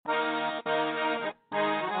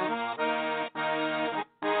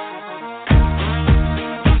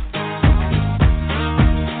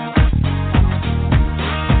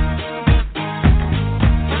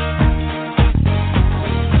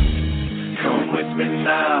me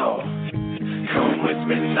now. Come with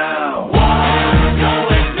me now. Walk, go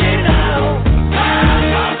with me now.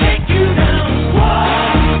 I'll take you down.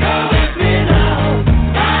 Walk, go with me now.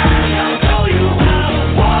 I'll show you how.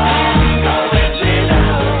 Walk, go with me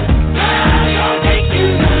now. I'll take you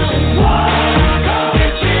down. Walk, go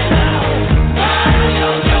with me now.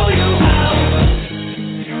 I'll show you how.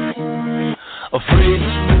 Afraid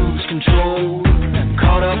to lose control.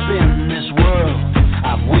 Caught up in this world.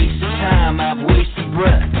 I've wasted time, I've wasted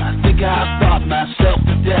breath. I think I thought myself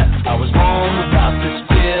to death. I was wrong about this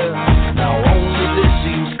fear. Now only this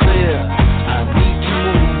seems clear. I need to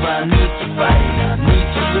move, I need to fight. I need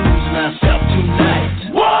to lose myself tonight.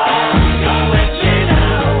 Walk, go with me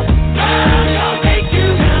now. I'll take you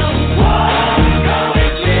down. Walk, go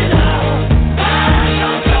with me now.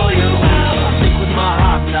 I'll show you how. I think with my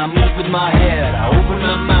heart and I move with my head. I open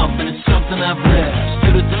my mouth and it's something I've read. I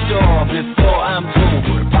stood at the door before I'm told.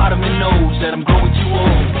 But a part of me knows that I'm growing too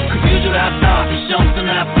old. Confuse what I thought with something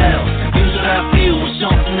I felt. Confuse what I feel with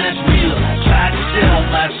something that's real. I tried to sell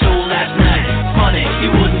my soul last night. Funny, you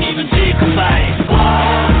wouldn't even take a bite.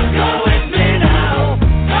 Walk, go with me now.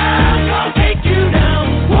 I'll take you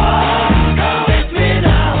down. Walk, go with me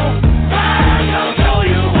now. I'll show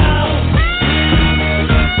you how.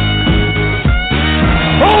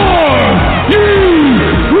 Are you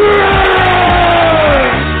ready?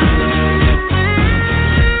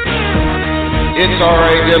 It's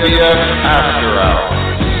RAWF After Hours.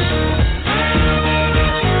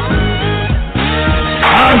 I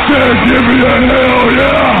said give me a hell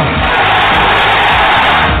yeah!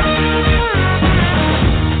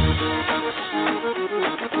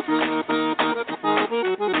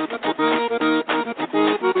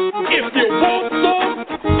 If you want some,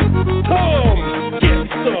 come get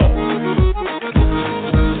some.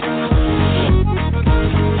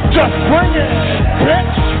 Just bring it,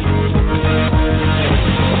 bitch.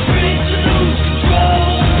 Afraid to lose control.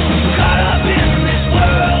 Caught up in this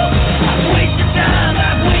world. I've wasted time,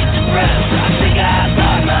 I've wasted breath. I think I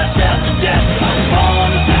thought myself to death. I was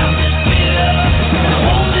born without this fear.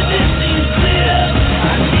 Now only this seems clear.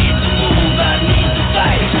 I need to move, I need to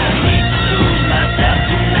fight. I need to lose myself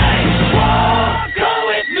tonight. Walk, go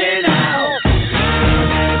with me now.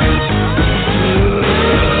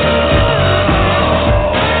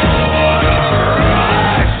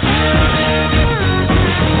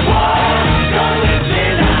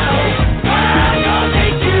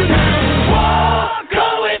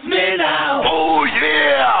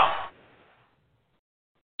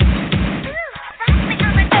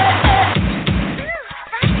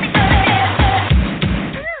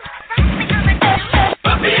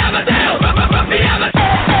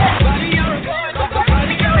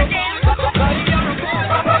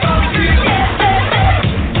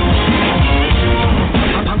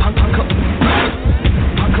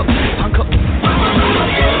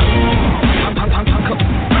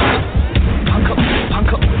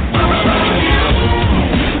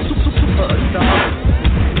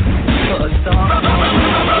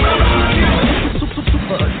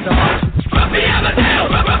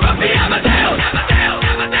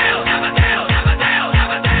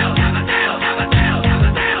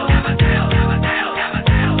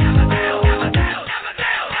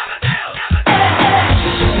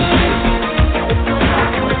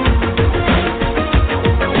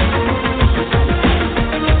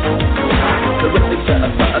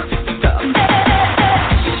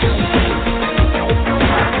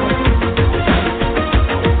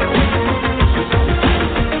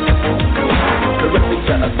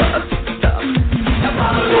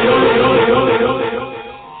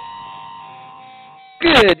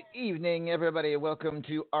 Good evening, everybody. Welcome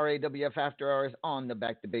to RAWF After Hours on the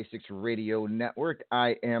Back to Basics Radio Network.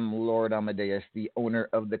 I am Lord Amadeus, the owner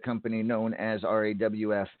of the company known as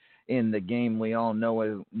RAWF, in the game we all know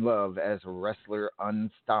and love as Wrestler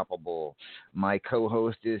Unstoppable. My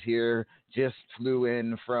co-host is here, just flew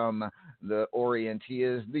in from the Orient. He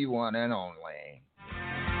is the one and only.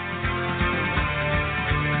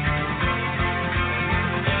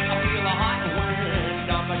 I feel a hot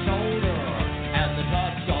wind on my shoulder as the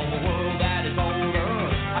touch of a world that is older.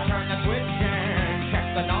 I turn the switch and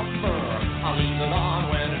check the number. I leave it on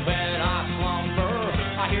when in bed I slumber.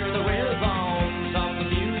 I hear the rhythms of the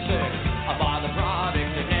music. I buy the product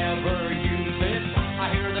and never use it. I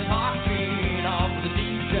hear the talking of the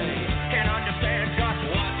DJ. Can't understand just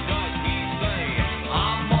what does he say.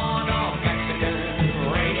 I'm on a Mexican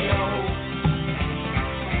radio.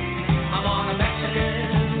 I'm on a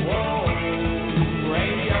Mexican world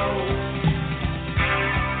radio.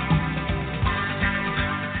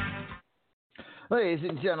 Ladies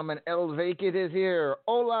and gentlemen, El Vacant is here.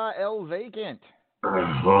 Hola, El Vacant.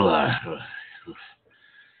 Hold on.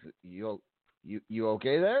 You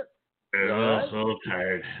okay there? I'm You all a right? little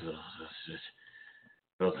tired.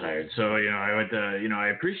 A little tired. So, I would, I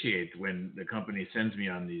appreciate when the company sends me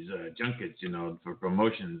on these junkets, for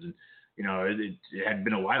promotions. And, it had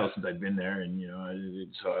been a while since I'd been there. And,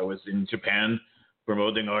 so I was in Japan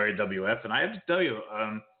promoting RAWF. And I have to tell you,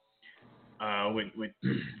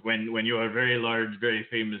 when you're a very large, very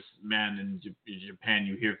famous man in Japan,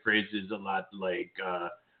 you hear phrases a lot like,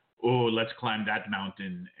 "Oh, let's climb that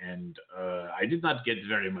mountain," and I did not get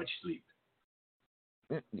very much sleep.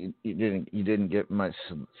 You didn't get much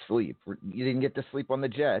sleep. You didn't get to sleep on the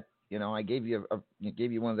jet. I gave you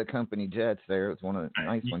one of the company jets there. It's one of the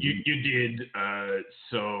nice ones. You did.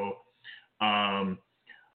 So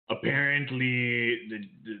apparently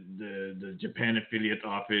the Japan affiliate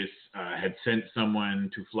office had sent someone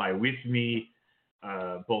to fly with me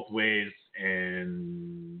both ways,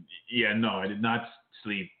 and no, I did not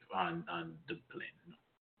sleep on the plane.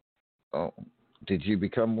 Oh, did you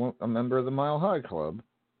become a member of the Mile High Club?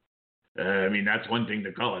 That's one thing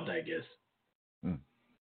to call it, I guess.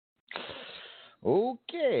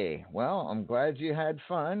 Okay, well, I'm glad you had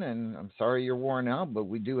fun, and I'm sorry you're worn out, but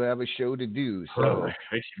we do have a show to do. So,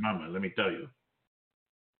 hey, Mama, let me tell you.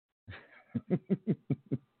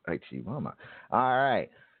 Aichi Mama. All right.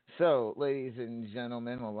 So, ladies and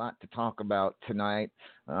gentlemen, a lot to talk about tonight,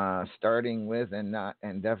 starting with and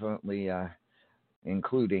definitely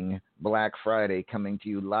including Black Friday, coming to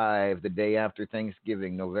you live the day after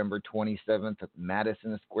Thanksgiving, November 27th at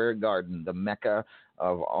Madison Square Garden, the mecca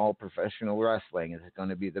of all professional wrestling. It's going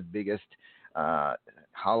to be the biggest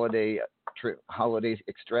holiday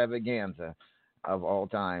extravaganza of all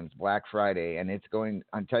times, Black Friday, and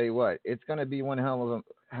I'll tell you what, it's going to be one hell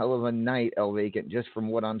of a night, El Vacant, just from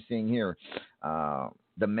what I'm seeing here.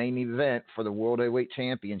 The main event for the World Heavyweight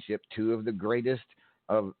Championship, two of the greatest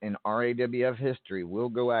in RAWF history will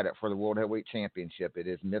go at it for the World Heavyweight Championship. It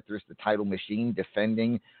is Mithras, the title machine,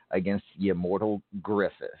 defending against the immortal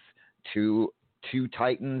Griffith. Two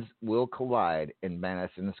titans will collide in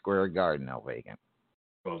Madison Square Garden, El Vacant.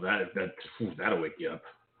 Well, that'll wake you up.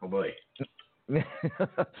 Oh boy.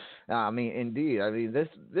 Indeed.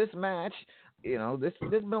 This match, this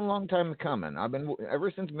has been a long time coming.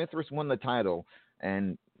 Ever since Mithras won the title,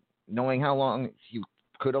 and knowing how long he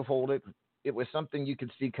could have held it. It was something you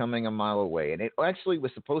could see coming a mile away. And it actually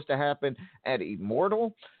was supposed to happen at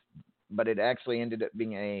Immortal, but it actually ended up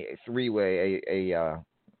being a three-way, a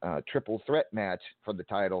triple threat match for the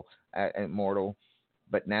title at Immortal.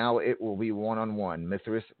 But now it will be one-on-one,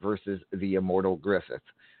 Mithras versus the Immortal Griffith.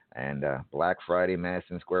 And Black Friday,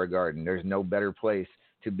 Madison Square Garden. There's no better place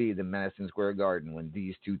to be than Madison Square Garden when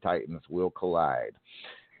these two titans will collide.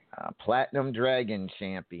 Platinum Dragon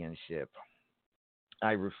Championship.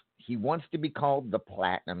 He wants to be called the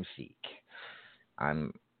Platinum Sheik.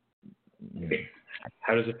 How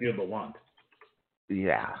does it feel to want?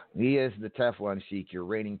 Yeah, he is the Teflon Sheik, your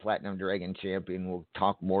reigning Platinum Dragon champion. We'll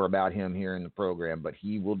talk more about him here in the program, but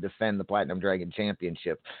he will defend the Platinum Dragon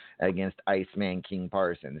Championship against Iceman King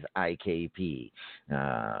Parsons, IKP.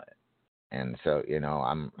 And so,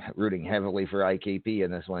 I'm rooting heavily for IKP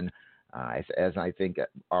in this one, as I think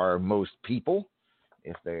are most people,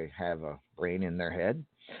 if they have a brain in their head.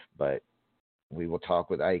 But we will talk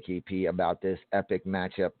with IKP about this epic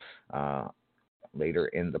matchup later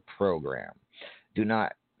in the program. Do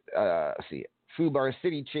not see Fubar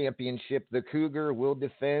City Championship. The Cougar will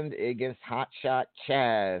defend against Hotshot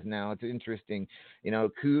Chaz. Now it's interesting,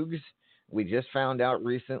 Cougs. We just found out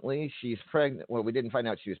recently she's pregnant. Well, we didn't find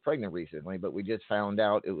out she was pregnant recently, but we just found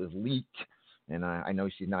out it was leaked, and I know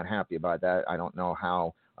she's not happy about that. I don't know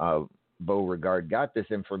how Beauregard got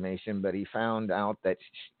this information, but he found out that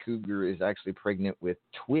Cougar is actually pregnant with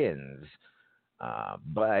twins.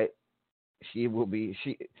 But she will be.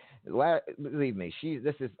 Believe me.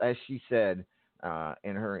 This is, as she said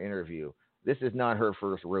in her interview, this is not her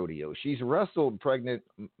first rodeo. She's wrestled pregnant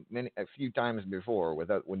a few times before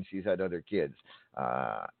when she's had other kids.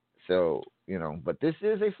 But this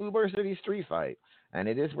is a Fubar City street fight, and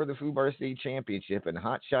it is for the Fubar City Championship. And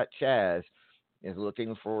Hotshot Chaz is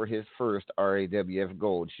looking for his first RAWF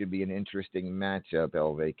gold. Should be an interesting matchup,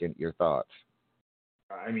 El Vacant. Your thoughts?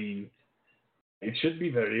 It should be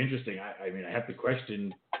very interesting. I have to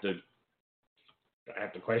question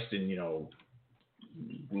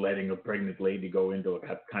letting a pregnant lady go into a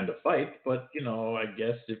kind of fight, but I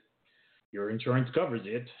guess if your insurance covers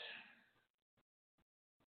it.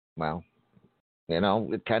 Well,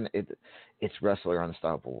 it's Wrestler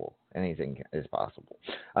Unstoppable. Anything is possible.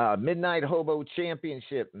 Midnight Hobo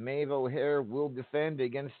Championship. Maeve O'Hare will defend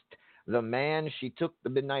against the man she took the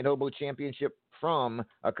Midnight Hobo Championship from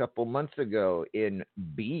a couple months ago in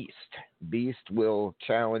Beast. Beast will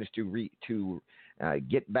challenge to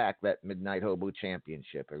get back that Midnight Hobo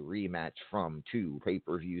Championship, a rematch from 2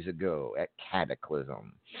 pay-per-views ago at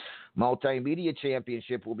Cataclysm. Multimedia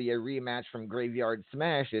Championship will be a rematch from Graveyard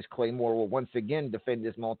Smash, as Claymore will once again defend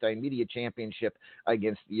his Multimedia Championship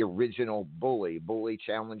against the original Bully. Bully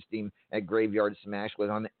challenged him at Graveyard Smash, was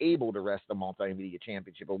unable to wrest the Multimedia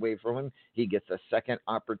Championship away from him. He gets a second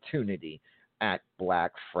opportunity at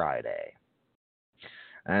Black Friday.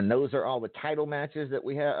 And those are all the title matches that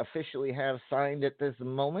we officially have signed at this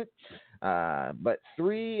moment. But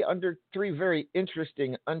three very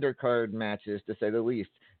interesting undercard matches, to say the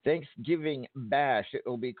least. Thanksgiving Bash. It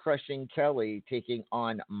will be Crushing Kelly taking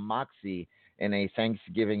on Moxie in a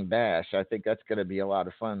Thanksgiving Bash. I think that's going to be a lot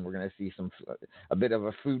of fun. We're going to see a bit of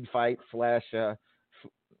a food fight /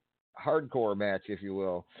 hardcore match, if you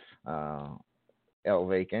will. El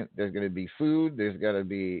Vacant. There's going to be food. There's going to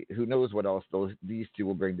be who knows what else these two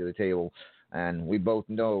will bring to the table. And we both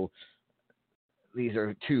know these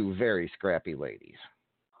are 2 very scrappy ladies.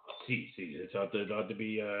 See, it ought to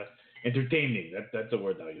be entertaining. That's a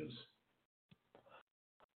word I'll use.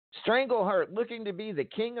 Strangleheart looking to be the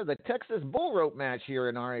king of the Texas Bull Rope match here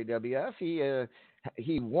in RAWF.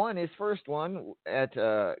 He won his first one at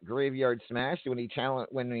Graveyard Smash when he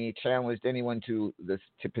challenged anyone to this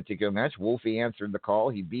particular match. Wolfie answered the call.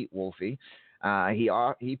 He beat Wolfie.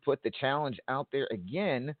 He put the challenge out there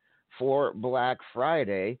again for Black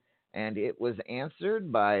Friday, and it was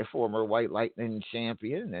answered by former White Lightning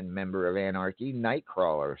champion and member of Anarchy,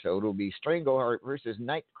 Nightcrawler. So it'll be Strangleheart versus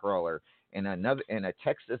Nightcrawler in a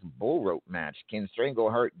Texas Bull Rope match. Can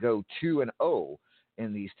Strangleheart go 2-0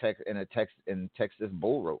 in these Texas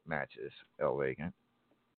Bull Rope matches, El Vacant?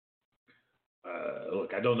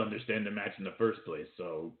 Look, I don't understand the match in the first place,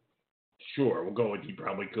 so sure, we'll go with he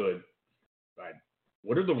probably could. But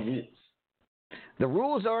what are the rules? The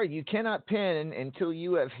rules are you cannot pin until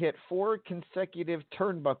you have hit 4 consecutive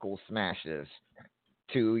turnbuckle smashes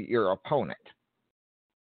to your opponent.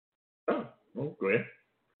 Oh, well, go ahead.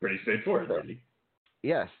 Pretty straightforward, really.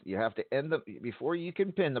 Yes, you have to end before you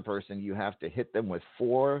can pin the person. You have to hit them with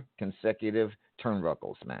 4 consecutive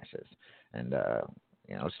turnbuckle smashes, and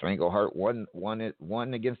Strangleheart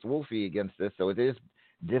won against Wolfie against this, so it is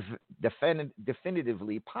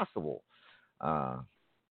definitively possible.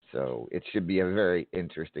 So it should be a very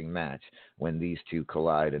interesting match when these two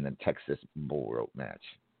collide in the Texas Bull Rope match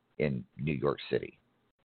in New York City.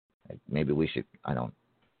 Maybe we should.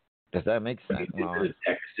 Does that make sense? Is it a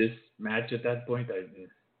Texas match at that point?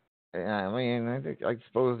 I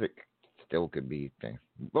suppose it still could be,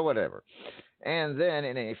 but whatever. And then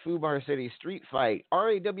in a Fubar City street fight,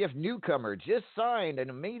 RAWF newcomer just signed and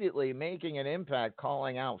immediately making an impact,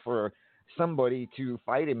 calling out for somebody to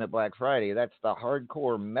fight him at Black Friday. That's the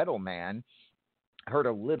Hardcore Metal Man. Heard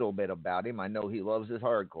a little bit about him. I know he loves his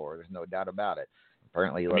hardcore. There's no doubt about it.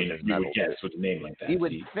 Apparently, he loves his metal. You would guess with a name like that.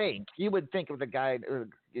 You would think of the guy.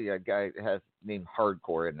 A guy has named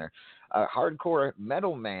Hardcore in there. Hardcore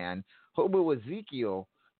Metal Man, Hobo Ezekiel.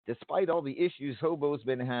 Despite all the issues Hobo's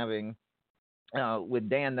been having with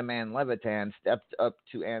Dan the Man Levitan, stepped up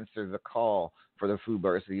to answer the call for the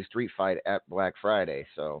Fubar City street fight at Black Friday.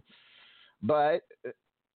 So, but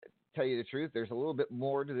tell you the truth, there's a little bit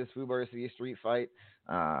more to this Fubar City street fight,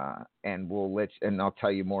 and I'll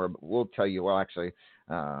tell you more.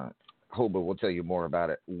 Hobo will tell you more about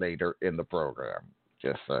it later in the program.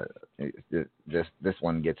 This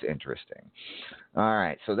one gets interesting. All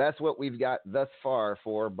right, so that's what we've got thus far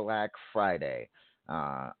for Black Friday.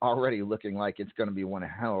 Already looking like it's going to be one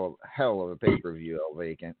hell of a pay-per-view,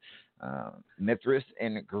 Vacant. Mithras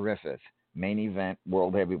and Griffith, main event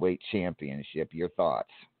World Heavyweight Championship. Your thoughts?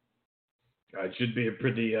 It should be a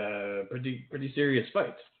pretty serious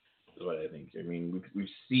fight, is what I think. I mean, we've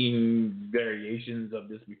seen variations of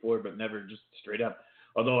this before, but never just straight up.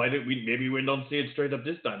 Although maybe we don't see it straight up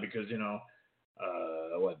this time because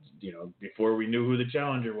before we knew who the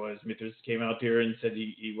challenger was, Mithras came out here and said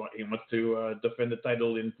he wants to defend the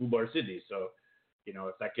title in Fubar City. So,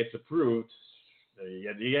 if that gets approved,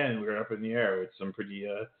 yet again we're up in the air with some pretty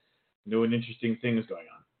new and interesting things going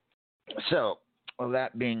on. So,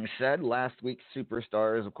 that being said, last week's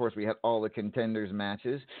Superstars, of course, we had all the contenders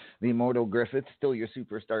matches. The Immortal Griffith, still your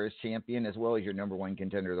Superstars champion, as well as your number 1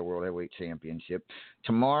 contender of the World Heavyweight Championship.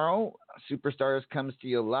 Tomorrow, Superstars comes to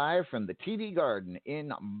you live from the TD Garden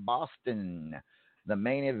in Boston. The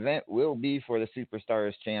main event will be for the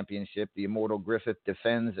Superstars Championship. The Immortal Griffith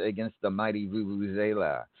defends against the mighty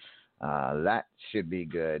Vuvuzela. That should be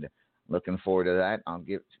good. Looking forward to that.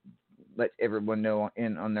 let everyone know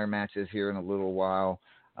on their matches here in a little while.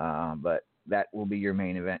 But that will be your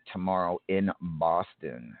main event tomorrow in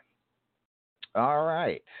Boston. All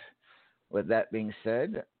right. With that being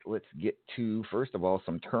said, let's get to, first of all,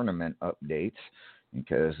 some tournament updates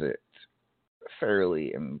because it's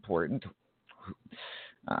fairly important.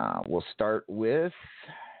 We'll start with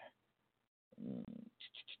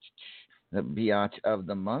the biatch of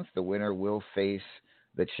the month. The winner will face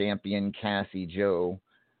the champion Cassie Joe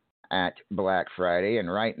at Black Friday. And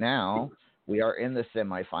right now, we are in the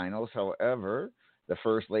semifinals. However, the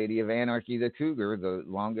First Lady of Anarchy, the Cougar, the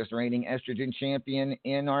longest reigning estrogen champion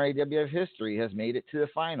in RAWF history, has made it to the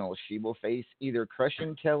finals. She will face either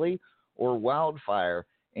Crushing Kelly or Wildfire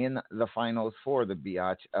in the finals for the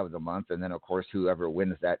biatch of the month. And then, of course, whoever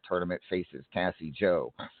wins that tournament faces Cassie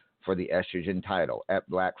Joe for the estrogen title at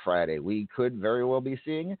Black Friday. We could very well be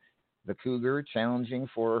seeing the Cougar challenging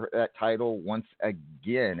for that title once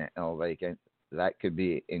again, El Vacant. That could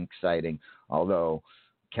be exciting, although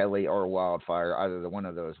Kelly or Wildfire, either one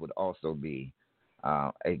of those would also be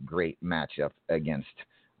a great matchup against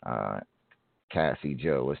Cassie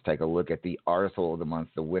Joe. Let's take a look at the arsehole of the month,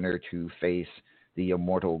 the winner to face the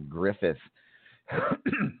Immortal Griffith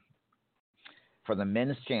for the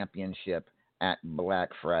men's championship at Black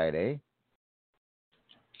Friday.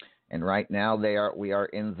 And right now we are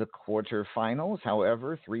in the quarterfinals.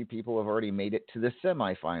 However, 3 people have already made it to the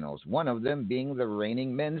semifinals, one of them being the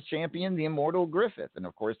reigning men's champion, the Immortal Griffith. And,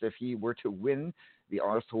 of course, if he were to win the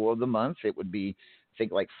arsehole of the month, it would be, I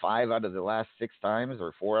think, like 5 out of the last 6 times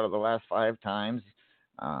or 4 out of the last 5 times.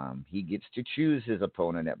 He gets to choose his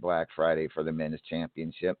opponent at Black Friday for the men's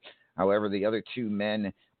championship. However, the other 2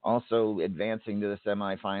 men also advancing to the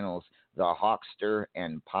semifinals, the Hawkster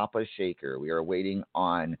and Papa Shaker. We are waiting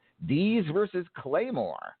on Dees versus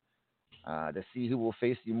Claymore to see who will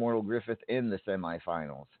face the Immortal Griffith in the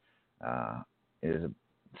semifinals.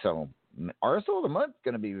 So Arsehole of the Month is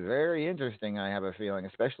going to be very interesting, I have a feeling,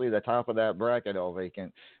 especially the top of that bracket, all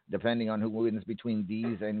vacant, depending on who wins between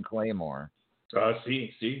Dees and Claymore. I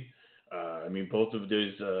mean, both of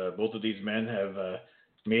these men have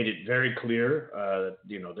made it very clear that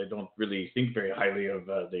they don't really think very highly of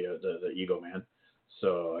the Ego Man.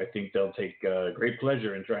 So I think they'll take great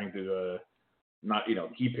pleasure in trying to not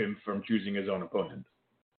keep him from choosing his own opponent.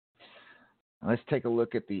 Let's take a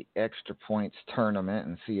look at the extra points tournament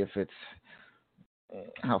and see if it's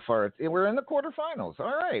how far we're in the quarterfinals.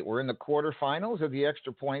 All right, we're in the quarterfinals of the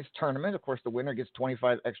extra points tournament. Of course, the winner gets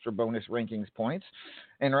 25 extra bonus rankings points.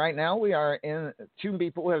 And right now we are in 2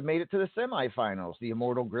 people who have made it to the semifinals. The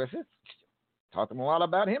Immortal Griffith, talking a lot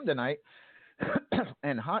about him tonight,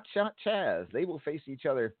 and Hotshot Chaz. They will face each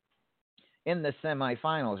other in the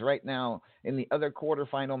semifinals. Right now, in the other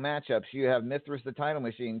quarterfinal matchups, you have Mithras the Title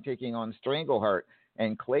Machine taking on Strangleheart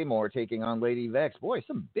and Claymore taking on Lady Vex. Boy,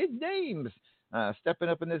 some big names stepping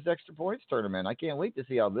up in this extra points tournament. I can't wait to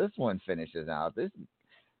see how this one finishes out.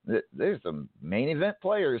 There's some main event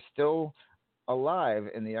players still alive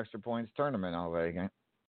in the extra points tournament already.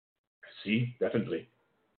 See, definitely.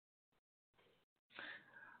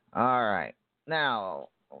 All right. Now,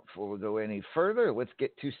 before we go any further, let's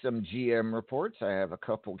get to some GM reports. I have a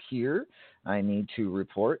couple here I need to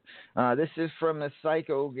report. This is from the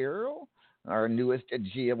Psycho Girl, our newest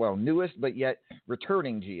GM, well, newest but yet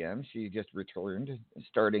returning GM. She just returned,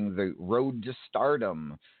 starting the Road to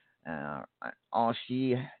Stardom. All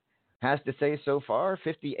she has to say so far,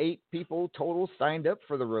 58 people total signed up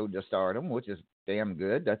for the Road to Stardom, which is damn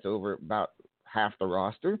good. That's over about half the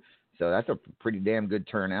roster, so that's a pretty damn good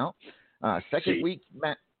turnout. Second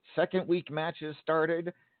week matches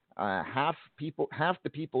started. Half the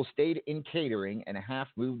people stayed in catering, and half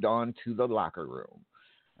moved on to the locker room.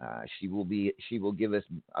 She will give us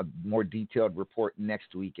a more detailed report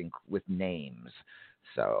next week with names.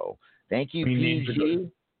 So thank you,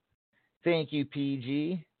 PG. Thank you,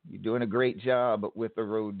 PG. You're doing a great job with the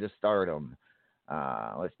Road to Stardom.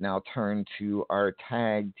 Let's now turn to our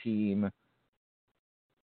tag team.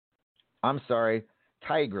 I'm sorry,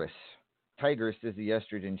 Tigress. Tigress is the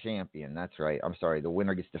estrogen champion. That's right. I'm sorry. The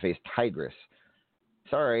winner gets to face Tigress.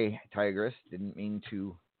 Sorry, Tigress. Didn't mean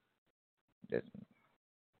to.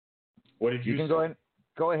 What did you can say?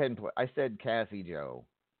 Go ahead and play. I said Cassie Joe.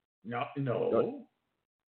 No.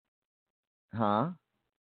 Huh?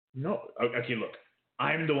 No. Okay, look.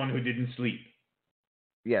 I'm the one who didn't sleep.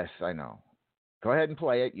 Yes, I know. Go ahead and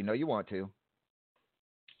play it. You know you want to.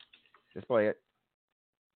 Just play it.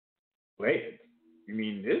 Play it? You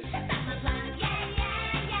mean this?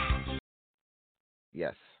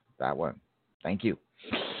 Yes, that one. Thank you.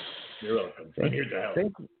 You're welcome. I'm here to help.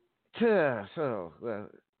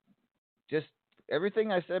 Just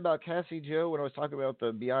everything I said about Cassie Joe when I was talking about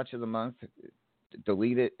the Biatch of the Month,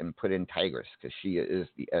 delete it and put in Tigress because she is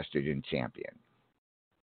the estrogen champion.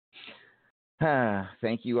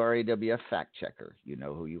 Thank you, RAWF fact checker. You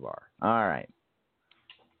know who you are. All right.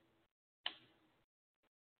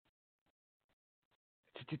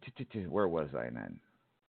 Where was I then?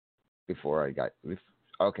 Before I got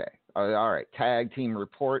okay. All right. Tag team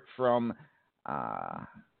report from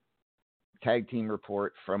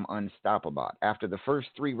Unstoppable. After the first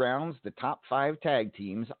 3 rounds, the top 5 tag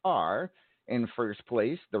teams are in first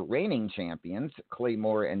place the reigning champions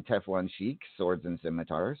Claymore and Teflon Sheik, Swords and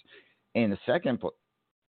Scimitars. In second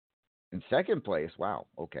place, wow,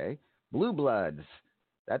 okay, Blue Bloods.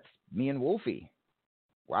 That's me and Wolfie.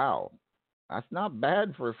 Wow, that's not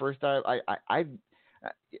bad for a first time.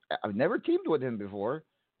 I've never teamed with him before,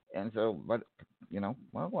 and so, but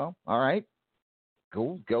well, all right,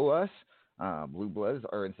 go us. Blue Bloods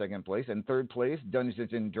are in second place. In third place,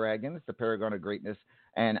 Dungeons and Dragons, the Paragon of Greatness,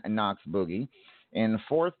 and Knox Boogie. In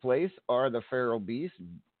fourth place are the Feral Beast,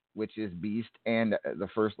 which is Beast, and the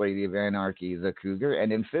First Lady of Anarchy, the Cougar.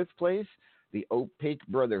 And in fifth place, the Opaque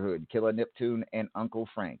Brotherhood, Killa Neptune, and Uncle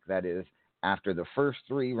Frank. That is after the first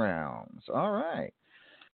 3 rounds. All right.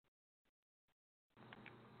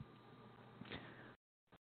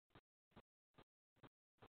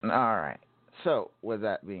 All right. So, with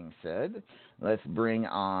that being said, let's bring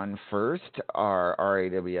on first our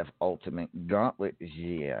RAWF Ultimate Gauntlet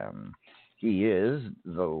GM. He is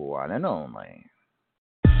the one and only.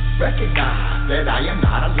 Recognize that I am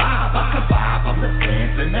not alive. I survive. I'm the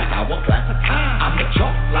dance in the hourglass of time. I'm the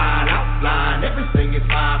chalk line, outline. Everything is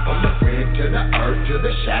mine. From the grid to the earth to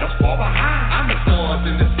the shadows far behind. I'm the stars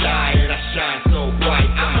in the sky and I shine so bright.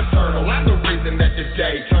 I'm eternal. I'm the reason that the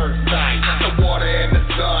day turns night. I'm the water and the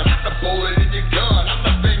sun. I'm the bullet in your gun. I'm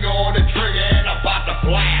the finger on the trigger and I'm about to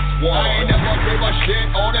blast one. I ain't never give a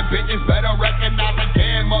shit. All the bitches better recognize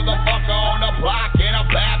again, motherfucker on the block. And I'm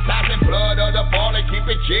baptizing blood of the fallen. Keep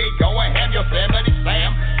it G. Go ahead, Yosemite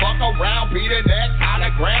Sam. Fuck around, be the next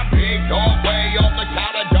hologram. Big dog way off the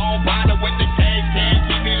collar. Don't bother with the cake. Can't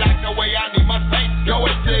keep me like the way I need my space.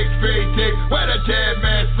 Going 6 feet deep, where the dead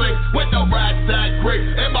man sleep. With the rats that creep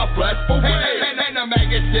in my flesh for and the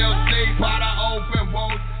maggot still sleep. By the open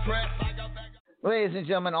wounds, dressed like a bag of... Ladies and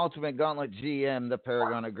gentlemen, Ultimate Gauntlet GM, the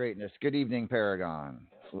Paragon of Greatness. Good evening, Paragon.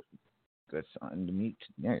 Good son to meet.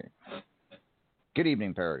 Yeah. Good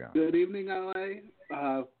evening, Paragon. Good evening, LA.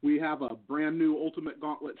 We have a brand new Ultimate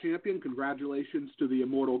Gauntlet champion. Congratulations to the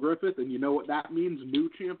Immortal Griffith. And you know what that means? New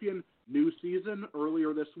champion, new season.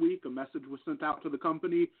 Earlier this week, a message was sent out to the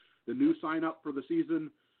company. The new sign-up for the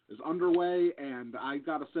season is underway. And I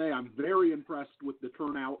got to say, I'm very impressed with the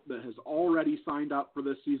turnout that has already signed up for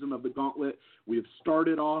this season of the Gauntlet. We have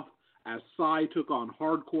started off as Sai took on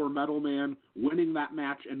Hardcore Metal Man, winning that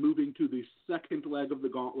match and moving to the second leg of the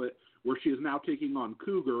Gauntlet, where she is now taking on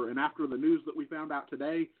Cougar. And after the news that we found out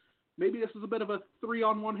today, maybe this is a bit of a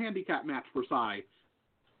 3-on-1 handicap match for Sai.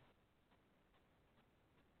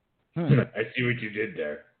 I see what you did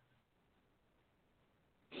there.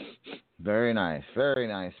 Very nice,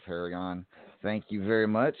 Paragon. Thank you very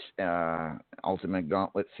much. Ultimate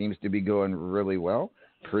Gauntlet seems to be going really well.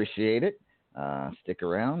 Appreciate it. Stick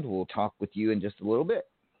around. We'll talk with you in just a little bit.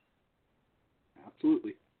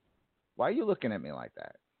 Absolutely. Why are you looking at me like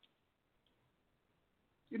that?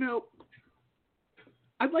 You know,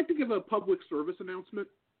 I'd like to give a public service announcement.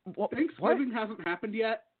 Thanksgiving hasn't happened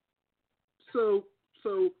yet, so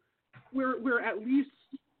we're at least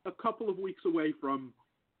a couple of weeks away from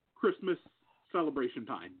Christmas celebration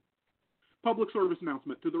time. Public service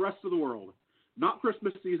announcement to the rest of the world. Not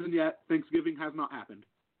Christmas season yet. Thanksgiving has not happened.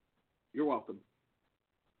 You're welcome.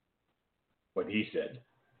 What he said.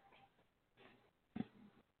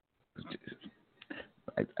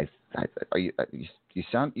 You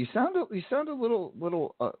sound a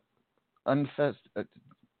little unfestive.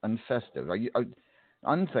 Are you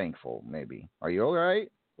unthankful? Maybe. Are you all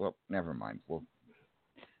right? Well, never mind. Well,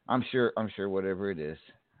 I'm sure whatever it is,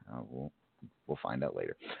 we'll find out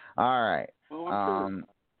later. All right. Oh, I'm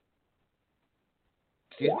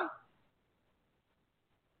sure. Excuse me.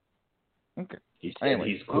 Okay. He said anyway.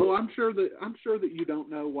 He's cool. Oh, I'm sure that you don't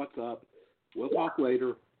know what's up. We'll talk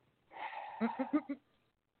later.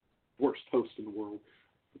 Worst host in the world.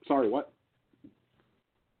 Sorry, what?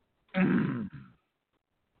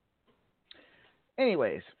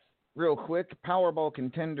 Anyways, real quick, Powerball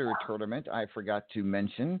Contender Tournament, I forgot to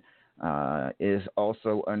mention, is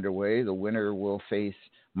also underway. The winner will face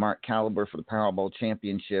Mark Caliber for the Powerball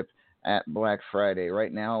Championship at Black Friday.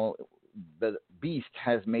 Right now, the Beast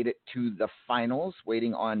has made it to the finals,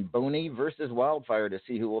 waiting on Boney versus Wildfire to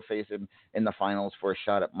see who will face him in the finals for a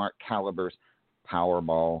shot at Mark Caliber's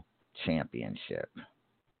Powerball Championship.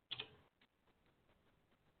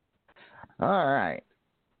 All right.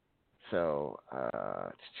 So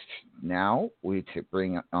now we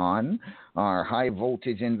bring on our High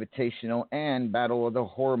Voltage Invitational and Battle of the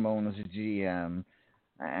Hormones GM.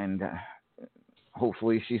 And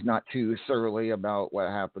hopefully she's not too surly about what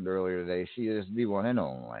happened earlier today. She is the one and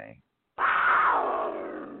only.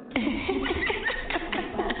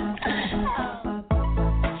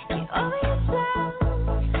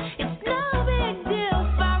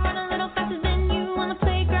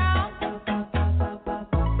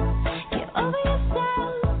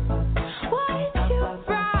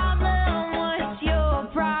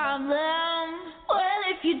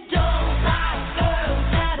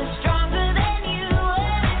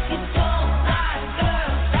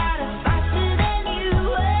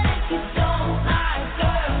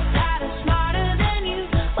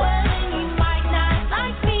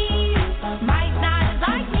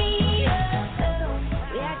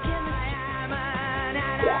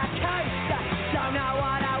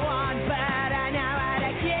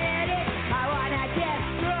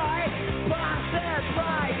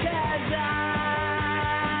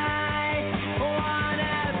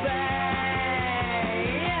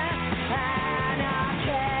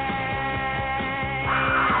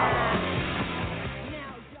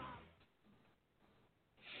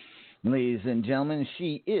 Ladies and gentlemen,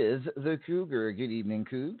 she is the Cougar. Good evening,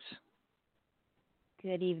 Cougs.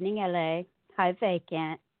 Good evening, LA. Hi,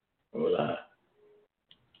 Vacant. Hola.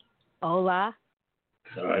 Hola.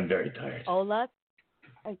 Sorry, I'm very tired. Hola.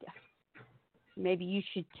 Maybe you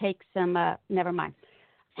should take some. Never mind.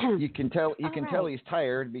 You can tell. You can tell right. he's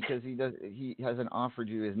tired because he hasn't offered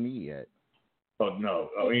you his knee yet. Oh no!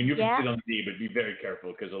 I mean, you can sit on the knee, but be very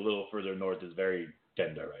careful because a little further north is very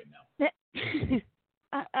tender right now.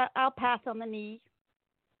 I'll pass on the knee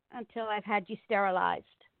until I've had you sterilized.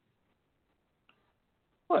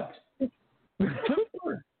 What?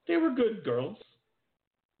 They were good girls.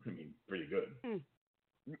 I mean, pretty good.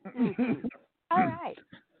 All right.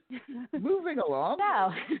 Moving along.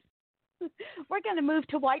 So, we're going to move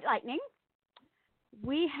to White Lightning.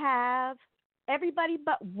 We have everybody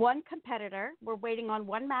but one competitor. We're waiting on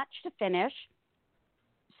one match to finish.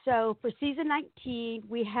 So, for season 19,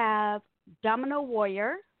 we have Domino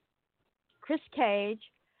Warrior, Chris Cage,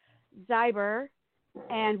 Zyber,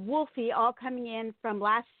 and Wolfie all coming in from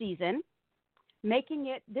last season. Making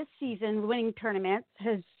it this season, winning tournaments,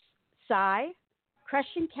 has Cy,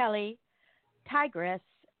 Christian Kelly, Tigress,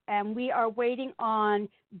 and we are waiting on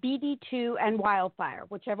BD2 and Wildfire.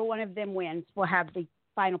 Whichever one of them wins will have the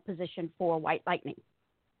final position for White Lightning.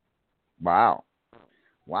 Wow.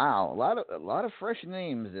 A lot of fresh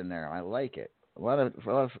names in there. I like it. A lot of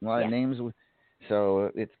names. So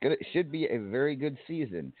it's good. It should be a very good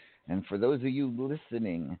season. And for those of you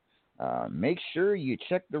listening, make sure you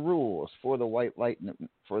check the rules for the White Lightning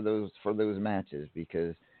for those matches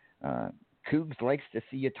because Cougs likes to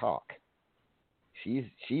see you talk.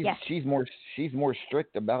 She's more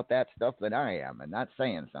strict about that stuff than I am, and not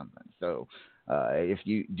saying something. So if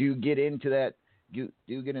you do get into that,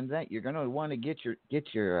 you're gonna want to get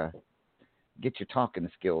your talking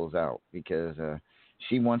skills out because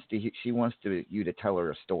she wants you to tell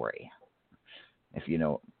her a story. If you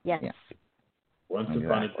know. Yes. Yeah. Once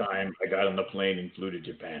upon a time, I got on the plane and flew to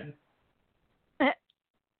Japan.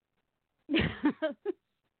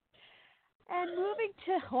 And moving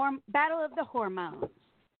to Battle of the Hormones,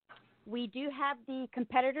 we do have the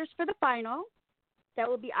competitors for the final. That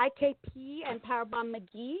will be IKP and Powerbomb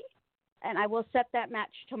McGee, and I will set that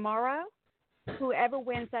match tomorrow. Whoever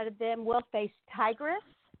wins out of them will face Tigress.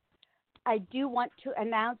 I do want to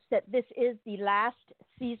announce that this is the last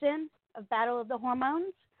season of Battle of the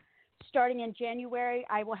Hormones. Starting in January,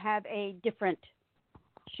 I will have a different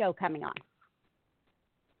show coming on.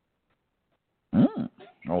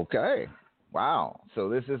 Okay. Wow. So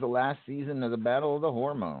this is the last season of the Battle of the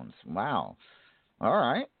Hormones. Wow. All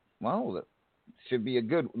right. Well, it should be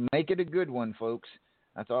make it a good one, folks.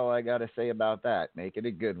 That's all I got to say about that. Make it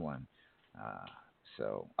a good one.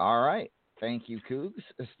 All right. Thank you, Cougs.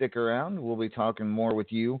 Stick around. We'll be talking more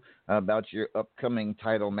with you about your upcoming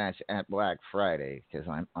title match at Black Friday because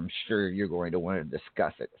I'm sure you're going to want to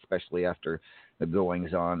discuss it, especially after the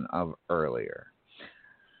goings-on of earlier.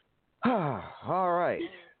 All right.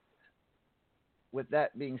 With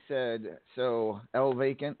that being said, so L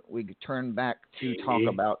Vacant, we turn back to talk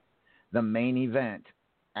about the main event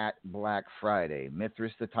at Black Friday.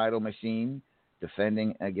 Mithras the Title Machine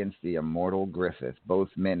defending against the immortal Griffith. Both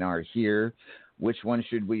men are here. Which one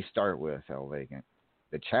should we start with, Hell Vacant?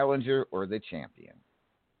 The challenger or the champion?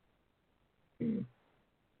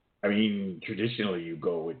 I mean, traditionally you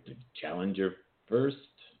go with the challenger first,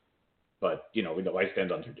 but, I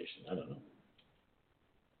stand on tradition. I don't know.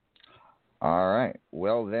 All right.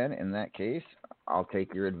 Well, then, in that case, I'll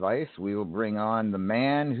take your advice. We will bring on the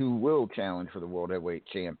man who will challenge for the World Heavyweight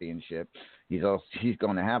Championship. He's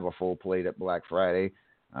going to have a full plate at Black Friday.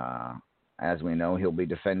 As we know, he'll be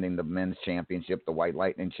defending the men's championship, the White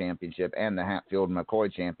Lightning Championship, and the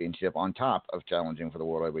Hatfield-McCoy Championship on top of challenging for the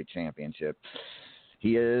World Heavyweight Championship.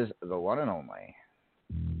 He is the one and only.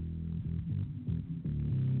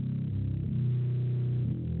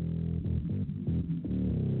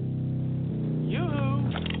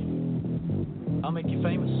 I'll make you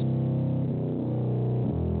famous.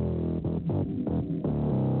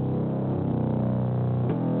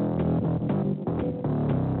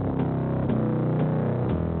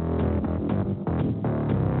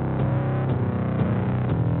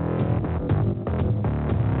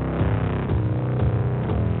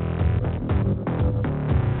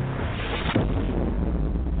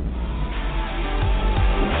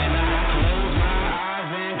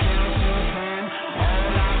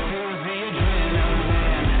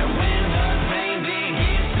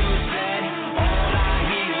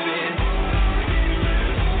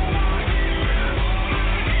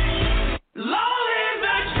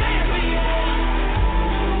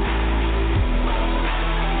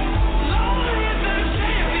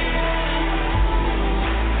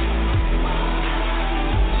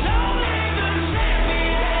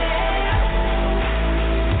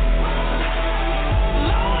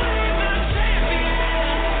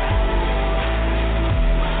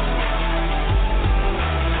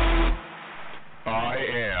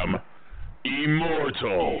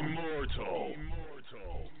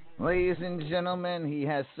 Ladies and gentlemen, he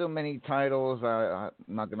has so many titles. I'm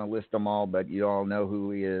not going to list them all, but you all know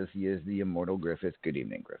who he is. He is the immortal Griffith. Good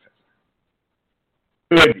evening, Griffith.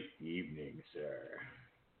 Good evening, sir.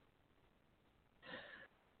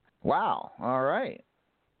 Wow. All right.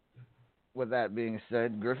 With that being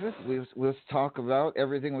said, Griffith, let's talk about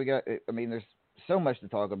everything we got. I mean, there's so much to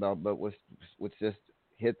talk about, but let's just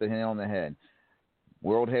hit the nail on the head.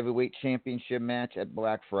 World Heavyweight Championship match at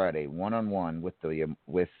Black Friday, 1-on-1 with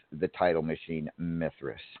the title machine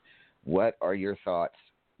Mithras. What are your thoughts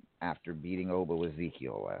after beating Obo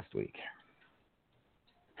Ezekiel last week?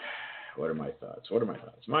 What are my thoughts?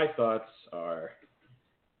 My thoughts are,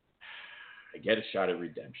 I get a shot at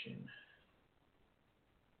redemption.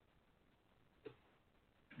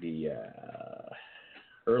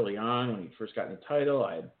 Early on, when he first got in the title,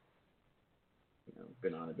 I had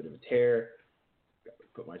been on a bit of a tear.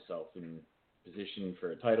 Put myself in position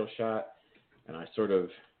for a title shot, and I sort of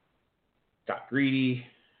got greedy,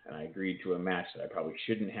 and I agreed to a match that I probably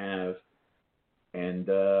shouldn't have, and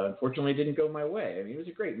unfortunately, it didn't go my way. I mean, it was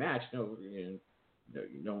a great match. No, you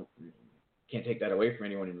can't take that away from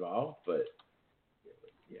anyone involved, but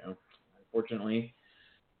unfortunately,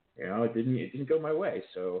 it didn't go my way.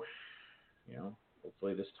 So,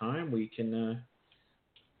 hopefully this time we can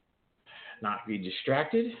not be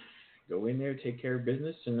distracted. Go in there, take care of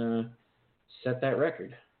business, and set that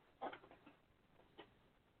record.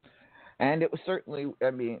 And it was certainly,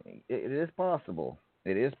 it is possible.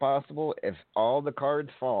 It is possible if all the cards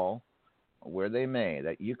fall where they may,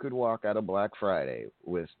 that you could walk out of Black Friday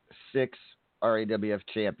with 6 RAWF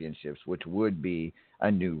championships, which would be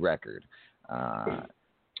a new record.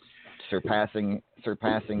 Surpassing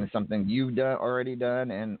something you've already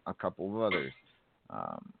done and a couple of others.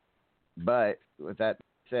 But with that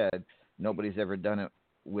said, nobody's ever done it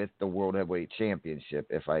with the World Heavyweight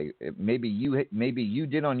Championship. Maybe you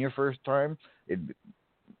did on your first time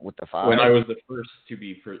with the 5. When I was the first to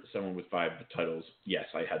be for someone with 5 titles, yes,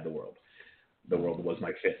 I had the world. The world was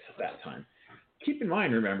my 5th at that time. Keep in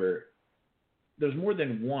mind, remember, there's more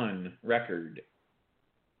than one record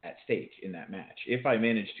at stake in that match. If I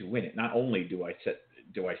manage to win it, not only do I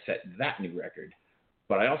set that new record,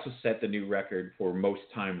 but I also set the new record for most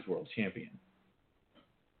times world champion.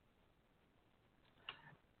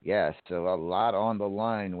 Yeah, so a lot on the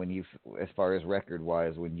line as far as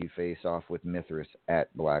record-wise, when you face off with Mithras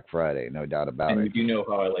at Black Friday, no doubt about it. And you do know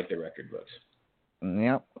how I like the record books.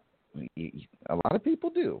 Yep. A lot of people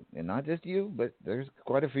do, and not just you, but there's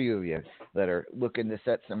quite a few of you that are looking to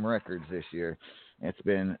set some records this year. It's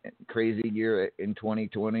been a crazy year in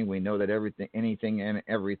 2020. We know that anything and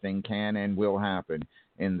everything can and will happen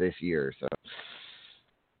in this year. So,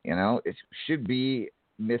 it should be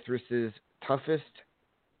Mithras's toughest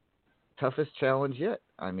challenge yet.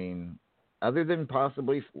 I mean, other than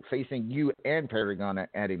possibly facing you and Paragon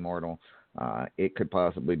at Immortal, it could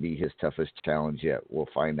possibly be his toughest challenge yet. We'll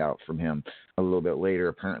find out from him a little bit later.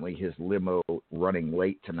 Apparently, his limo running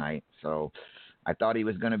late tonight, so I thought he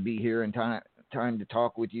was going to be here in time to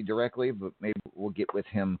talk with you directly, but maybe we'll get with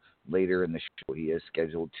him later in the show. He is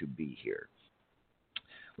scheduled to be here.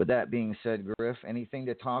 With that being said, Griff, anything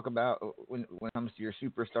to talk about when it comes to your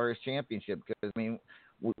Superstars Championship? Because, I mean,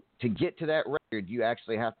 to get to that record, you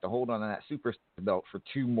actually have to hold on to that Superstars belt for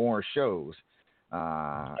 2 more shows.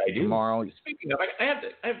 I do. Tomorrow. Speaking of, I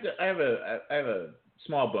have a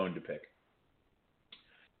small bone to pick.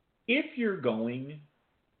 If you're going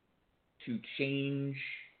to change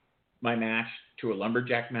my match to a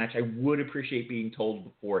lumberjack match, I would appreciate being told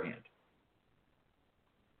beforehand.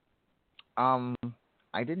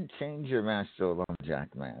 I didn't change your match to a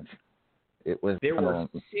lumberjack match. There were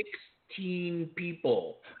 16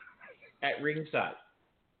 people at ringside.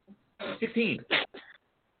 16.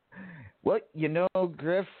 Well,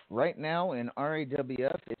 Griff, right now in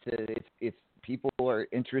RAWF, it's people are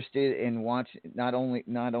interested in watching not only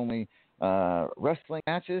wrestling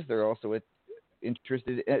matches, they're also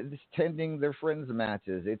interested in attending their friends'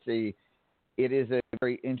 matches. It is a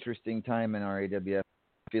very interesting time in RAWF.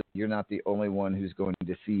 I feel you're not the only one who's going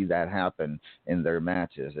to see that happen in their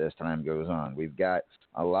matches as time goes on. We've got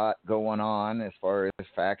a lot going on as far as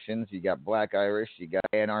factions. You got Black Irish, you got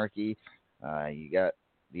Anarchy, you got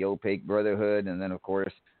the Opaque Brotherhood, and then of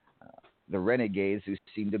course the Renegades, who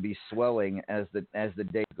seem to be swelling as the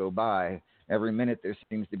days go by. Every minute there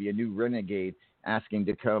seems to be a new Renegade asking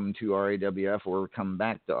to come to RAWF or come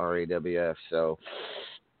back to RAWF. So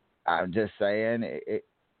I'm just saying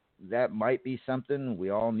that might be something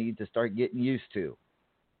we all need to start getting used to.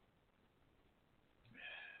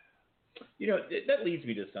 That leads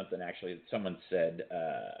me to something actually that someone said.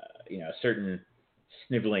 A certain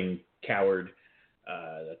sniveling coward.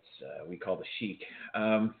 We call the Sheik.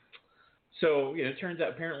 So it turns out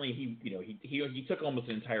apparently he took almost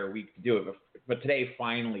an entire week to do it, but today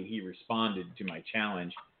finally he responded to my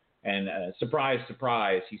challenge, and surprise,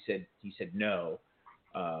 surprise, he said no,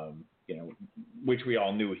 which we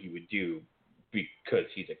all knew he would do because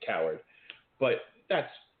he's a coward, but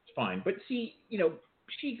that's fine. But see,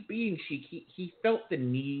 Sheik being Sheik, he felt the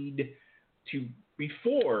need to,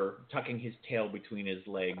 before tucking his tail between his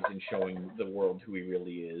legs and showing the world who he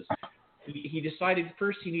really is, he decided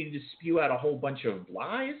first he needed to spew out a whole bunch of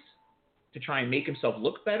lies to try and make himself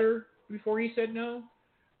look better before he said no.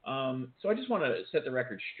 So I just want to set the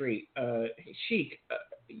record straight. Sheik,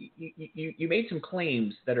 you made some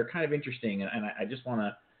claims that are kind of interesting, and I just want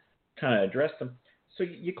to kind of address them. So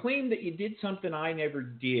you claim that you did something I never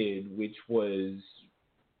did, which was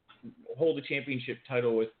hold a championship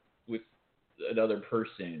title with another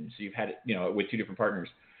person. So you've had it, with 2 different partners.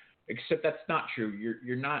 Except that's not true.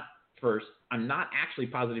 You're not first. I'm not actually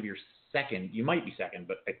positive you're second. You might be second,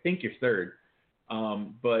 but I think you're third.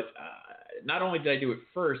 But not only did I do it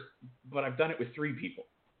first, but I've done it with 3 people.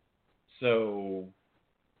 So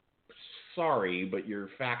sorry, but your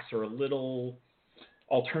facts are a little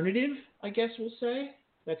alternative, I guess we'll say.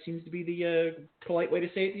 That seems to be the polite way to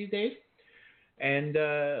say it these days. And,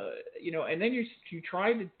 and then you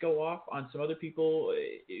try to go off on some other people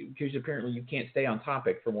because apparently you can't stay on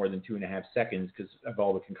topic for more than 2.5 seconds because of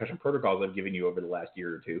all the concussion protocols I've given you over the last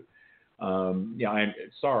year or 2. I'm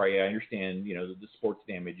sorry. I understand, the sports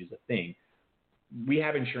damage is a thing. We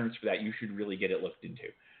have insurance for that. You should really get it looked into.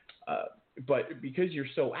 But because you're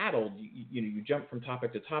so addled, you jump from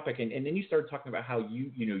topic to topic, and then you start talking about how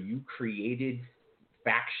you created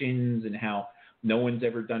factions and how no one's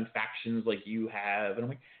ever done factions like you have. And I'm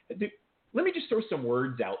like, dude, let me just throw some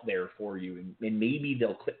words out there for you, and maybe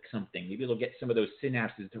they'll click something. Maybe they'll get some of those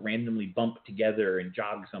synapses to randomly bump together and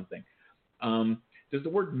jog something. Does the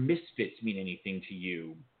word misfits mean anything to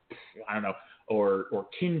you? I don't know. Or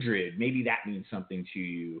kindred, maybe that means something to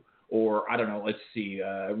you. Or, I don't know, let's see,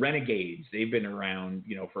 renegades, they've been around,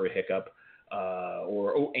 for a hiccup.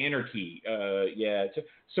 Or anarchy, yeah.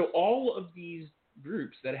 So all of these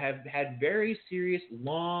groups that have had very serious,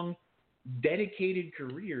 long, dedicated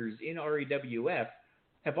careers in RAWF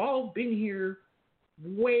have all been here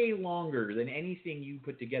way longer than anything you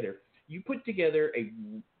put together. You put together a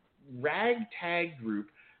ragtag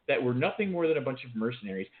group that were nothing more than a bunch of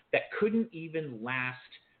mercenaries that couldn't even last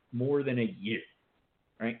more than a year,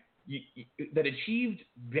 right? That achieved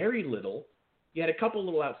very little. You had a couple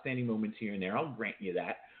little outstanding moments here and there. I'll grant you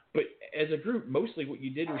that. But as a group, mostly what you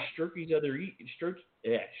did was stroke each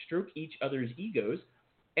other's egos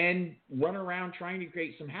and run around trying to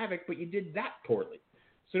create some havoc, but you did that poorly.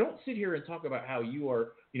 So don't sit here and talk about how you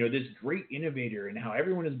are, this great innovator and how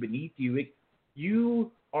everyone is beneath you.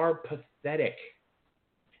 You are pathetic.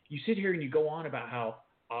 You sit here and you go on about how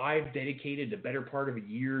I've dedicated the better part of a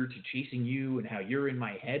year to chasing you and how you're in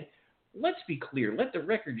my head. Let's be clear. Let the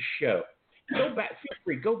record show. Go back. Feel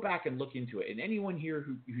free. Go back and look into it. And anyone here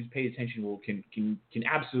who's paid attention can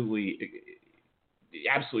absolutely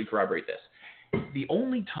corroborate this. The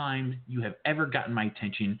only time you have ever gotten my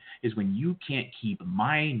attention is when you can't keep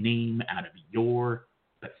my name out of your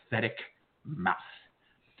pathetic mouth.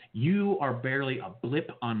 You are barely a blip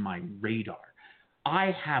on my radar.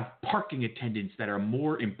 I have parking attendants that are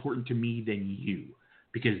more important to me than you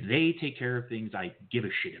because they take care of things I give a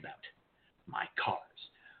shit about. My cars.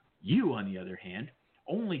 You, on the other hand,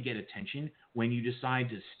 only get attention when you decide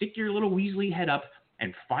to stick your little Weasley head up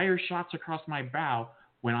and fire shots across my bow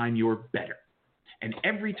when I'm your better. And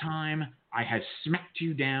every time I have smacked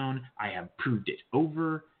you down, I have proved it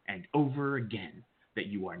over and over again that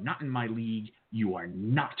you are not in my league, you are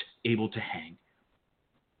not able to hang.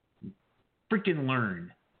 Freaking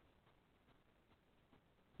learn.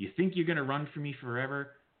 You think you're going to run for me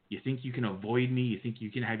forever? You think you can avoid me? You think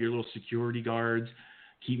you can have your little security guards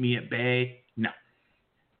keep me at bay? No.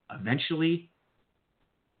 Eventually,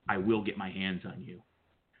 I will get my hands on you.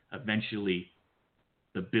 Eventually,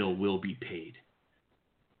 the bill will be paid.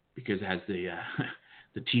 Because as the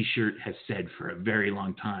T-shirt has said for a very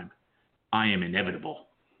long time, I am inevitable.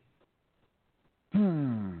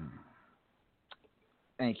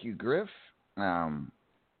 Thank you, Griff.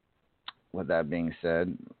 With that being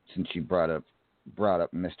said, since you brought up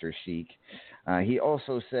Mr. Sheik, he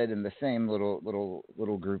also said in the same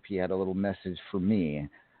little group he had a little message for me,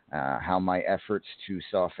 how my efforts to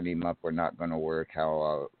soften him up were not going to work,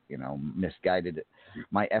 how misguided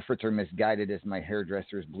my efforts are misguided as my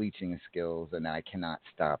hairdresser's bleaching skills, and I cannot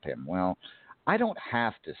stop him. Well, I don't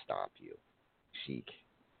have to stop you, Sheik.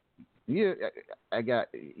 You got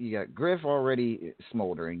Griff already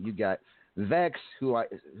smoldering. You got Vex, who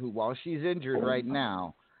while she's injured right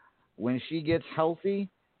now, when she gets healthy,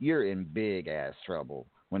 you're in big ass trouble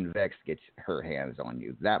when Vex gets her hands on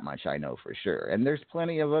you. That much I know for sure. And there's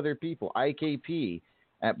plenty of other people. IKP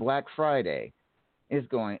at Black Friday is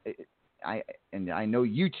going. I know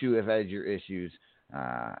you two have had your issues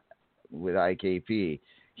with IKP.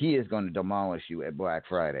 He is going to demolish you at Black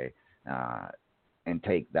Friday. And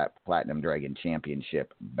take that Platinum Dragon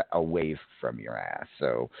Championship away from your ass.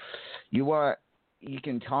 So you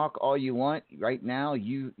can talk all you want. Right now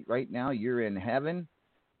you're in heaven,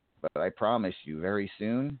 but I promise you very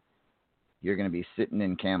soon you're going to be sitting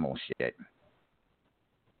in camel shit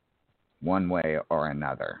one way or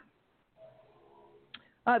another.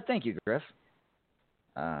 Thank you, Griff.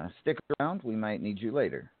 Stick around. We might need you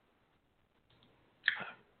later.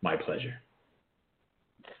 My pleasure.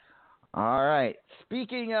 All right.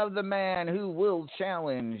 Speaking of the man who will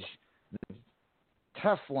challenge the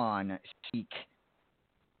Teflon Sheik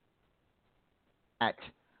at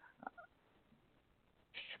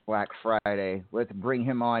Black Friday, let's bring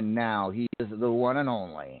him on now. He is the one and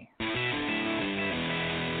only.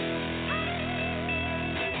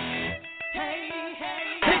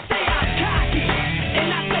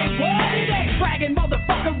 Bragging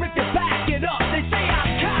motherfucker, if you back it up. They say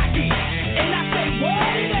I'm cocky, and I say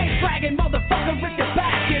what? It ain't bragging motherfucker, if you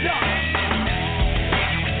back it up.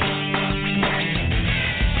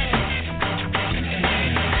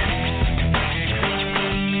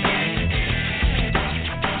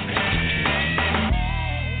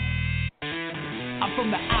 I'm from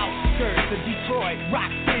the outskirts of Detroit,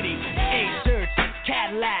 Rock City, A-shirts,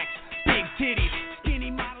 Cadillacs, big titties,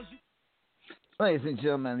 skinny models. Ladies and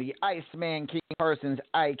gentlemen, the Iceman King Parsons,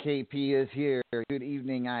 IKP, is here. Good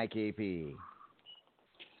evening, IKP.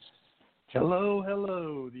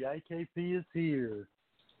 Hello. The IKP is here.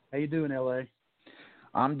 How you doing, LA?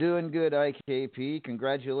 I'm doing good, IKP.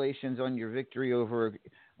 Congratulations on your victory over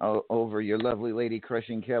your lovely lady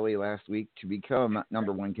Crushing Kelly last week to become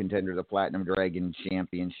number one contender of the Platinum Dragon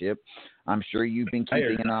Championship. I'm sure you've been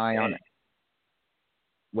keeping an eye on it.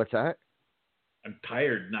 What's that? I'm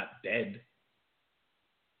tired, not dead.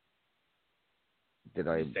 Did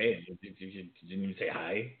I say it? Didn't even say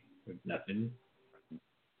hi? Nothing.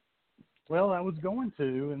 Well, I was going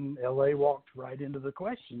to, and LA walked right into the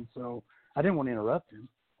question, so I didn't want to interrupt him.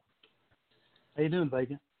 How you doing,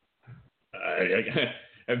 Bacon?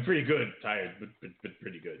 I'm pretty good. Tired, but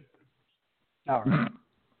pretty good. All right.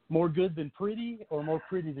 More good than pretty, or more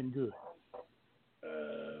pretty than good?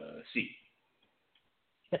 C.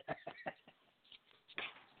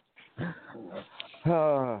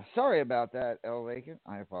 Sorry about that, L. Bacon.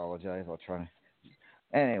 I apologize. I'll try.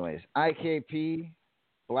 Anyways, IKP,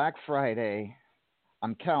 Black Friday,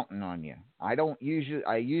 I'm counting on you. I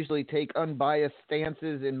usually take unbiased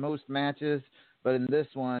stances in most matches, but in this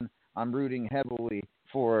one, I'm rooting heavily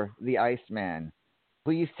for the Iceman.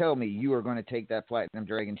 Please tell me you are going to take that Platinum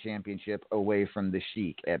Dragon Championship away from the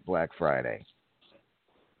Sheik at Black Friday.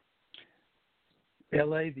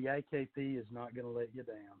 LA, the IKP is not going to let you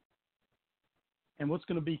down. And what's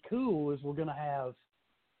going to be cool is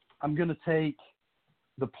I'm going to take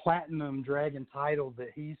the Platinum Dragon title that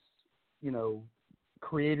he's,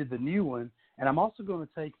 created the new one, and I'm also going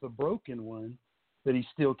to take the broken one that he's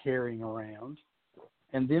still carrying around,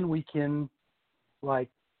 and then we can,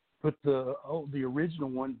 put the original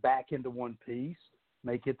one back into one piece,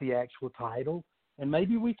 make it the actual title, and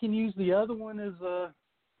maybe we can use the other one as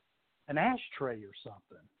an ashtray or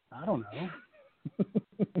something. I don't know.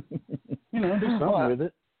 Do something with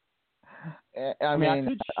it. I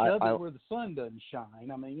could shove it where the sun doesn't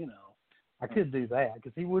shine. I could do that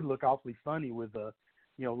because he would look awfully funny with a,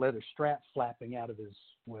 leather strap flapping out of his.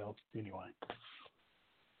 Well, anyway.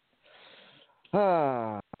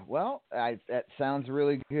 Well, that sounds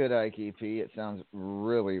really good, IKP. It sounds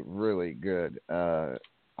really, really good. I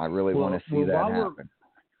really want to see that happen.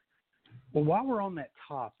 While we're on that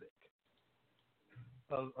topic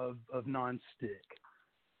of non-stick,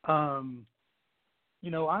 I'm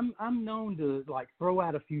known to throw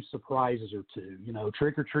out a few surprises or two,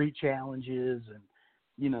 trick or treat challenges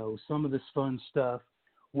and some of this fun stuff.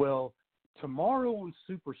 Well, tomorrow on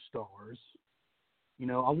Superstars,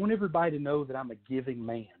 I want everybody to know that I'm a giving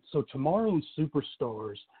man. So tomorrow on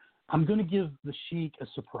Superstars, I'm going to give the Sheik a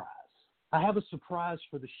surprise. I have a surprise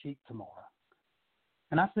for the Sheik tomorrow,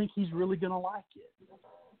 and I think he's really going to like it.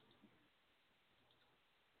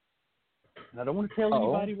 And I don't want to tell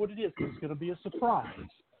anybody what it is because it's going to be a surprise.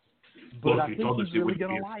 But I think he's really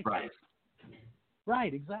going to like it.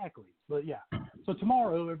 Right, exactly. But yeah, so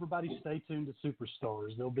tomorrow, everybody stay tuned to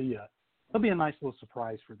Superstars. There'll be a nice little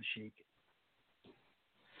surprise for the Sheik.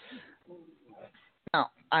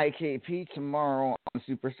 Now, IKP tomorrow on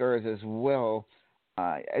Superstars as well.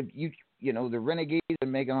 The Renegades are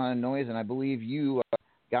making a lot of noise, and I believe you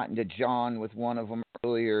got into John with one of them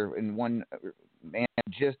earlier, and one man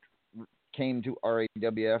just came to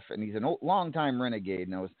RAWF, and he's a long-time Renegade.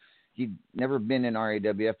 Knows he'd never been in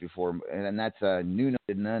RAWF before, and that's Nuno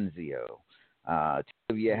D'Annunzio. Two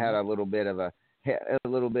of you had a little bit of a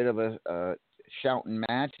shouting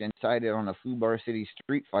match and decided on a Fubar City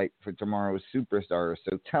street fight for tomorrow's Superstars.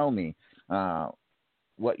 So tell me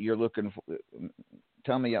what you're looking for.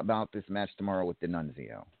 Tell me about this match tomorrow with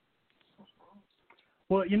D'Annunzio.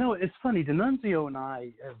 Well, it's funny. D'Annunzio and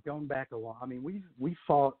I have gone back a lot. I mean, we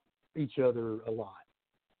fought each other a lot.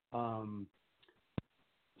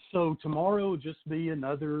 So tomorrow will just be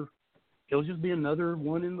another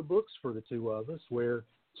one in the books for the two of us where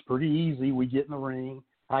it's pretty easy. We get in the ring.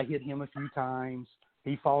 I hit him a few times.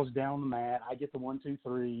 He falls down the mat. I get the 1, 2,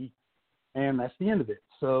 3, and that's the end of it.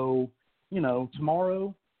 So,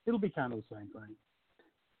 tomorrow it'll be kind of the same thing.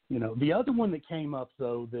 The other one that came up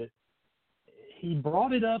though, that he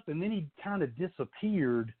brought it up and then he kind of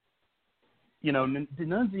disappeared.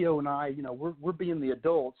 D'Annunzio and I, we're being the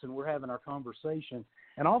adults and we're having our conversation,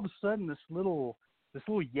 and all of a sudden this little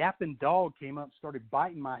yapping dog came up and started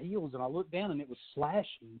biting my heels, and I looked down and it was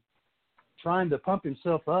slashing, trying to pump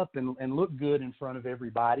himself up and look good in front of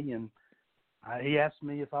everybody. And he asked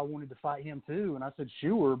me if I wanted to fight him too, and I said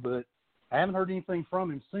sure, but I haven't heard anything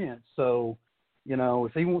from him since. So,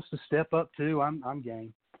 if he wants to step up too, I'm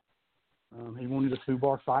game. He wanted a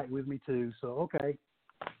two-bar fight with me too, so okay,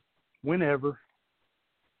 whenever.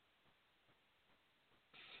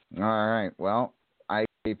 All right. Well,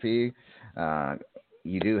 IKP,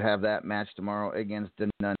 you do have that match tomorrow against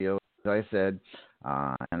D'Annunzio, as I said.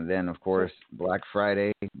 And then, of course, Black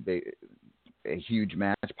Friday, a huge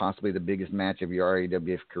match, possibly the biggest match of your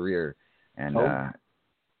RAWF career. And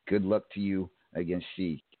good luck to you against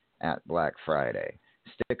Sheik at Black Friday.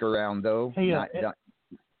 Stick around, though. Hey,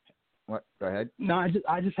 what? Go ahead. No, I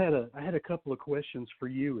just had a couple of questions for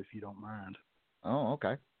you, if you don't mind. Oh,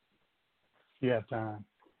 okay. You have time.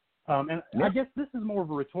 And yeah. I guess this is more of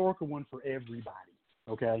a rhetorical one for everybody,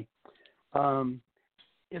 okay?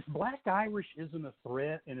 If Black Irish isn't a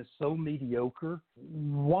threat and is so mediocre,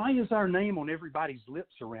 why is our name on everybody's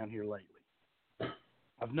lips around here lately?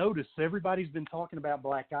 I've noticed everybody's been talking about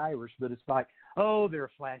Black Irish, but it's like, oh, they're a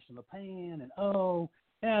flash in the pan, and oh,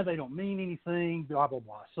 yeah, they don't mean anything, blah, blah,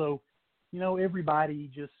 blah. So, everybody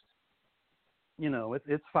just,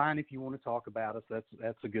 it's fine if you want to talk about us.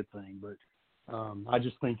 That's a good thing. But I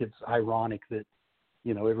just think it's ironic that,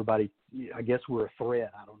 everybody, I guess we're a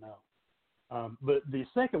threat. I don't know. But the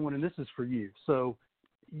second one, and this is for you. So,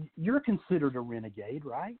 you're considered a renegade,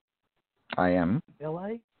 right? I am. LA?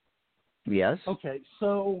 Yes. Okay,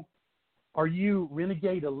 so are you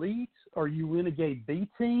Renegade Elite? Are you Renegade B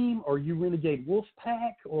Team? Are you Renegade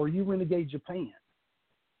Wolfpack? Or are you Renegade Japan?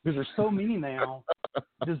 Because there's so many now.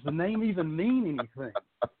 Does the name even mean anything?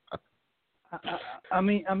 I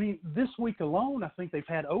mean, this week alone, I think they've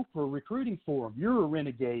had Oprah recruiting for them. You're a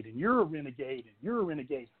renegade, and you're a renegade, and you're a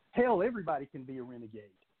renegade. Hell, everybody can be a renegade.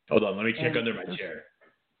 Hold on, let me check under my chair.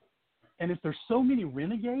 And if there's so many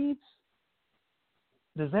renegades,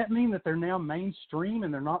 does that mean that they're now mainstream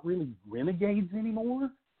and they're not really renegades anymore?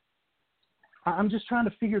 I'm just trying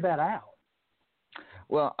to figure that out.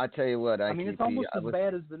 Well, I tell you what. I mean, it's almost as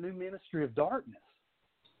bad as the new Ministry of Darkness.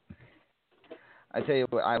 I tell you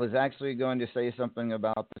what, I was actually going to say something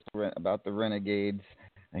about the Renegades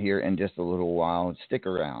here in just a little while. Stick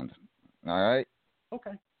around. All right?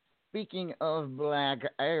 Okay. Speaking of Black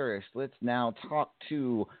Irish, let's now talk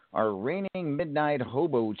to our reigning Midnight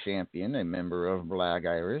Hobo champion, a member of Black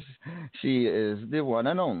Irish. She is the one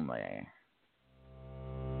and only.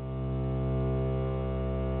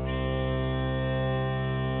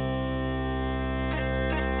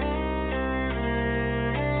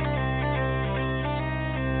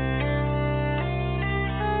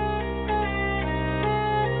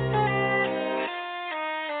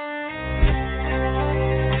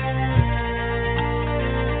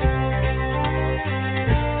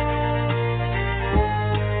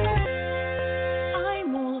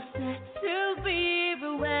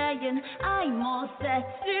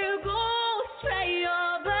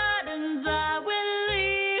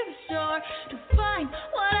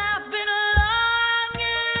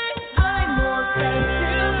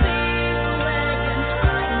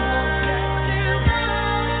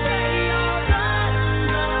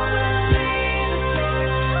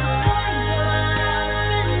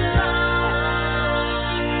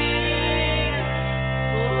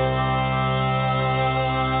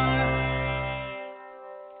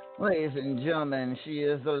 Ladies and gentlemen, she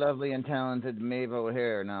is the lovely and talented Maeve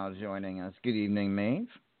O'Hare now joining us. Good evening, Maeve.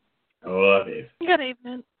 Hello, Maeve. Good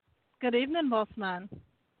evening. Good evening, boss man.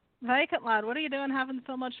 Vacant lad, what are you doing having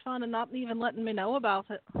so much fun and not even letting me know about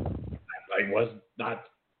it? I was not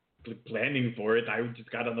planning for it. I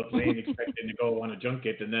just got on the plane expecting to go on a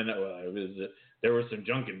junket, and then there was some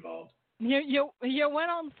junk involved. You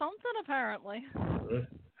went on something, apparently.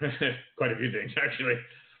 Quite a few things, actually.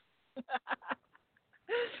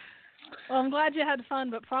 Well, I'm glad you had fun,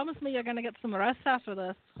 but promise me you're going to get some rest after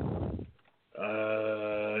this.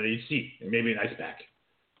 You see, maybe an ice pack.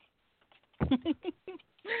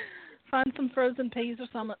 Find some frozen peas or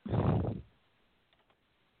something.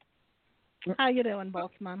 How you doing,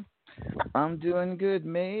 boss man? I'm doing good,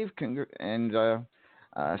 Maeve.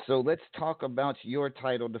 So let's talk about your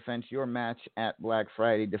title defense, your match at Black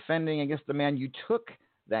Friday, defending against the man you took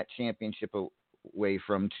that championship away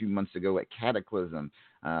from 2 months ago at Cataclysm.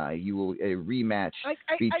 You will a rematch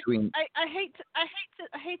between. I hate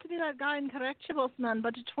to be that guy and correct you, boss man,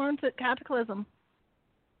 but it weren't at Cataclysm.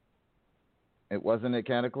 It wasn't at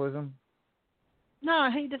Cataclysm? No,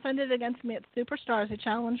 he defended against me at Superstars. He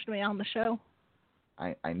challenged me on the show.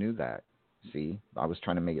 I knew that. See, I was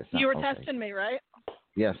trying to make it sound. You were testing me, right?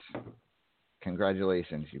 Yes.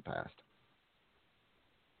 Congratulations, you passed.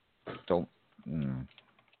 Don't.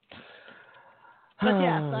 But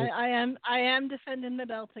yes, I am defending the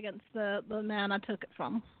belt against the man I took it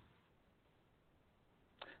from.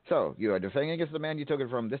 So you are defending against the man you took it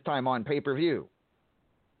from, this time on pay-per-view.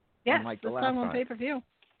 Yes, this time on pay-per-view.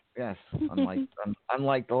 Yes,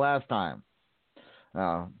 unlike the last time.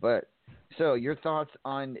 But so your thoughts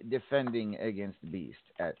on defending against Beast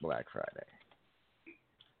at Black Friday?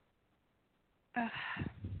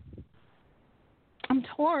 I'm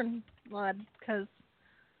torn, lad, because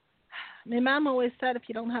my mom always said if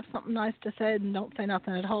you don't have something nice to say, then don't say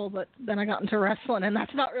nothing at all. But then I got into wrestling, and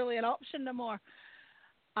that's not really an option no more.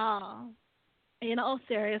 In all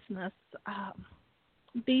seriousness,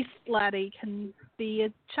 Beast Laddie can be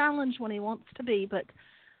a challenge when he wants to be, but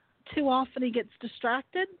too often he gets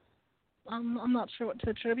distracted. I'm not sure what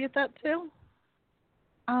to attribute that to.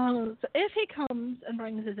 So if he comes and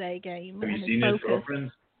brings his A game, have you seen his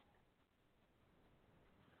girlfriends?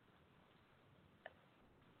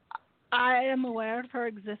 I am aware of her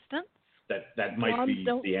existence. That might be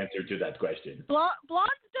the answer to that question. Blondes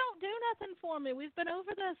don't do nothing for me. We've been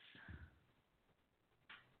over this.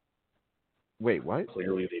 Wait, what?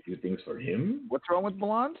 Clearly they do things for him. What's wrong with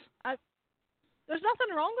blondes? There's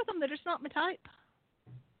nothing wrong with them. They're just not my type.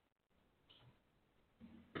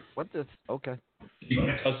 What this? Okay. She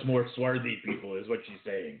wants us more swarthy people, is what she's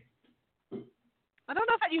saying. I don't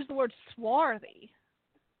know if I'd use the word swarthy.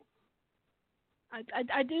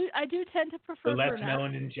 I do tend to prefer The less brunettes.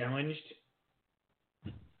 melanin challenged.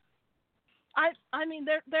 I mean,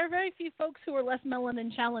 there are very few folks who are less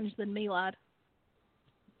melanin challenged than me, lad.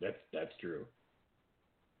 That's true.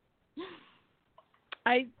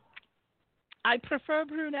 I prefer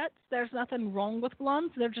brunettes. There's nothing wrong with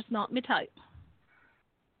blondes. They're just not my type.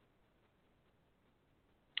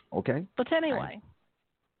 Okay. But anyway.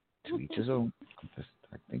 To each his own.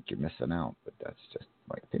 I think you're missing out, but that's just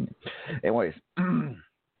my opinion. Anyways.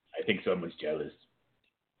 I think someone's jealous.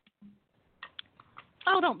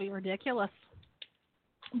 Oh, don't be ridiculous.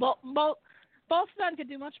 Both men could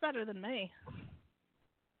do much better than me.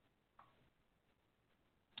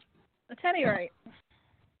 At any rate.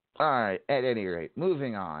 All right. At any rate,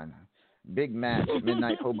 moving on. Big match,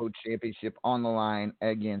 Midnight Hobo Championship on the line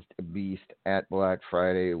against Beast at Black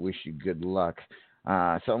Friday. Wish you good luck. So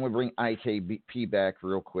I'm going to bring IKP back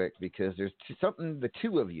real quick because there's something the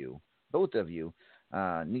two of you, both of you,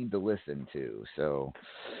 need to listen to. So,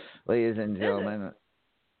 ladies and gentlemen,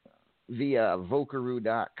 via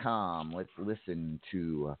Vokaroo.com, let's listen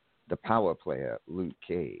to the power player, Luke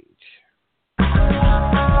Cage.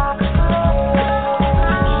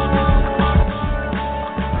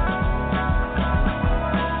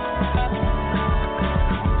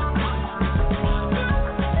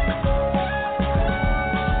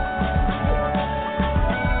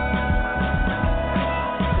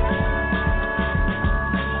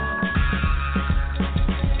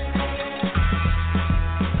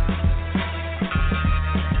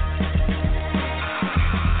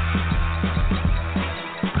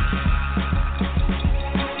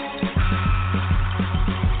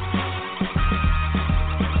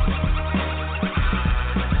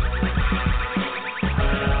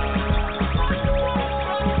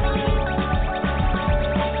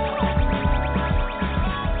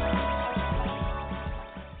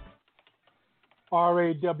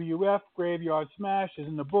 RAWF, Graveyard Smash, is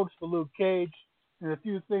in the books for Luke Cage. And a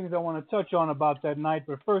few things I want to touch on about that night.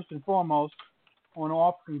 But first and foremost, I want to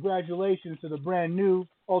offer congratulations to the brand new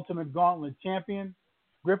Ultimate Gauntlet champion,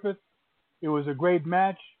 Griffith. It was a great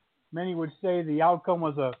match. Many would say the outcome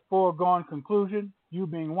was a foregone conclusion, you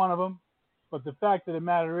being one of them. But the fact of the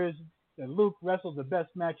matter is that Luke wrestled the best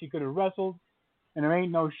match he could have wrestled, and there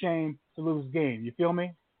ain't no shame to lose game. You feel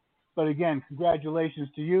me? But again, congratulations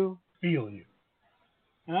to you. Feel you.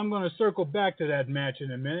 And I'm going to circle back to that match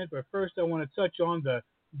in a minute, but first I want to touch on the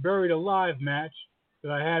Buried Alive match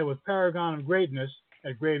that I had with Paragon of Greatness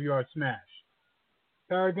at Graveyard Smash.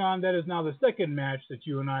 Paragon, that is now the second match that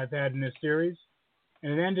you and I have had in this series,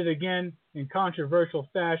 and it ended again in controversial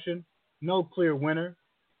fashion, no clear winner.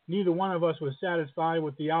 Neither one of us was satisfied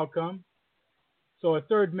with the outcome, so a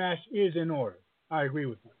third match is in order. I agree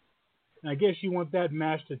with you. And I guess you want that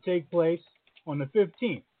match to take place on the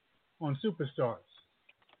 15th on Superstars.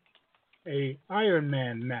 A Iron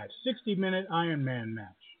Man match, 60-minute Iron Man match.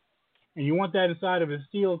 And you want that inside of a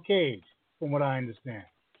steel cage, from what I understand.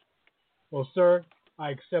 Well, sir,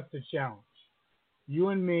 I accept the challenge. You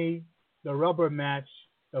and me, the rubber match,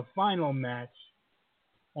 the final match,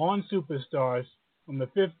 on Superstars on the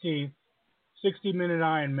 15th, 60-minute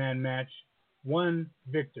Iron Man match, one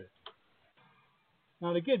victor.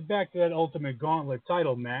 Now, to get back to that Ultimate Gauntlet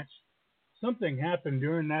title match, something happened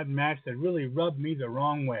during that match that really rubbed me the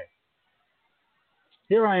wrong way.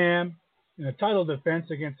 Here I am in a title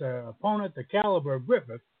defense against an opponent the caliber of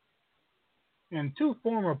Griffith, and two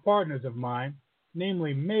former partners of mine,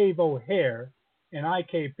 namely Maeve O'Hare and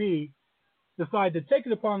IKP, decide to take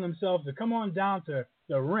it upon themselves to come on down to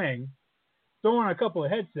the ring, throw on a couple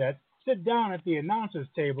of headsets, sit down at the announcer's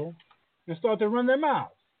table, and start to run their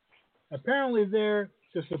mouths. Apparently they're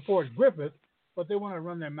to support Griffith, but they want to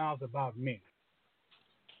run their mouths about me.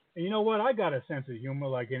 And you know what? I got a sense of humor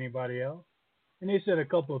like anybody else. And they said a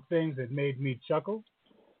couple of things that made me chuckle.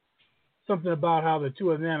 Something about how the two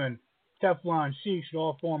of them and Teflon Sheik should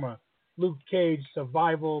all form a Luke Cage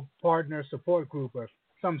survival partner support group or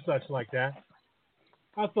some such like that.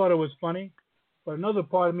 I thought it was funny, but another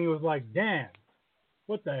part of me was like, damn,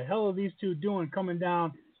 what the hell are these two doing coming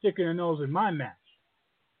down, sticking their nose in my match?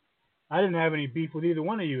 I didn't have any beef with either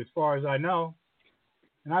one of you as far as I know,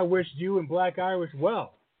 and I wished you and Black Irish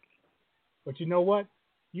well. But you know what?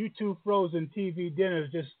 You two frozen TV dinners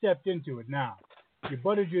just stepped into it now. You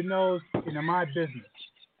butted your nose into my business.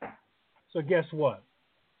 So guess what?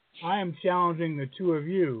 I am challenging the two of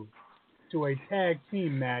you to a tag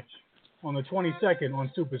team match on the 22nd on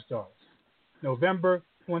Superstars, November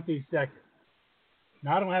 22nd.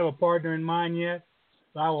 Now, I don't have a partner in mind yet,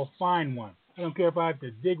 but I will find one. I don't care if I have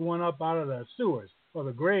to dig one up out of the sewers or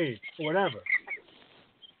the grave or whatever.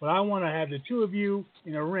 but I want to have the two of you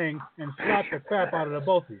in a ring and slap the crap out of the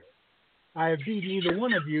both of you. I have beaten either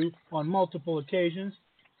one of you on multiple occasions.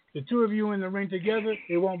 The two of you in the ring together,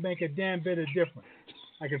 it won't make a damn bit of difference.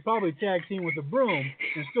 I could probably tag team with a broom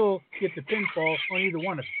and still get the pinfall on either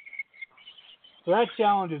one of you. So that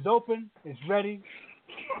challenge is open, it's ready,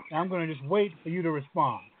 and I'm going to just wait for you to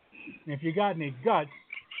respond. And if you got any guts,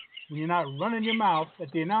 when you're not running your mouth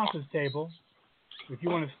at the announcer's table, if you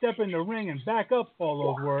want to step in the ring and back up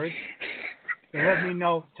all those words, then let me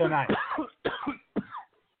know tonight.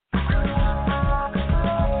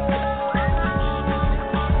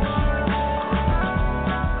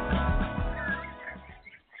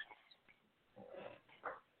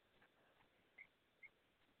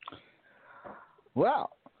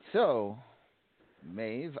 Well, so,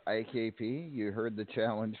 Maeve, IKP, you heard the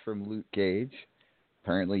challenge from Luke Cage.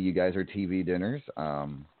 Apparently you guys are TV dinners.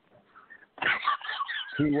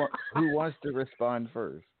 Who wants to respond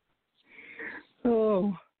first?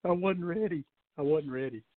 Oh, I wasn't ready. I wasn't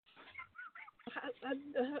ready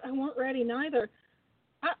neither.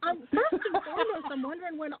 I'm first and foremost, I'm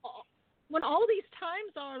wondering when all these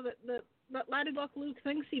times are that Laddie Buck Luke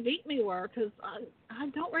thinks he beat me were, because I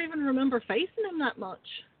don't even remember facing him that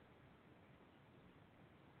much.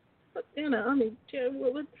 But, I mean,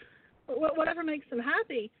 whatever makes him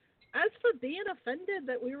happy. As for being offended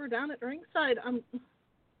that we were down at ringside, I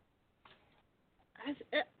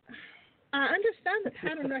understand that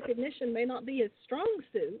pattern recognition may not be his strong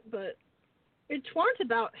suit, but it weren't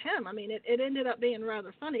about him. I mean, it ended up being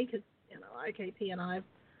rather funny because, IKP and I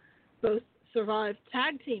both survived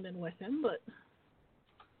tag teaming with him, but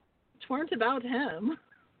it weren't about him.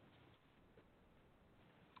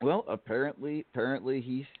 Well, apparently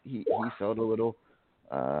he felt a little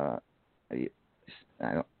I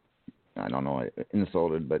don't know,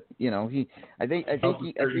 insulted, but I think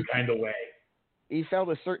kind of way. He felt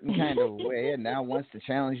a certain kind of way, and now wants to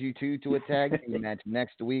challenge you two to a tag team match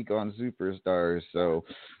next week on Superstars. So,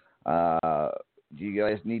 do you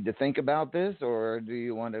guys need to think about this, or do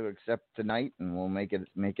you want to accept tonight and we'll make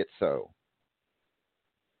it so?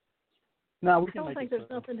 No, I don't think there's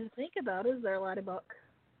nothing to think about, is there, Laddie Buck?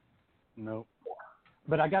 No,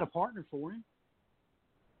 but I got a partner for him.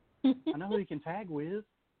 I know who he can tag with.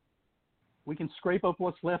 We can scrape up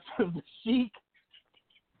what's left of the Sheik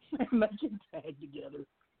and they can tag together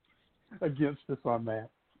against us on that.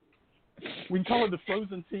 We can call it the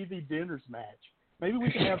Frozen TV Dinners match. Maybe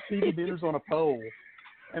we can have TV dinners on a pole,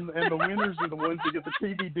 and the winners are the ones that get the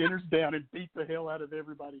TV dinners down and beat the hell out of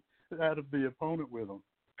everybody, out of the opponent with them.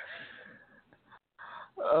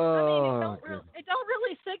 Oh, it don't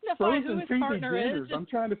really signify Frozen who his TV partner dinners. is. I'm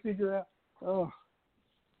trying to figure out.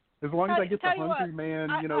 As long as I get the Hungry Man,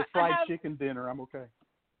 fried chicken dinner, I'm okay.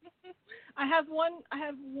 I have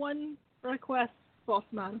one request, boss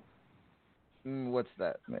man. What's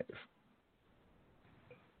that, Maeve?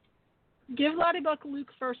 Give Laddie Buck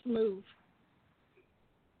Luke's first move.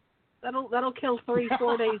 That'll kill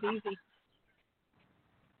 3-4 days easy.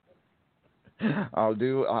 I'll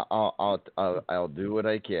do what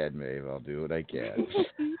I can, Maeve. I'll do what I can.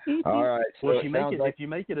 All right. So well, if you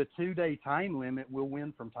make it a 2-day time limit, we'll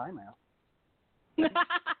win from timeout.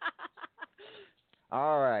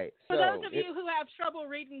 All right. For those of you who have trouble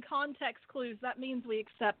reading context clues, that means we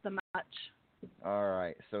accept the match. All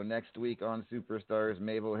right. So next week on Superstars,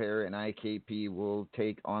 Maeve O'Hare and IKP will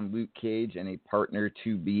take on Luke Cage and a partner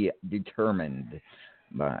to be determined.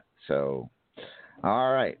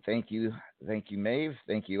 All right. Thank you, Maeve.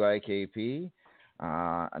 Thank you, IKP.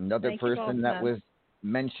 Another person that was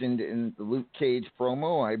mentioned in the Luke Cage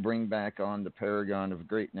promo, I bring back on the Paragon of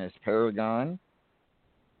Greatness, Paragon.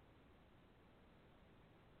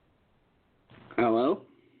 Hello.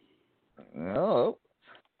 Oh.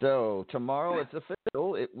 So tomorrow it's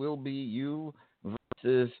official. It will be you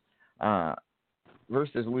versus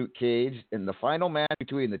Luke Cage in the final match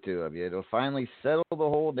between the two of you. It'll finally settle the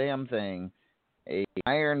whole damn thing. A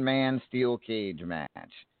Iron Man steel cage match.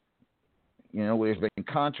 There's been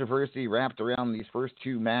controversy wrapped around these first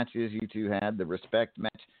two matches you two had, the Respect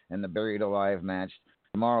match and the Buried Alive match.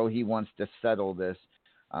 Tomorrow he wants to settle this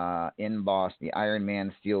in Boston, the Iron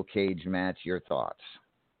Man steel cage match. Your thoughts?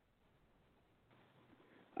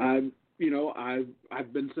 I've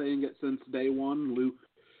been saying it since day one. Luke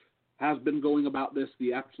has been going about this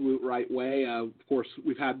the absolute right way. Of course,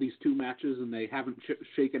 we've had these two matches and they haven't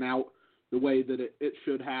shaken out the way that it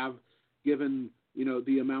should have, given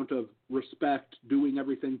the amount of respect, doing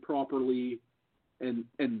everything properly, and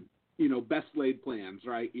best laid plans.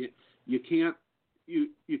 Right? You can't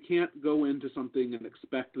go into something and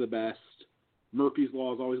expect the best. Murphy's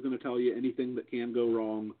Law is always going to tell you anything that can go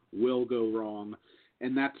wrong will go wrong.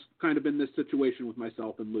 And that's kind of been this situation with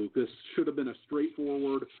myself and Luke. This should have been a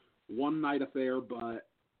straightforward one-night affair, but,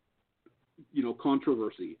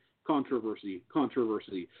 controversy.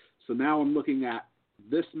 So now I'm looking at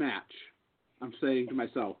this match. I'm saying to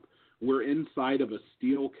myself, we're inside of a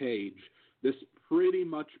steel cage. This pretty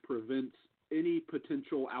much prevents any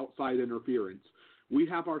potential outside interference. We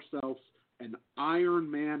have ourselves an Iron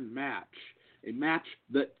Man match, a match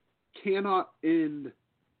that cannot end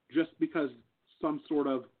just because some sort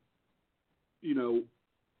of,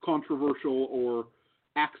 controversial or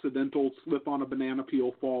accidental slip on a banana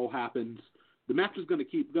peel fall happens. The match is going to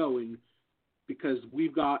keep going because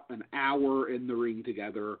we've got an hour in the ring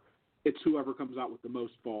together. It's whoever comes out with the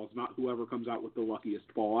most falls, not whoever comes out with the luckiest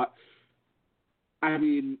fall.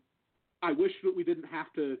 I wish that we didn't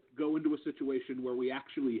have to go into a situation where we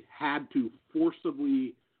actually had to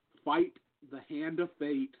forcibly fight the hand of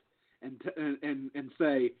fate and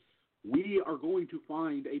say, we are going to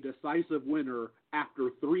find a decisive winner after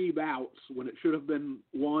 3 bouts when it should have been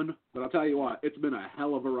 1. But I'll tell you what, it's been a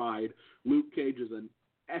hell of a ride. Luke Cage is an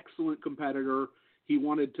excellent competitor. He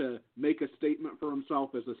wanted to make a statement for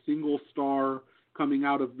himself as a single star coming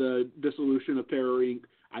out of the dissolution of Terror Inc.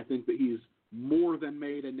 I think that he's more than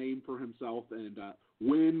made a name for himself. And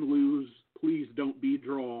win, lose, please don't be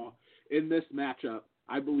draw. In this matchup,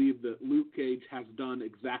 I believe that Luke Cage has done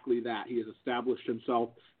exactly that. He has established himself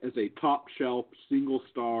as a top-shelf single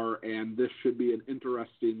star, and this should be an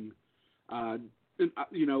interesting,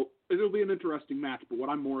 it'll be an interesting match, but what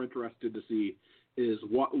I'm more interested to see is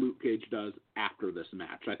what Luke Cage does after this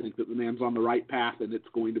match. I think that the man's on the right path, and it's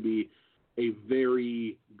going to be a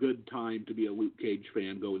very good time to be a Luke Cage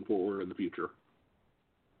fan going forward in the future.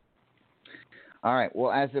 All right.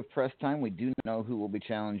 Well, as of press time, we do know who will be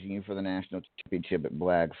challenging you for the national championship at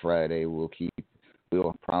Black Friday. We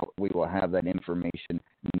will have that information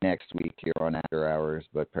next week here on After Hours.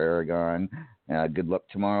 But Paragon, good luck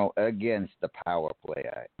tomorrow against the Power Play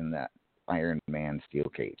in that Iron Man Steel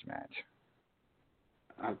Cage match.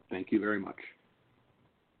 Thank you very much.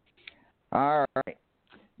 All right.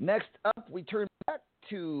 Next up, we turn back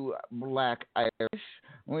to Black Irish.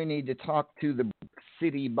 We need to talk to the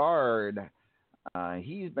City Bard.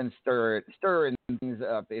 He's been stirring things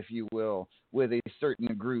up, if you will, with a certain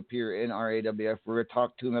group here in RAWF. We're going to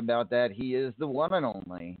talk to him about that. He is the one and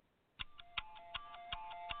only.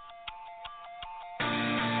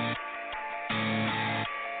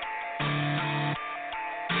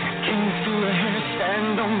 Can you feel your hair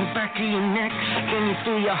stand on the back of your neck? Can you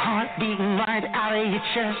feel your heart beating right out of your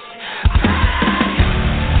chest?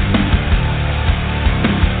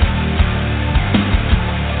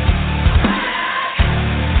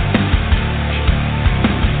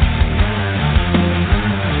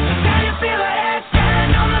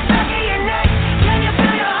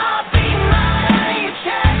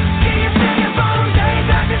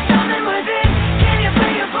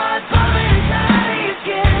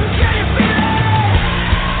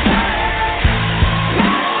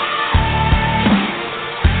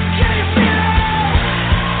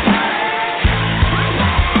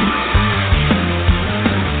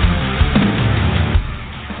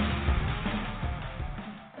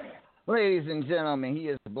 Ladies and gentlemen, he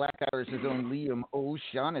is Black Irish's own Liam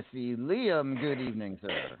O'Shaughnessy. Liam, good evening,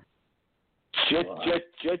 sir.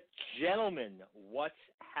 Gentlemen, what's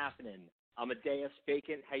happening? Amadeus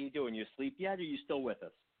Bacon, how you doing? You asleep yet, or are you still with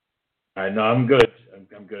us? No, I'm good.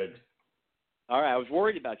 I'm good. All right, I was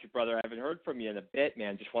worried about you, brother. I haven't heard from you in a bit,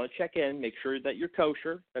 man. Just want to check in, make sure that you're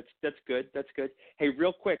kosher. That's good. That's good. Hey,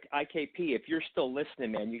 real quick, IKP, if you're still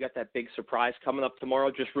listening, man, you got that big surprise coming up tomorrow.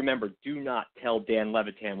 Just remember, do not tell Dan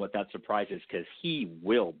Levitan what that surprise is, because he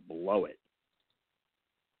will blow it.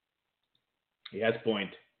 He has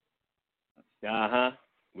point. We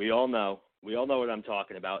all know. We all know what I'm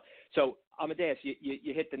talking about. So, Amadeus,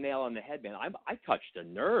 you hit the nail on the head, man. I touched a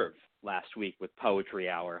nerve last week with Poetry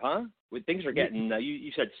Hour, huh? When things are getting,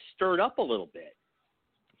 you said stirred up a little bit.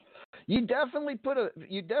 You definitely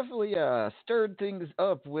stirred things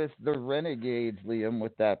up with the Renegades, Liam,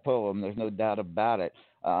 with that poem. There's no doubt about it.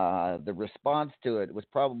 The response to it was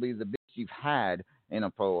probably the best you've had in a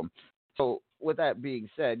poem. So, with that being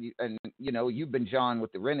said, you've been John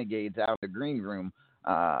with the Renegades out in the green room.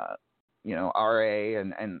 RA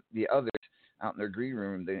and the others out in their green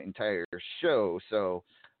room the entire show. So,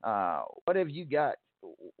 what have you got?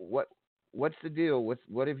 What's the deal with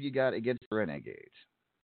what have you got against the Renegades?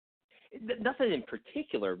 Nothing in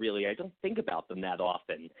particular, really. I don't think about them that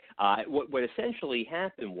often. What essentially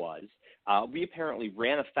happened was we apparently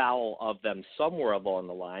ran afoul of them somewhere along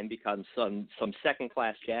the line because some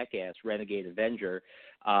second-class jackass, Renegade Avenger,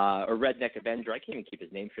 or Redneck Avenger, I can't even keep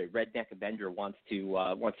his name straight. Redneck Avenger wants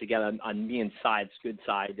to get on me and Side's good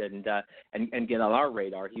side and get on our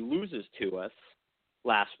radar. He loses to us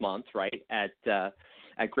last month, right, at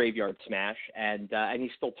Graveyard Smash, and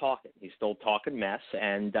he's still talking. He's still talking mess,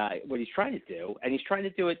 and what he's trying to do, and he's trying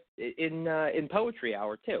to do it in Poetry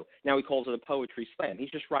Hour too. Now he calls it a poetry slam.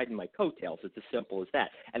 He's just riding my coattails. It's as simple as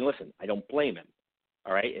that. And listen, I don't blame him.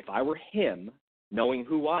 All right, if I were him, knowing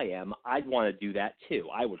who I am, I'd want to do that too.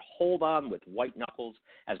 I would hold on with white knuckles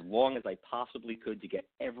as long as I possibly could to get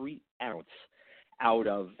every ounce out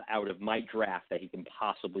of my draft that he can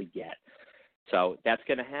possibly get. So that's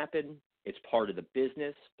going to happen. It's part of the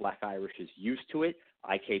business. Black Irish is used to it.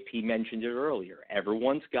 IKP mentioned it earlier.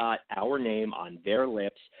 Everyone's got our name on their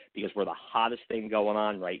lips because we're the hottest thing going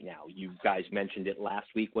on right now. You guys mentioned it last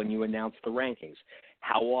week when you announced the rankings.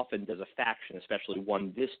 How often does a faction, especially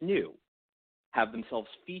one this new, have themselves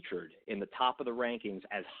featured in the top of the rankings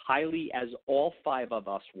as highly as all five of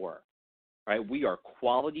us were? Right? We are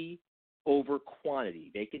quality over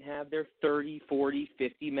quantity. They can have their 30, 40,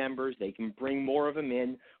 50 members. They can bring more of them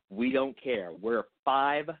in. We don't care. We're a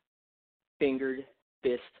five-fingered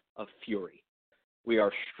fist of fury. We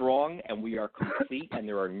are strong and we are complete, and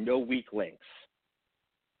there are no weak links.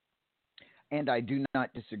 And I do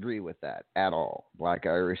not disagree with that at all. Black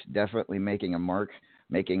Irish definitely making a mark,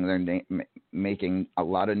 making their name, making a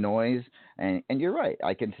lot of noise. And you're right.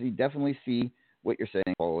 I can definitely see what you're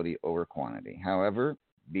saying, quality over quantity. However,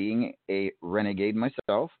 being a renegade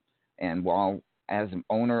myself, and while as an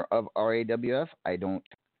owner of RAWF, I don't,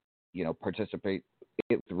 participate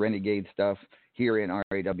with renegade stuff here in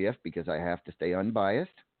RAWF because I have to stay unbiased.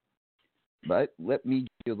 But let me give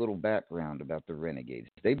you a little background about the renegades.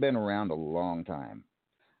 They've been around a long time,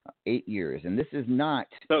 8 years, and this is not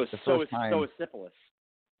the first time. So is syphilis.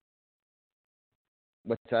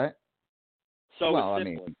 What's that? So is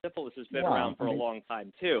syphilis. Syphilis has been around for a long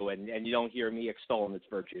time too, and you don't hear me extolling its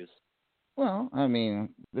virtues. Well,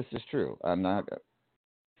 this is true. I'm not,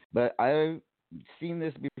 but I've seen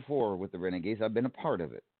this before with the Renegades. I've been a part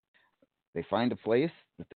of it. They find a place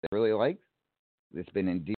that they really like. It's been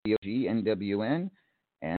in DOG, NWN,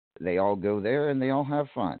 and they all go there and they all have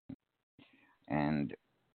fun. And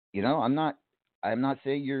I'm not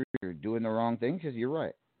saying you're doing the wrong thing, because you're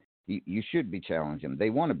right. You should be challenging them. They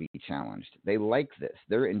want to be challenged. They like this.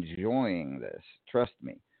 They're enjoying this. Trust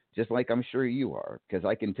me. Just like I'm sure you are, because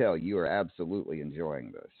I can tell you are absolutely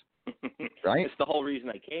enjoying this. Right? It's the whole reason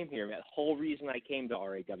I came here. The whole reason I came to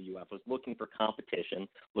RAWF was looking for competition,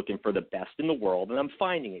 looking for the best in the world, and I'm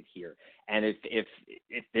finding it here. And if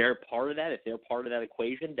they're part of that, if they're part of that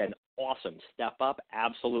equation, then awesome. Step up,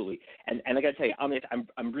 absolutely. And I got to tell you,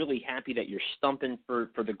 I'm really happy that you're stumping for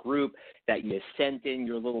the group, that you sent in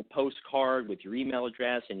your little postcard with your email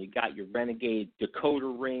address, and you got your Renegade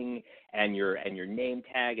decoder ring and your name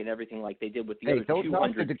tag and everything like they did with the other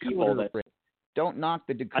 200 people. Don't knock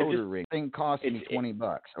the decoder ring. Thing cost me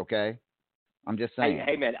 $20. Okay, I'm just saying.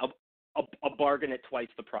 Hey man, a bargain at twice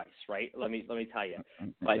the price, right? Let me tell you.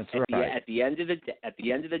 But at the end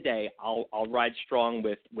of the day, I'll ride strong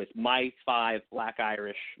with my five Black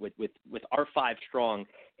Irish, with our five strong,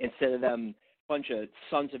 instead of them bunch of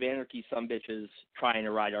sons of anarchy, some bitches trying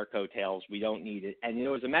to ride our coattails. We don't need it. And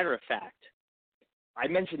as a matter of fact, I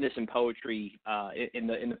mentioned this in poetry in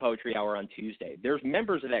the Poetry Hour on Tuesday. There's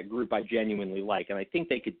members of that group I genuinely like, and I think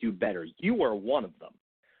they could do better. You are one of them,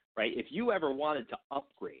 right? If you ever wanted to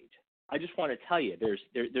upgrade, I just want to tell you,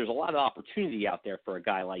 there's a lot of opportunity out there for a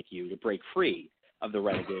guy like you to break free of the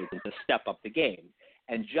Renegades and to step up the game.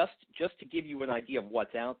 And just to give you an idea of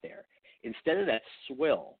what's out there, instead of that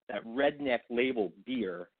swill, that redneck labeled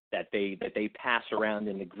beer that they pass around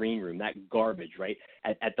in the green room, that garbage, right?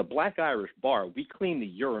 At the Black Irish bar, we clean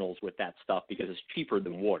the urinals with that stuff because it's cheaper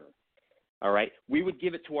than water. All right? We would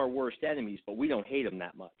give it to our worst enemies, but we don't hate them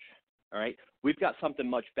that much. All right? We've got something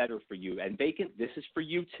much better for you. And Bacon, this is for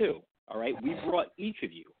you too. All right? We brought each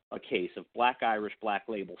of you a case of Black Irish Black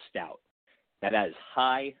Label Stout. Now that is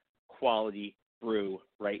high quality brew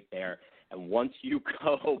right there. And once you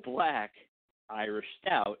go Black Irish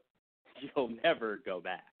Stout, you'll never go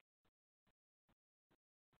back.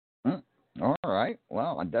 All right.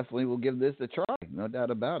 Well, I definitely will give this a try. No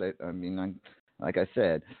doubt about it. Like I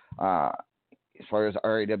said, as far as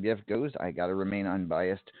RAWF goes, I got to remain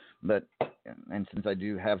unbiased. And since I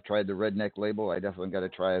do have tried the redneck label, I definitely got to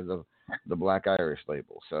try the Black Irish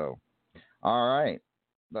label. So, all right.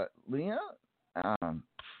 But Leah,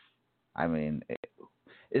 I mean,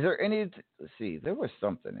 is there any? Let's see, there was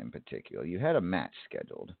something in particular. You had a match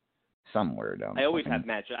scheduled somewhere down. I always have a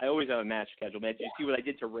match scheduled, man. Did you see what I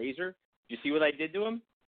did to Razor? Did you see what I did to him?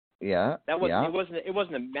 Yeah. That was yeah. It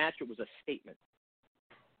wasn't a match. It was a statement.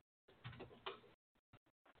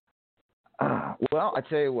 Well, I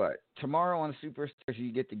tell you what. Tomorrow on Superstars,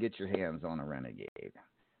 you get to get your hands on a Renegade.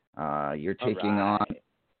 You're taking on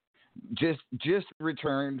just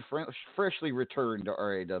returned, freshly returned to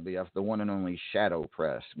RAWF. The one and only Shadow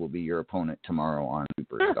Press will be your opponent tomorrow on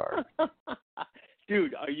Superstar.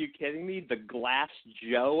 Dude, are you kidding me? The Glass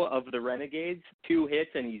Joe of the Renegades, 2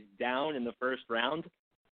 hits and he's down in the first round.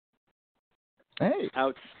 Hey,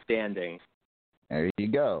 outstanding. There you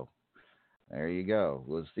go. There you go.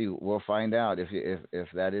 We'll see. We'll find out if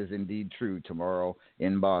that is indeed true tomorrow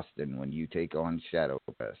in Boston when you take on Shadow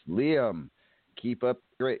Press. Liam, keep up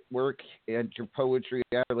great work at your poetry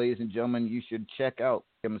hour, ladies and gentlemen. You should check out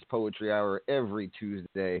Liam's Poetry Hour every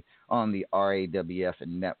Tuesday on the RAWF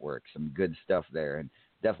network. Some good stuff there, and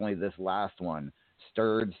definitely this last one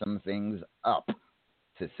stirred some things up,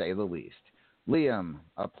 to say the least. Liam,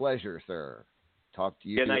 a pleasure, sir. Talk to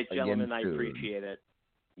you Good night, again gentlemen. soon. I appreciate it.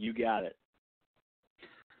 You got it.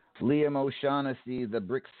 Liam O'Shaughnessy, the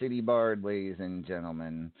Brick City Bard, ladies and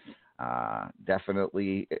gentlemen.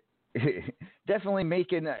 Definitely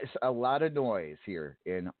making a lot of noise here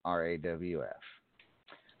in RAWF.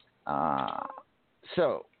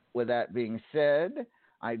 So, with that being said,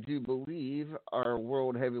 I do believe our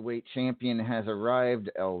World Heavyweight Champion has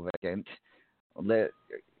arrived, Elvacant.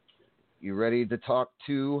 You ready to talk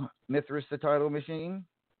to Mithras, the Title Machine?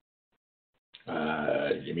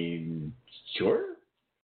 You mean, sure?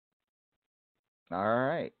 All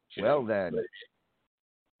right. Well, then.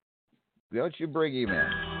 Don't you bring him in.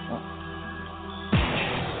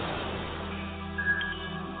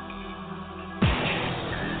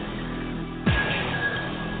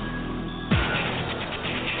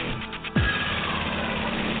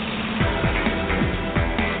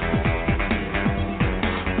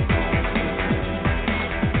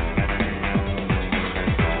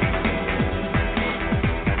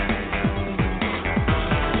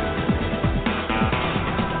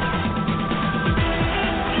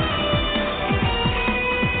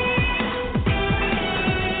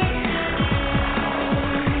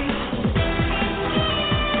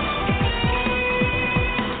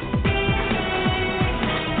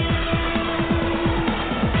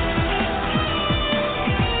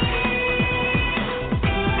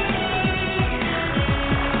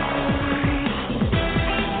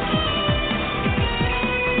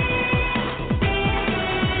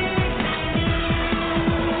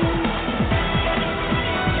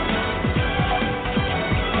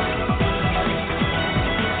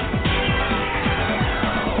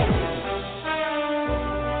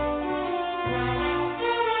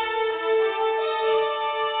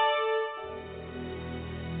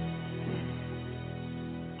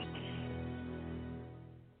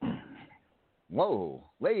 Whoa,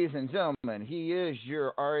 ladies and gentlemen, he is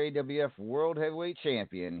your RAWF World Heavyweight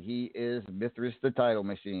Champion. He is Mithras, the Title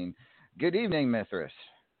Machine. Good evening, Mithras.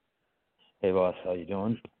 Hey, boss, how you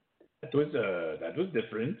doing? That was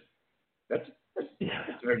different. That's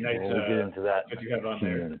very nice. We'll get into that. What you have on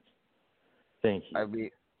there. Minutes. Thank you.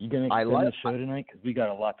 You gonna extend the show tonight? Because we got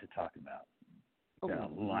a lot to talk about.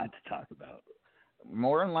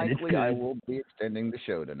 More than likely, I will be extending the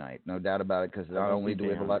show tonight. No doubt about it. Because not only do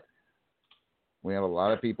we have a lot. We have a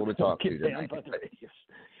lot of people to talk to tonight.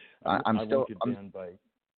 I'm still.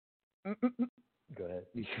 Go ahead.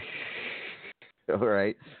 All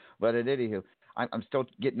right, but at anywho, I'm still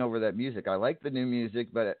getting over that music. I like the new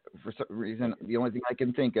music, but for some reason, the only thing I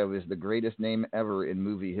can think of is the greatest name ever in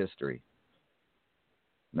movie history.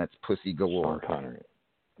 And that's Pussy Galore. Sean Connery.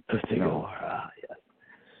 Pussy Galore. Yes.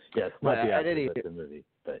 Yes. Not the actor, but the movie.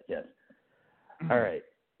 But yes. All right.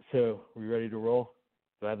 So, we ready to roll?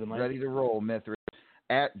 Do I have the mic? Ready to roll, Mithras.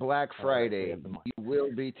 At Black Friday, you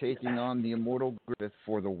will be taking on the Immortal Griffith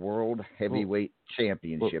for the World Heavyweight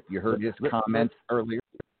Championship. You heard his comments earlier.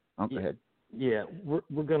 Oh, go ahead. Yeah,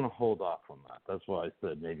 we're going to hold off on that. That's why I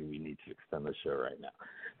said maybe we need to extend the show right now.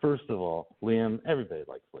 First of all, Liam, everybody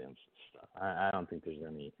likes Liam's stuff. I don't think there's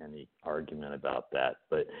any argument about that.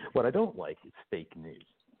 But what I don't like is fake news.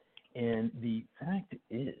 And the fact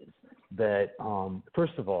is that,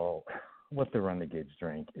 first of all, what the Renegades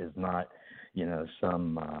drink is not,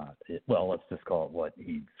 some, let's just call it what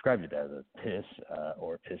he described it as, a piss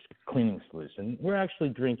or piss cleaning solution. We're actually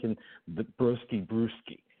drinking the Broski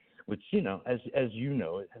Brewski, which, as you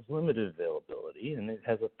know, it has limited availability and it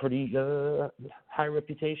has a pretty high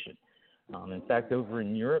reputation. In fact, over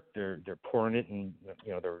in Europe, they're pouring it and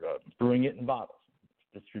they're brewing it in bottles,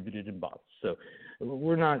 distributed in bottles. So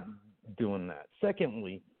we're not doing that.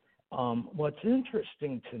 Secondly, what's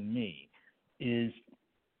interesting to me is,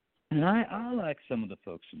 and I like some of the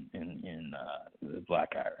folks in the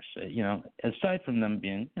Black Irish. Aside from them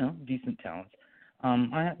being decent talents,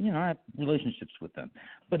 I have relationships with them.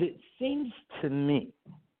 But it seems to me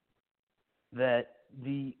that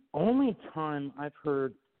the only time I've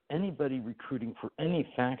heard anybody recruiting for any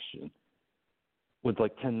faction was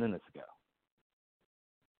like 10 minutes ago,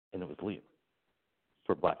 and it was Liam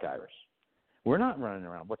for Black Irish. We're not running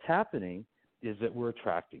around. What's happening is that we're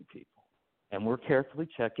attracting people, and we're carefully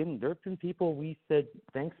checking. There have been people we said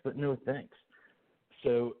thanks, but no thanks.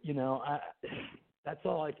 So, that's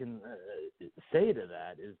all I can say to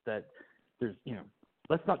that is that there's,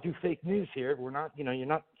 let's not do fake news here. We're not, you're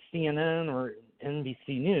not CNN or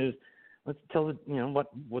NBC News. Let's tell it,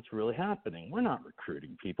 what's really happening. We're not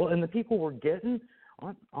recruiting people, and the people we're getting,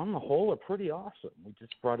 on the whole, are pretty awesome. We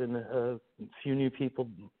just brought in a few new people.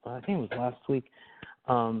 I think it was last week,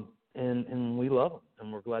 and we love them,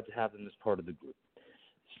 and we're glad to have them as part of the group.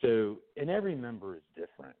 So, and every member is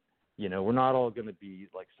different. We're not all going to be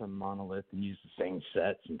like some monolith and use the same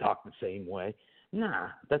sets and talk the same way. Nah,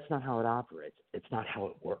 that's not how it operates. It's not how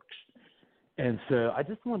it works. And so I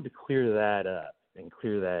just wanted to clear that up and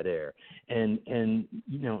clear that air. And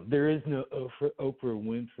there is no Oprah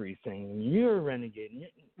Winfrey saying, you're a renegade.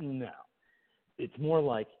 No. It's more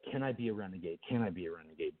like, can I be a renegade? Can I be a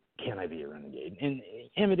renegade? Can I be a renegade? And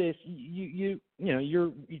Amadeus, you're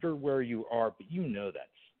where you are, but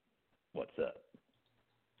that's what's up.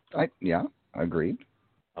 I agree.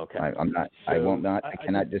 Okay. I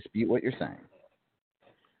cannot dispute what you're saying.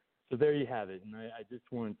 So there you have it. And I just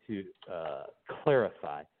wanted to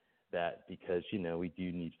clarify that because, we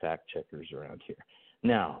do need fact checkers around here.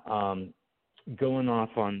 Now, going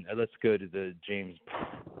off on, let's go to the James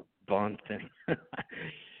Bond thing.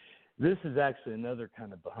 This is actually another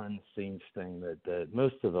kind of behind the scenes thing that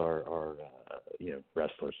most of our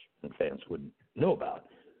wrestlers and fans wouldn't know about,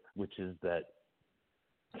 which is that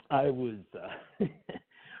I was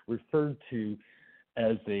referred to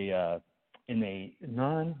as in a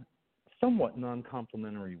somewhat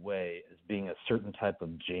non-complimentary way as being a certain type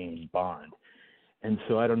of James Bond. And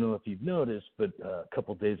so I don't know if you've noticed, but a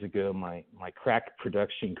couple of days ago, my crack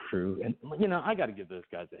production crew, and I got to give those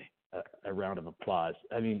guys a round of applause.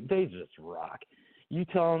 I mean, they just rock. You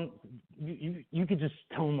tell them, you could just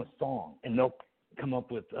tell them a song, and they'll come up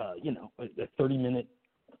with a 30-minute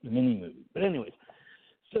mini movie. But anyways.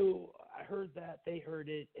 So I heard that, they heard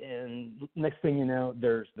it, and next thing you know,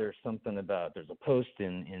 there's something about, there's a post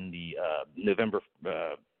in the November,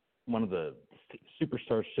 one of the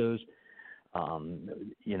Superstar shows,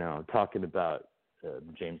 talking about the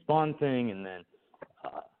James Bond thing, and then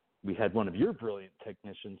we had one of your brilliant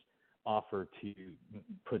technicians offer to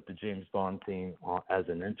put the James Bond theme as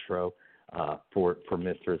an intro for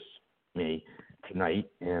Mistress Me tonight,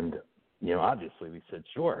 and obviously we said,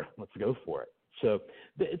 sure, let's go for it. So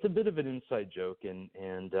it's a bit of an inside joke,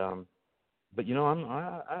 but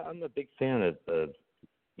I'm a big fan of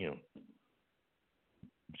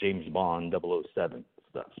James Bond 007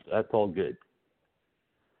 stuff. So that's all good.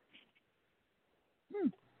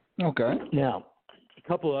 Okay. Now, a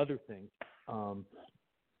couple of other things.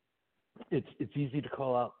 It's easy to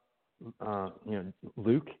call out,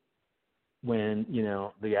 Luke when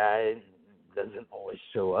the guy doesn't always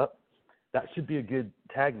show up. That should be a good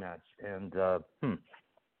tag match, and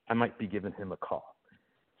I might be giving him a call.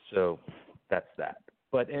 So that's that.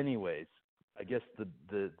 But anyways, I guess the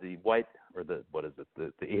white, or the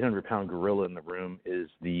 800-pound gorilla in the room is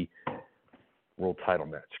the world title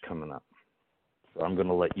match coming up. So I'm going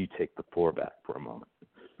to let you take the floor back for a moment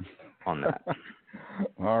on that.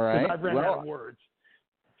 All right. I've ran out of words.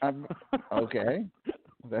 Okay.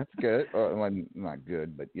 That's good. Well, not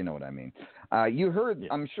good, but you know what I mean. You heard. Yeah.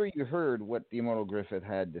 I'm sure you heard what the Immortal Griffith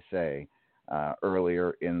had to say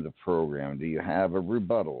earlier in the program. Do you have a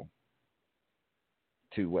rebuttal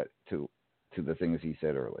to the things he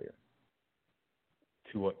said earlier?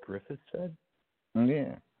 To what Griffith said?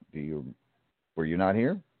 Yeah. Were you not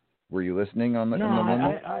here? Were you listening on the? No, on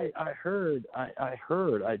the I heard. I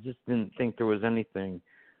heard. I just didn't think there was anything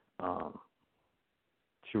to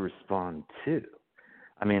respond to.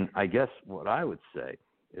 I mean, I guess what I would say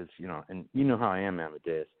is, and you know how I am,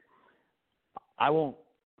 Amadeus. I won't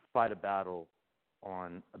fight a battle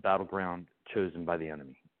on a battleground chosen by the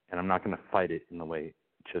enemy, and I'm not going to fight it in the way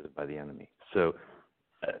chosen by the enemy. So,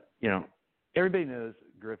 everybody knows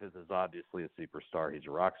Griffith is obviously a superstar. He's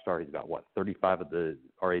a rock star. He's got 35 of the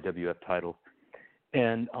RAWF titles,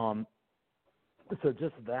 and So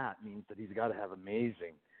just that means that he's got to have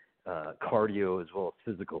amazing cardio as well as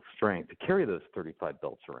physical strength to carry those 35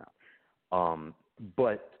 belts around.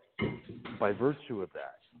 But by virtue of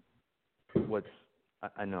that,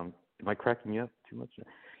 I know, am I cracking you up too much?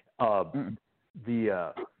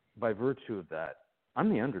 By virtue of that, I'm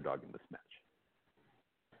the underdog in this match.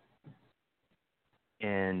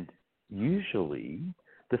 And usually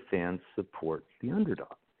the fans support the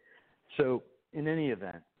underdog. So in any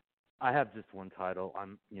event, I have just one title.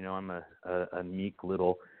 I'm a meek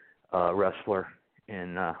little wrestler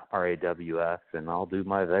in RAWF, and I'll do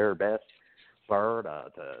my very best, sir,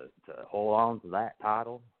 to hold on to that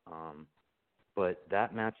title. But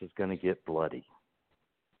that match is going to get bloody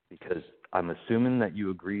because I'm assuming that you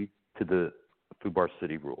agree to the Fubar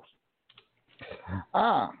City rules.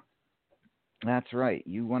 That's right.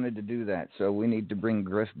 You wanted to do that, so we need to bring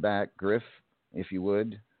Griff back. Griff, if you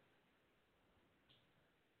would.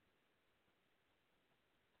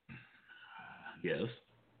 Yes.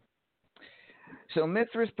 So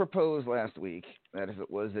Mithras proposed last week that if it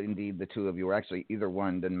was indeed the two of you, or actually either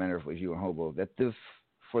one, doesn't matter if it was you and Hobo, that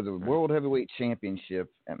for the World Heavyweight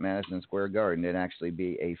Championship at Madison Square Garden, it'd actually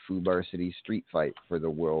be a Fubar City street fight for the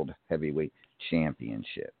World Heavyweight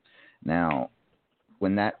Championship. Now,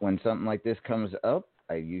 when something like this comes up,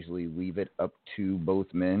 I usually leave it up to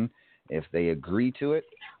both men. If they agree to it,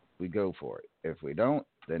 we go for it. If we don't,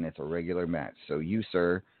 then it's a regular match. So you,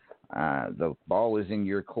 sir, the ball is in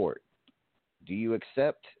your court. Do you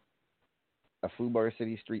accept a Fubar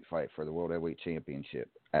City street fight for the World Heavyweight Championship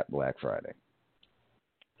at Black Friday?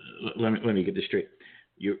 Let me get this straight.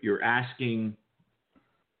 You're asking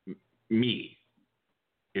me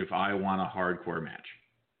if I want a hardcore match.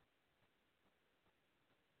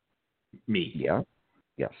 Me. Yeah.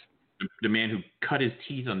 Yes. The man who cut his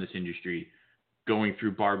teeth on this industry going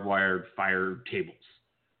through barbed wire fire tables.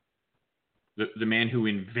 The man who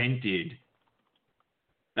invented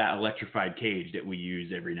that electrified cage that we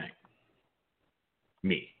use every night.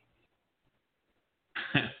 Me.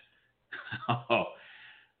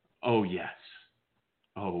 Oh, yes.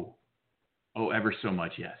 Oh, ever so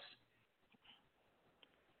much, yes.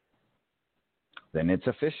 Then it's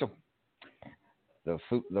official.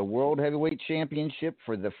 The World Heavyweight Championship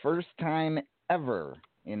for the first time ever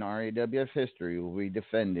in RAWF history will be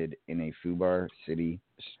defended in a Fubar City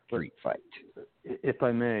street fight. If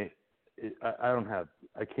I may,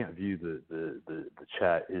 I can't view the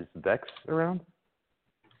chat. Is Vex around?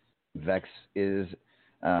 Vex is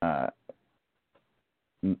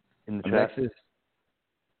in the chat. Vex is.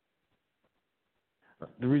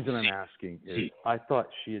 The reason I'm asking is I thought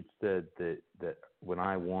she had said that when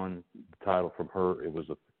I won the title from her, it was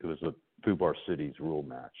a Fubar City's rule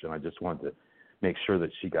match, and I just wanted to make sure that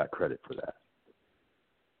she got credit for that.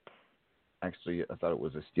 Actually, I thought it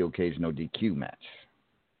was a steel cage no DQ match.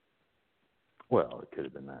 Well, it could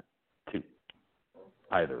have been that too.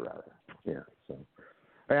 Either rather. Yeah. So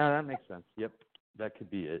yeah, that makes sense. Yep, that could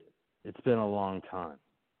be it. It's been a long time.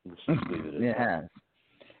 Let's just leave it at It that. has.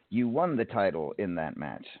 You won the title in that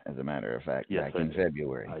match, as a matter of fact, Yes, back I in did.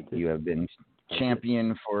 February. I did. You have been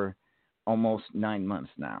champion for almost 9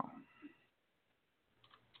 months now.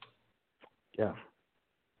 Yeah.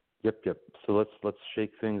 Yep. So let's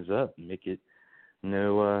shake things up and make it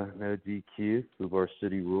no DQ, Fubar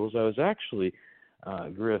City rules. I was actually,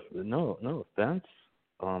 Griff, no offense,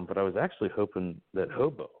 but I was actually hoping that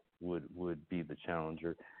Hobo would be the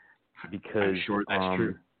challenger because I'm sure that's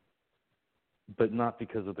true. But not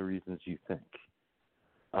because of the reasons you think.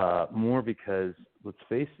 More because, let's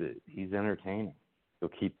face it, he's entertaining.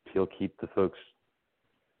 He'll keep the folks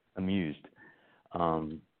amused.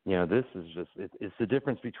 This is just it's the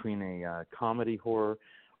difference between a comedy horror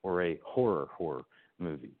or a horror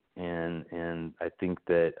movie, and I think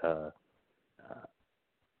that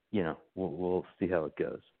we'll see how it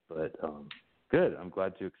goes. But good. I'm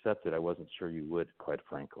glad you accepted. I wasn't sure you would, quite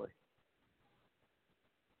frankly.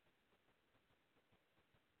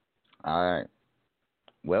 All right.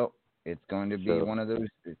 Well, it's going to be one of those.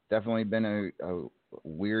 It's definitely been a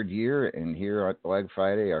weird year, and here at Black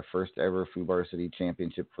Friday, our first ever Fubar City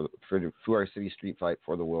Championship for the Fubar City Street Fight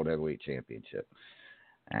for the World Heavyweight Championship.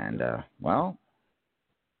 And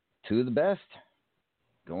two of the best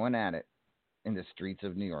going at it in the streets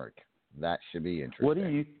of New York. That should be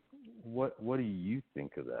interesting. What do you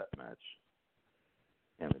think of that match,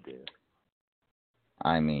 Amadeus?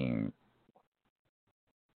 I mean,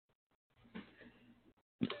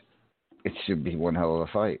 it should be one hell of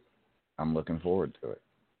a fight. I'm looking forward to it.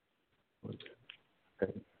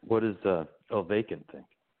 Okay. What does El Vacant think?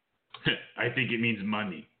 I think it means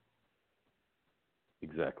money.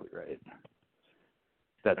 Exactly right.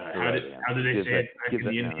 That's how did they give say that, it back give in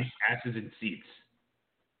that the man Indies? Asses and seats.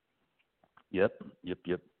 Yep.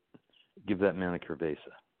 Give that man a cerveza.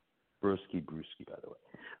 Brewski, by the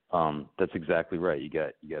way. That's exactly right. You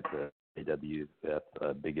got the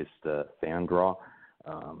AWF biggest fan draw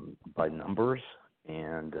by numbers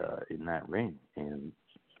and in that ring, and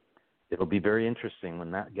it'll be very interesting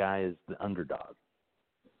when that guy is the underdog.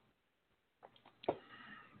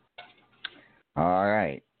 All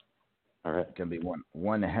right. It's going to be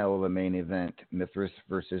one hell of a main event. Mithras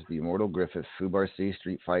versus the Immortal Griffith, Fubar C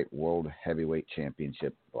Street Fight World Heavyweight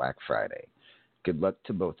Championship, Black Friday. Good luck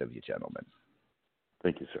to both of you, gentlemen.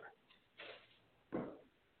 Thank you, sir.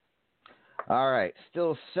 All right.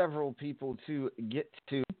 Still several people to get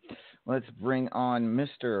to. Let's bring on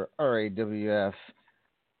Mr. RAWF.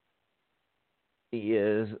 He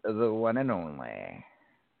is the one and only.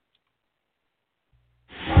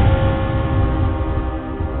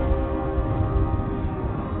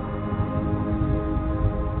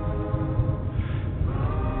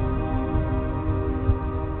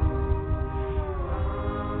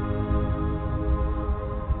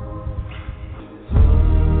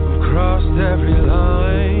 Every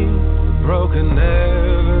line, broken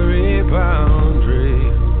every boundary.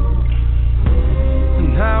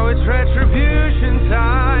 Now it's retribution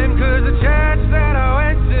time, 'cause the church that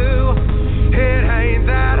I went to, it ain't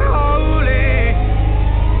that holy.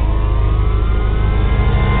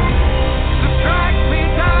 So strike me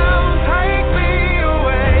down, take me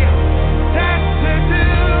away. That's to do,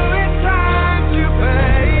 it's time to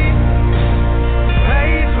pay.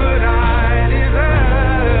 Pays what I deserve.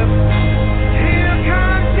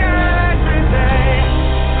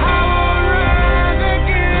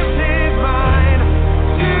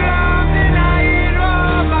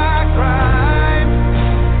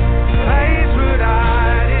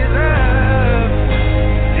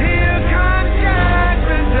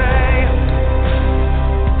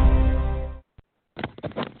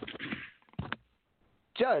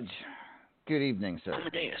 Judge, good evening, sir.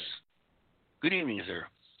 Amadeus. Good evening, sir.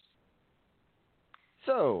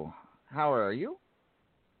 So, how are you?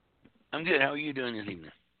 I'm good. How are you doing this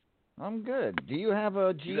evening? I'm good. Do you have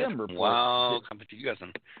a GM report? Wow,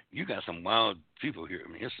 you got some wild people here.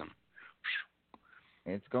 I mean, it's some.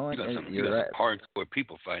 It's going. You got some hardcore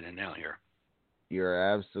people fighting out here. You're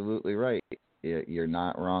absolutely right. You're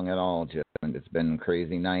not wrong at all, Judge. It's been a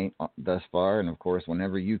crazy night thus far, and of course,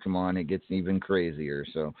 whenever you come on, it gets even crazier.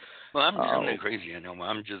 So, well, I'm not crazy. I know.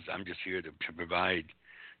 I'm just here to provide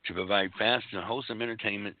fast and wholesome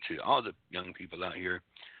entertainment to all the young people out here,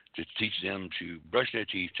 to teach them to brush their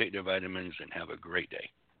teeth, take their vitamins, and have a great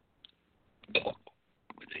day.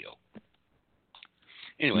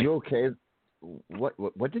 Anyway, you okay?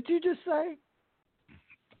 What did you just say?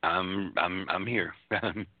 I'm here.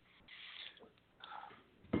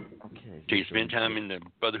 Okay. So you spend time in the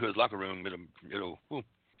Brotherhood's locker room, it'll.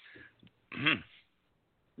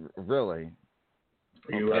 Really?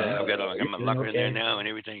 Yeah, I've got my locker in there now and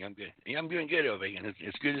everything. I'm good. Yeah, I'm doing good over here, and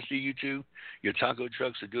it's good to see you too. Your taco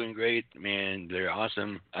trucks are doing great, man. They're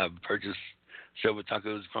awesome. I've purchased several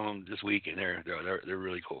tacos from them this week, and they're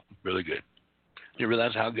really cool, really good. I didn't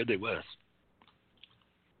realize how good they was.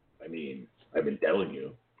 I mean, I've been telling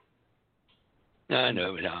you. I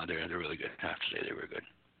know, but no, they're really good. I have to say they were good.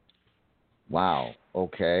 Wow.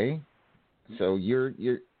 Okay. So you.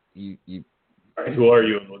 All right, who are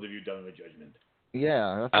you, and what have you done with judgment?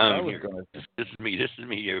 Yeah, that's what I was here. going to. This is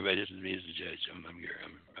me, everybody. This is me as the judge. I'm here.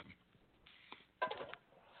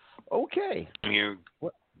 Okay. I'm here.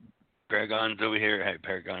 What? Paragon's over here. Hey,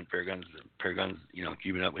 Paragon's,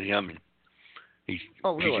 keeping up with him, and he's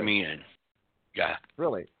teaching me, and yeah.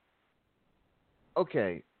 Really?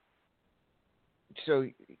 Okay. So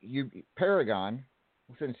Paragon,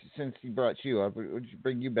 since he brought you up, would you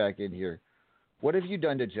bring you back in here? What have you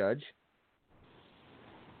done to Judge?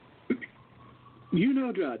 You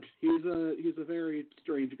know, Judge, he's a very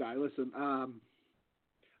strange guy. Listen,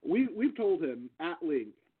 we've told him at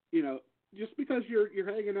length, just because you're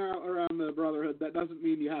hanging out around the Brotherhood, that doesn't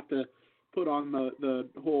mean you have to put on the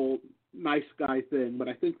whole nice guy thing. But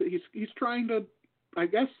I think that he's trying to, I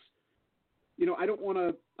guess, I don't want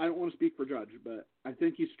to speak for Judge, but I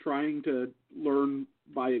think he's trying to learn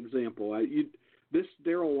by example. This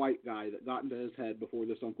Daryl White guy that got into his head before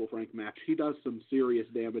this Uncle Frank match, he does some serious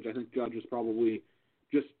damage. I think Judge is probably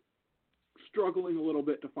just struggling a little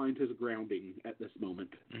bit to find his grounding at this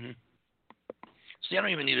moment. Mm-hmm. See, I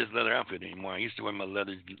don't even need this leather outfit anymore. I used to wear my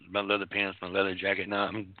leather pants, my leather jacket. Now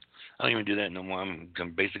I don't even do that no more. I'm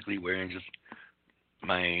basically wearing just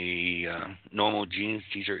my normal jeans,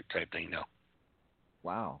 t-shirt type thing now.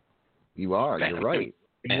 Wow, you are. You're right.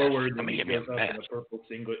 In more words, I mean, he shows up in a purple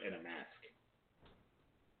singlet and a mask.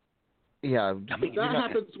 Yeah. If that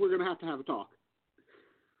happens, we're gonna have a talk.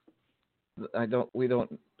 We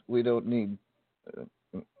don't need.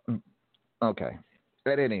 Okay.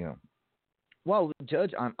 But anyhow, well,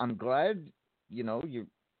 Judge, I'm glad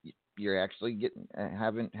you're actually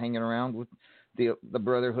hanging around with the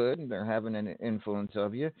Brotherhood, and they're having an influence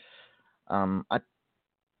of you. I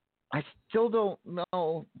still don't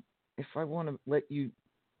know if I want to let you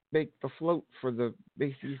make the float for the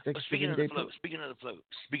Macy's Thanksgiving Day. Speaking of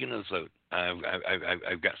the float,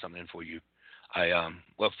 I've got something for you.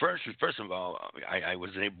 First of all, I was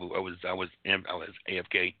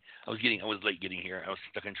AFK. I was late getting here. I was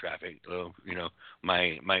stuck in traffic. So,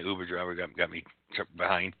 my Uber driver got me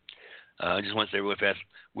behind. I just want to say real fast,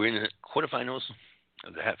 we're in the quarterfinals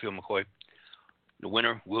of the Hatfield McCoy. The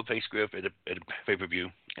winner will face Griff at a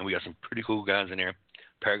pay-per-view, and we got some pretty cool guys in there.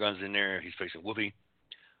 Paragon's in there. He's facing Wolfie.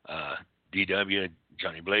 DW,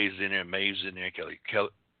 Johnny Blaze in there. Maeve's in there. Kelsey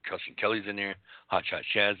Kelly's in there. Hot Shot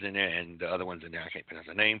Chad's in there, and the other one's in there. I can't pronounce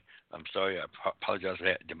her name. I'm sorry. I apologize for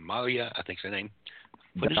that. Damalia, I think's her name.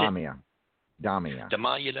 Damia. Damalia.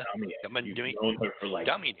 You've known her for like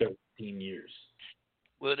 13 years.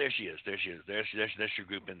 Well, there she is. There's your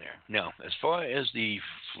group in there. Now, as far as the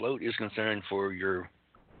float is concerned for your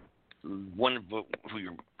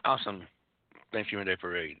awesome Thanksgiving Day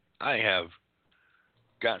parade, I have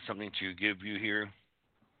got something to give you here.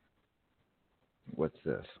 What's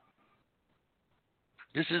this?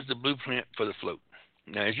 This is the blueprint for the float.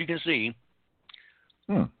 Now, as you can see,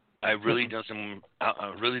 I've really done some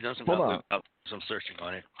some searching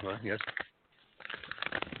on it. Yes.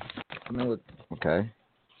 Okay.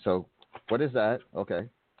 So, what is that? Okay.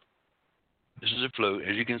 This is a float.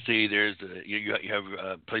 As you can see, there's you have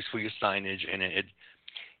a place for your signage, and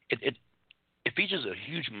it features a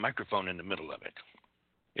huge microphone in the middle of it.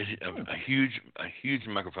 It's a huge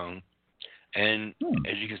microphone, and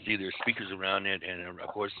as you can see, there's speakers around it, and of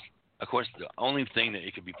course, the only thing that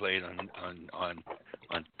it could be played on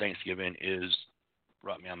Thanksgiving is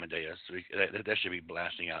Rock Me Amadeus. So that should be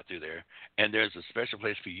blasting out through there, and there's a special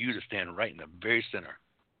place for you to stand right in the very center.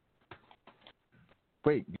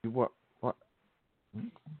 Wait, what?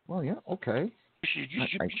 Well, yeah, okay. You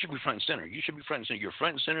should be front and center. You should be front and center. You're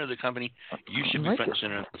front and center of the company. You should be front and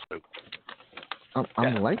center of the float.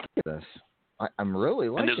 I'm liking this. I'm really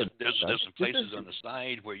liking it. And there's some places on the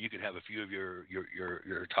side where you could have a few of your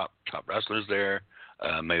top wrestlers there.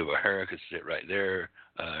 Maybe O'Hara could sit right there.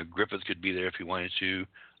 Griffith could be there if he wanted to.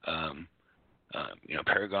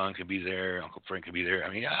 Paragon could be there. Uncle Frank could be there. I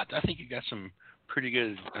mean, I think you got some pretty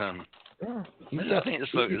good. I think this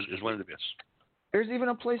float is one of the best. There's even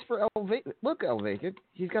a place for Elevate. Look, Elevate.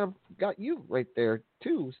 He's got you right there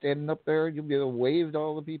too, standing up there. You'll be able to wave to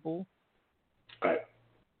all the people.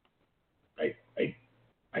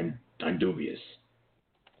 I'm dubious.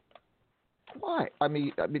 Why? I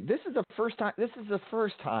mean, this is the first time. This is the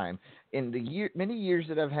first time in the many years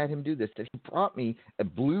that I've had him do this that he brought me a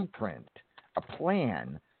blueprint, a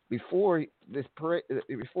plan before this parade,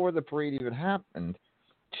 before the parade even happened,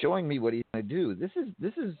 showing me what he's going to do. This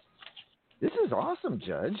is awesome,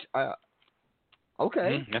 Judge.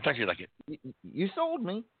 Okay. I thought you'd like it. You sold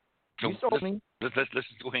me. Let's go ahead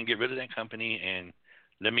and get rid of that company and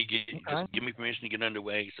let me just give me permission to get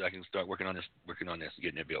underway so I can start working on this,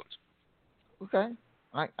 getting it built. Okay.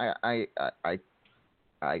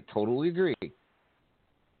 I totally agree.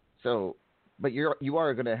 So, but you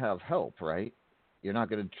are going to have help, right? You're not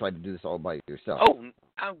going to try to do this all by yourself. Oh,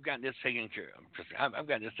 I've got this taken care of. I've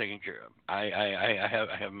got this taken care of. I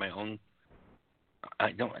have my own.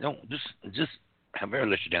 I don't just have ever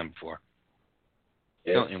let you down before.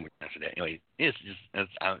 Yes. Don't answer that. Anyway, this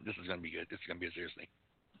is going to be good. This is going to be a serious thing.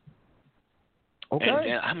 Okay.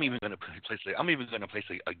 And I'm even going to place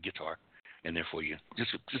a guitar in there for you.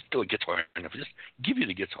 Just throw a guitar in there. Just give you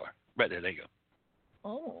the guitar right there. There you go.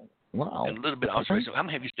 Oh, wow. And a little bit of so I'm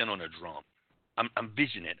gonna have you stand on a drum. I'm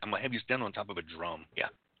visioning it. I'm gonna have you stand on top of a drum. Yeah.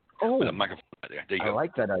 Oh. With a microphone right there. There you go. I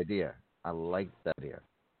like that idea.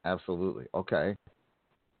 Absolutely. Okay.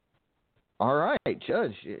 All right,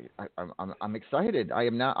 Judge. I'm excited. I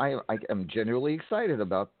am genuinely excited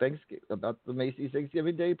about the Macy's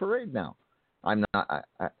Thanksgiving Day Parade now. I'm not.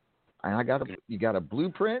 You got a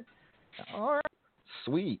blueprint. All right.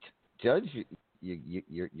 Sweet, Judge.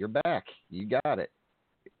 You're back. You got it.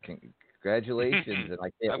 Congratulations, and I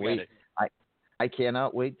can't wait. I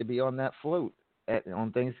cannot wait to be on that float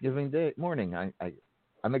on Thanksgiving Day morning.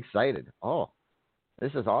 I'm excited. Oh,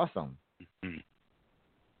 this is awesome. Mm-hmm.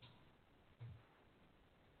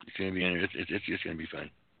 It's gonna be it's just gonna be fun.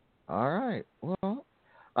 All right. Well,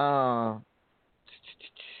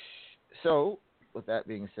 So, with that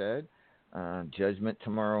being said, Judgment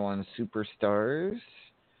tomorrow on Superstars.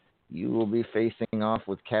 You will be facing off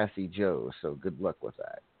with Cassie Joe, so good luck with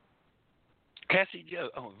that. Cassie Joe,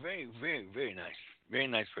 oh, very, very, very nice. Very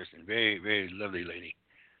nice person. Very, very lovely lady.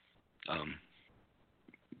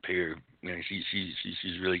 Peer,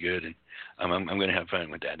 she's really good, and I'm going to have fun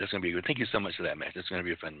with that. That's going to be good. Thank you so much for that match. That's going to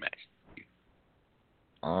be a fun match.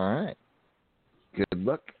 All right. Good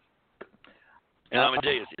luck. And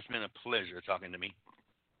Amadeus, it's been a pleasure talking to me.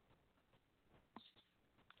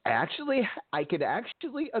 Actually, I could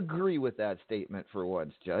actually agree with that statement for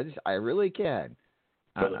once, Judge. I really can.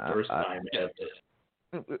 For the first time ever.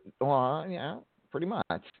 Well, yeah, pretty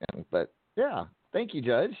much. But yeah, thank you,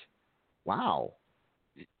 Judge. Wow.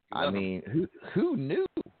 I mean, who knew?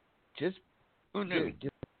 Who knew?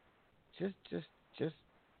 Just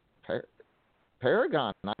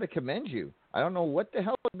Paragon. I gotta commend you. I don't know what the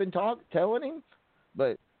hell I've been telling him,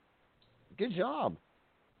 but good job.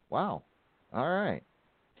 Wow. All right.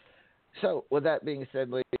 So, with that being said,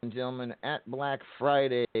 ladies and gentlemen, at Black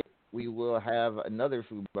Friday, we will have another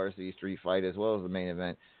Food Varsity Street fight as well as the main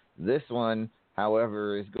event. This one,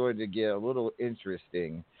 however, is going to get a little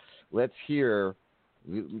interesting. Let's hear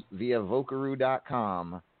via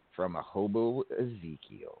Vokaroo.com from a Hobo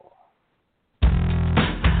Ezekiel.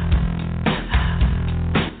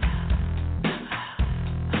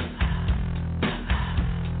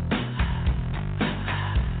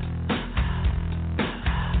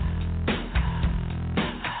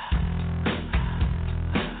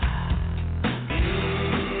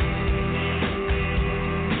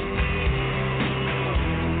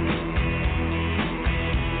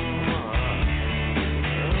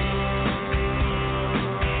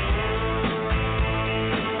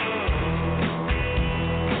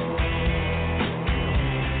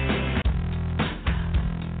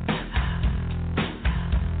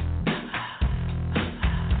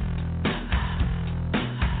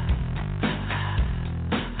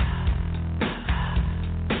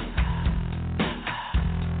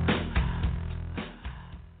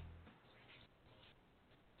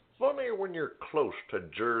 When you're close to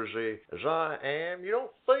Jersey, as I am, you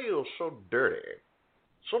don't feel so dirty.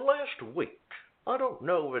 So last week, I don't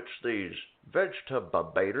know if it's these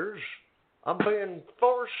vegetabators, I'm being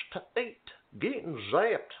forced to eat, getting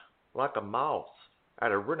zapped like a moth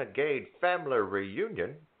at a renegade family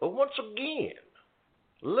reunion, but once again,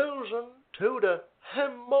 losing to the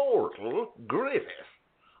immortal Griffith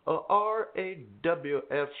of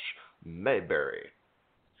RAWF's Mayberry.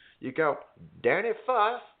 You got Danny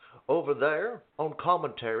Fife over there on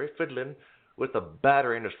commentary, fiddling with a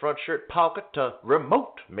battery in his front shirt pocket to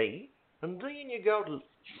remote me. And then you got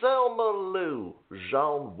Thelma Lou,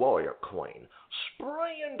 Zone Warrior Queen,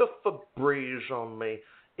 spraying the Febreze on me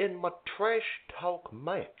in my trash talk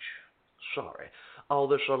match. Sorry, all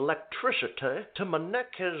this electricity to my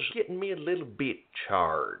neck has getting me a little bit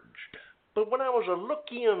charged. But when I was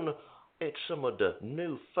looking at some of the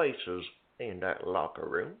new faces in that locker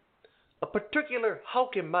room, a particular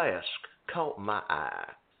hockey mask caught my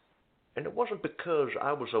eye. And it wasn't because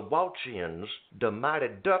I was watching the Mighty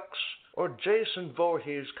Ducks or Jason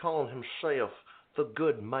Voorhees calling himself the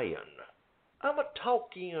good man. I'm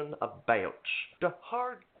talking about the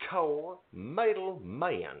hardcore metal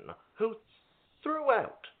man who threw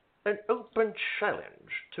out an open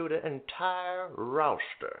challenge to the entire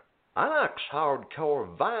roster. I like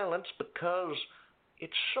hardcore violence because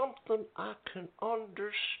it's something I can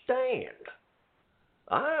understand.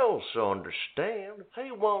 I also understand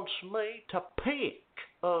he wants me to pick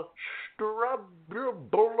a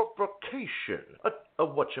strawberry-bullification,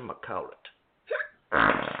 whatchamacallit.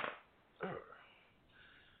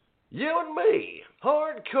 You and me,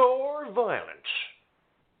 hardcore violence,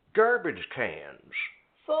 garbage cans,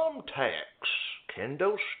 thumbtacks,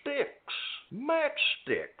 kendo sticks,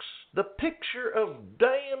 matchsticks, the picture of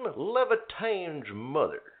Dan Levitane's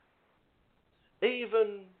mother,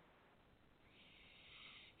 even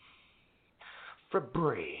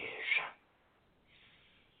Febreze.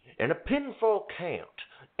 And a pinfall count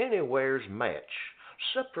anywhere's match,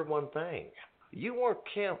 except for one thing. You weren't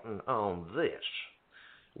counting on this.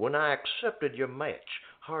 When I accepted your match,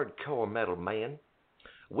 hardcore metal man,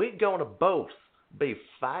 we're gonna both be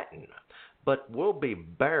fighting, but we'll be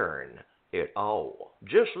bearing it all,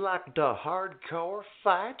 just like the hardcore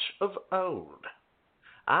fights of old.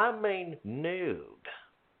 I mean nude.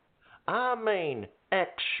 I mean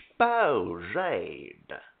exposed.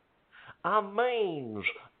 I means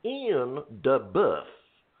in the buff.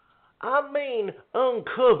 I mean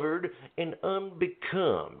uncovered and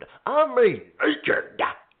unbecomed. I mean naked.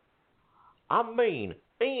 I mean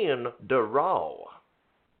in the raw.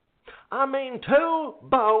 I mean 2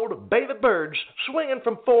 bold baby birds swinging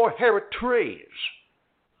from 4 hairy trees.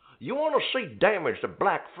 You want to see damage to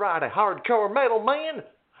Black Friday hardcore metal, man?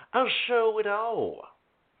 I'll show it all.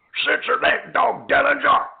 Sit your neck, dog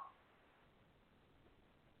Dillinger!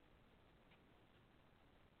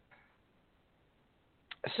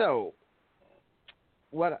 So,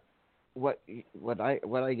 what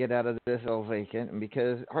I get out of this all vacant,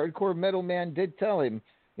 because Hardcore Metal Man did tell him,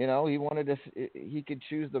 he wanted to, he could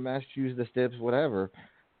choose the match, choose the steps, whatever.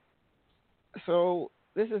 So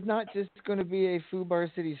this is not just going to be a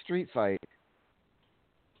Fubar City street fight.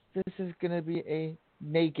 This is going to be a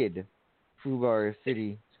naked Fubar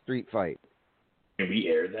City street fight. Can we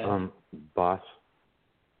air that? Boss.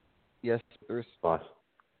 Yes, there's boss.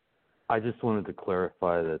 I just wanted to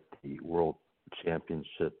clarify that the World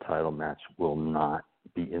Championship title match will not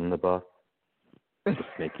be in the buff. Just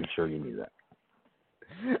making sure you knew that.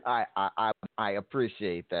 I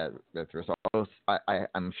appreciate that.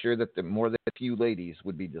 I'm sure that the more than a few ladies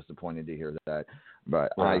would be disappointed to hear that,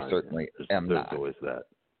 but I certainly am there's not. There's always that.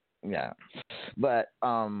 Yeah, but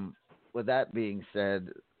with that being said,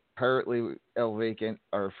 apparently El Vacant,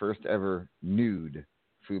 our first ever nude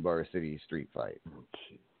Fubar City street fight.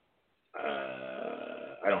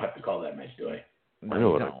 I don't have to call that match, do I? I know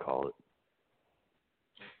what I call it.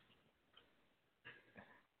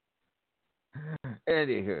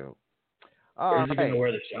 Anywho. Or is he going to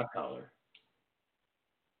wear the shot collar?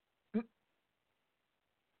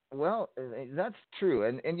 Well, that's true.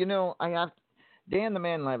 And I have Dan the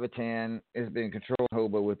Man Levitan has been controlling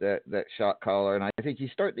Hobo with that shot collar, and I think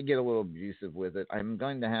he's starting to get a little abusive with it. I'm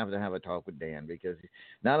going to have a talk with Dan, because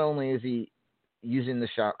not only is he using the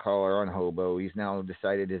shot collar on Hobo, he's now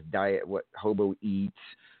decided his diet, what Hobo eats,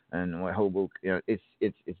 and what Hobo, it's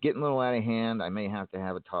getting a little out of hand. I may have to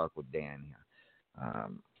have a talk with Dan here.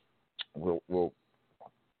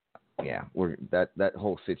 That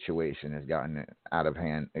whole situation has gotten out of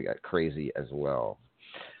hand. It got crazy as well.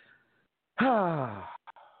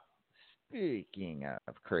 Speaking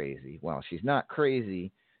of crazy, well, she's not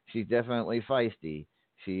crazy. She's definitely feisty.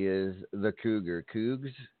 She is the Cougar.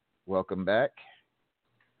 Cougs, welcome back.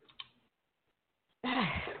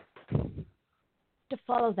 To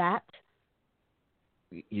follow that.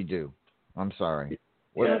 You do. I'm sorry.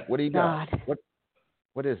 What do you got?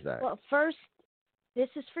 What is that? Well, first, this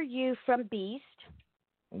is for you from Beast.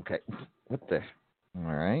 Okay. What the?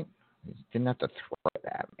 All right. You didn't have to throw it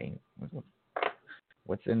at me.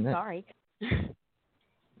 What's in this? Sorry.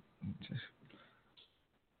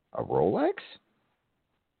 A Rolex?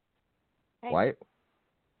 Hey. Why?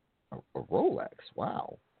 A Rolex?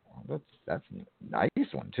 Wow. That's a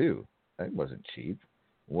nice one too. That wasn't cheap.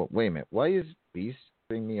 Wait a minute. Why is Beast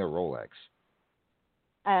giving me a Rolex?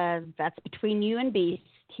 That's between you and Beast.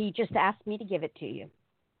 He just asked me to give it to you.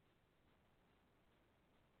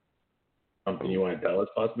 Something you want to tell us,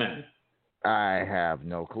 Boss Man? I have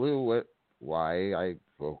no clue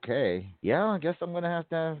okay. Yeah, I guess I'm going to have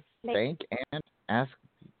to think and ask.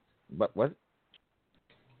 But what?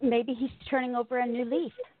 Maybe he's turning over a new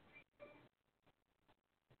leaf.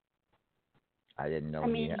 I didn't know.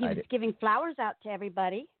 He was giving flowers out to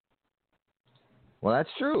everybody. Well, that's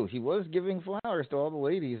true. He was giving flowers to all the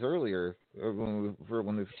ladies earlier when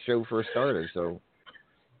the show first started. So,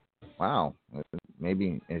 wow.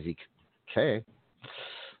 Maybe is he okay?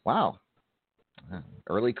 Wow.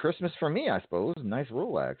 Early Christmas for me, I suppose. Nice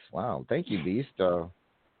Rolex. Wow. Thank you, Beast.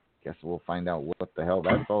 Guess we'll find out what the hell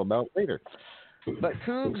that's all about later. But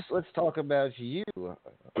Cougs, let's talk about you.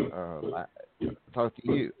 Talk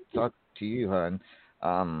to you, hon.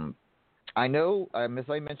 I know, as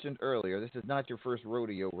I mentioned earlier, this is not your first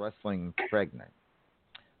rodeo wrestling pregnant.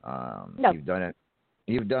 No.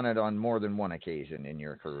 You've done it on more than one occasion in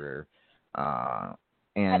your career. And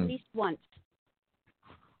at least once.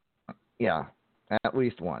 Yeah, at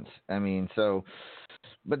least once.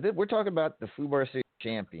 But we're talking about the Fubar City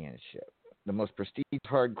Championship, the most prestigious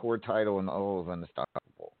hardcore title in all of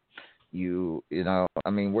Unstoppable.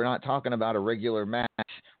 We're not talking about a regular match.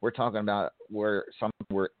 We're talking about where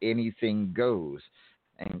anything goes.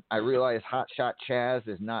 And I realize Hotshot Chaz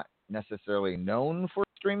is not necessarily known for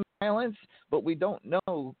extreme violence, but we don't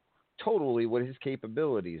know totally what his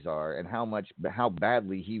capabilities are and how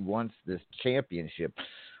badly he wants this championship.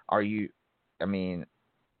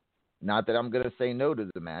 Not that I'm going to say no to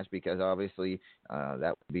the match, because obviously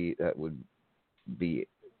that would be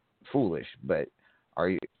foolish, but are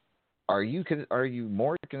you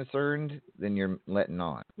more concerned than you're letting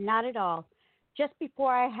on? Not at all. Just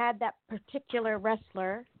before I had that particular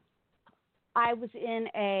wrestler, I was in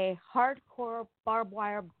a hardcore barbed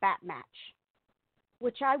wire bat match,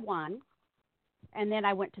 which I won. and then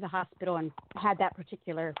I went to the hospital and had that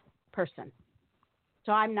particular person.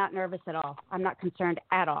 So I'm not nervous at all. I'm not concerned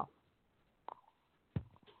at all.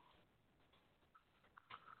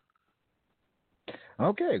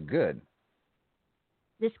 Okay, good.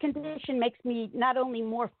 This condition makes me not only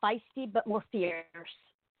more feisty, but more fierce.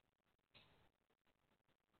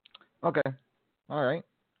 Okay, all right.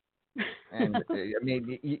 And I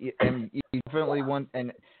mean, you definitely want.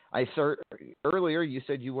 And earlier you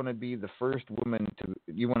said you want to be the first woman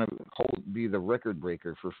you want to be the record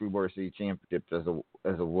breaker for FUBAR City Championships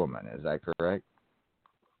as a woman. Is that correct?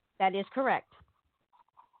 That is correct.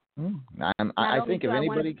 I think if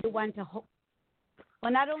anybody.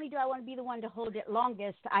 Well, not only do I want to be the one to hold it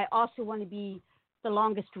longest, I also want to be the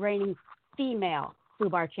longest reigning female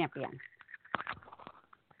FUBAR champion.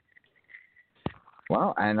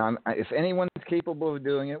 Well, and if anyone is capable of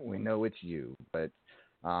doing it, we know it's you. But,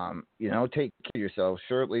 take care of yourself.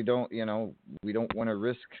 Certainly don't, we don't want to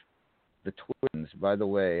risk the twins. By the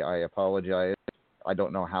way, I apologize. I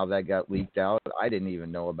don't know how that got leaked out. I didn't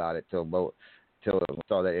even know about it till I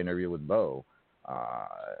saw that interview with Bo.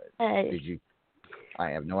 Did you?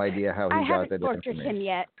 I have no idea how he got that information. I haven't tortured him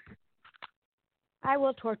yet. I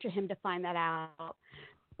will torture him to find that out.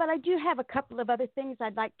 But I do have a couple of other things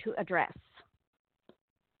I'd like to address.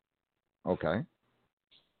 Okay.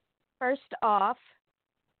 First off,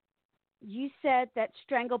 you said that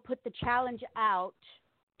Strangle put the challenge out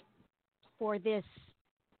for this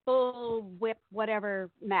bull whip whatever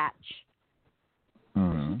match.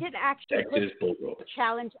 Mm-hmm. He didn't actually put the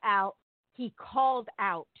challenge out. He called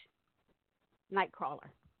out Nightcrawler.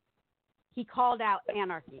 He called out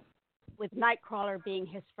Anarchy, with Nightcrawler being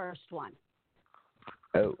his first one.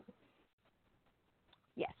 Oh.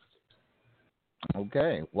 Yes.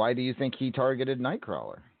 Okay. Why do you think he targeted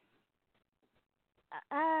Nightcrawler?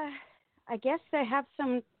 I guess they have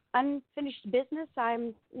some unfinished business.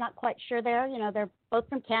 I'm not quite sure there. They're both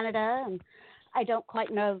from Canada, and I don't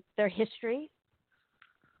quite know their history.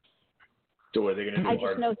 So are they going to do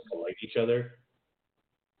hard to like each other?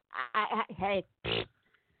 Hey,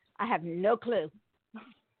 I have no clue.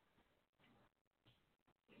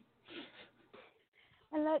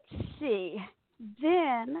 And let's see.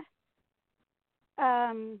 Then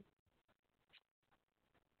I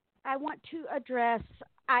want to address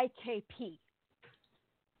IKP.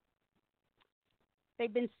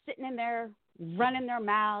 They've been sitting in there running their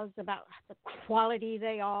mouths about the quality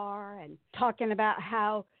they are and talking about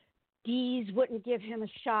how Dees wouldn't give him a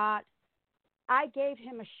shot. I gave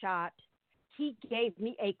him a shot. He gave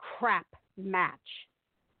me a crap match.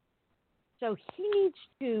 So he needs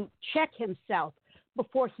to check himself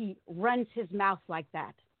before he runs his mouth like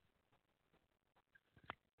that.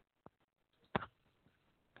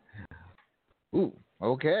 Ooh,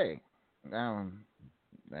 okay.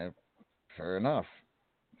 Fair enough.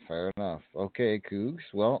 Okay,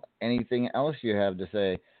 Cougs. Well, anything else you have to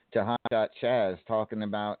say to Hotshot Chaz talking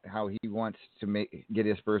about how he wants to get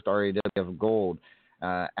his first RAWF gold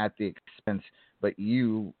at the expense, but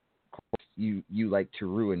you like to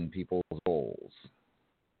ruin people's goals?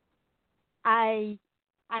 I'm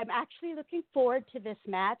actually looking forward to this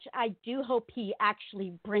match. I do hope he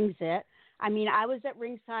actually brings it. I mean, I was at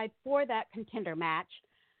ringside for that contender match,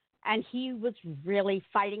 and he was really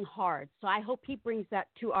fighting hard. So I hope he brings that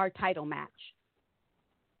to our title match,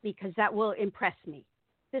 because that will impress me.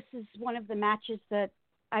 This is one of the matches that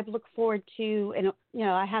I've looked forward to, and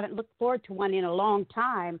I haven't looked forward to one in a long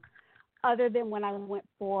time, other than when I went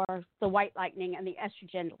for the White Lightning and the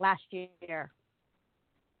Estrogen last year.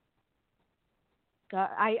 So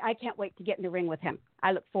I can't wait to get in the ring with him.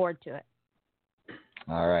 I look forward to it.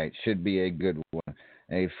 All right, should be a good one.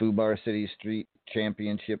 A FUBAR City Street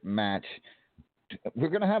Championship match. We're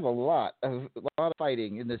going to have a lot of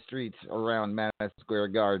fighting in the streets around Madison Square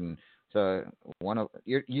Garden. So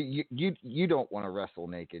you don't want to wrestle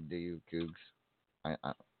naked, do you, Cougs?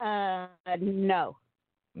 No.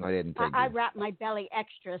 I didn't think I wrap my belly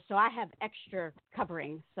extra, so I have extra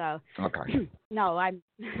covering. So okay. No, I'm.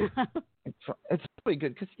 It's really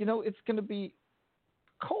good because it's going to be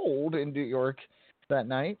cold in New York that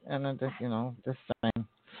night, and I'm just saying,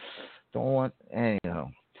 don't want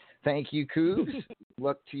Thank you, Cougs.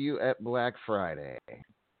 Luck to you at Black Friday.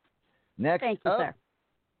 Next Thank you, up, sir.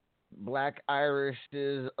 Black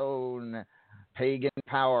Irish's own pagan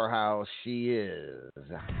powerhouse. She is.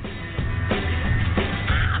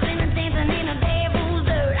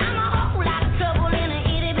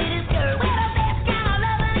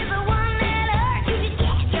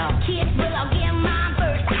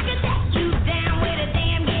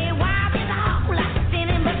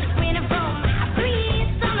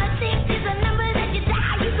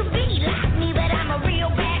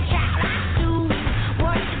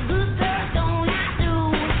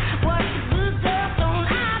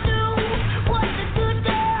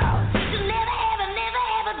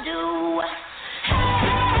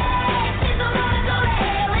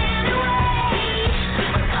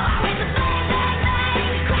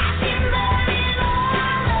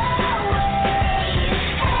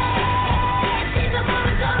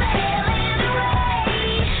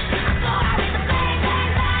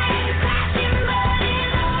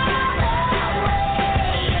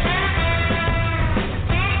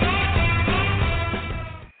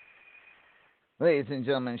 Ladies and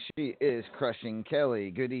gentlemen, she is crushing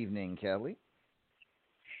Kelly. Good evening, Kelly.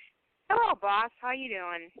 Hello, boss. How you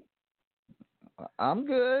doing? I'm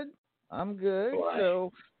good. Boy.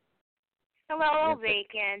 So, Hello,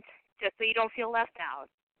 vacant. Just so you don't feel left out.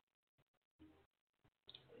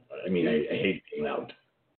 I mean, I hate being out.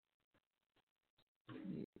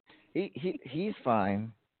 He's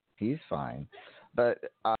fine. He's fine. But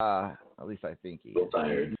at least I think he's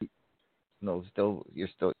tired. No, you're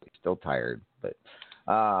still tired. But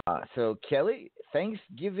so Kelly,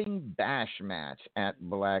 Thanksgiving Bash match at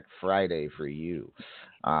Black Friday for you.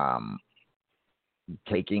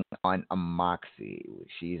 Taking on a Moxie.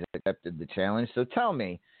 She's accepted the challenge. So tell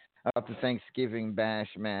me about the Thanksgiving Bash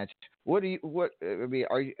match. Who's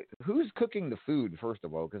cooking the food, first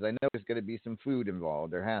of all? Because I know there's going to be some food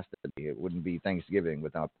involved. There has to be. It wouldn't be Thanksgiving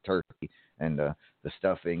without the turkey and the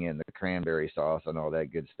stuffing and the cranberry sauce and all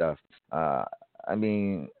that good stuff. I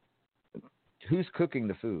mean, who's cooking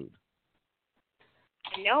the food?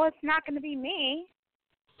 No, it's not going to be me.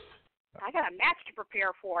 I got a match to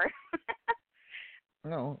prepare for.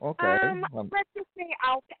 No, okay. Let's just say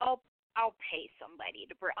I'll pay somebody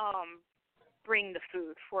to bring the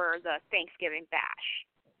food for the Thanksgiving bash.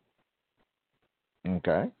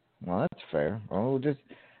 Okay, well that's fair. Well,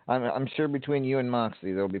 I'm sure between you and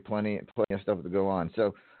Moxie there'll be plenty of stuff to go on.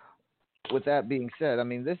 So, with that being said, I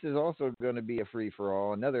mean this is also going to be a free for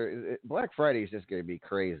all. Black Friday is just going to be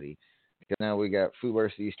crazy because now we got food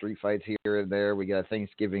varsity street fights here and there. We got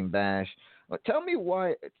Thanksgiving bash. Tell me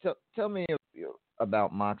why. Tell me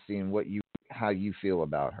about Moxie and how you feel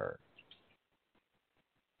about her.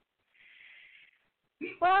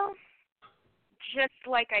 Well, just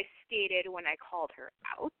like I stated when I called her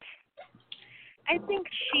out, I think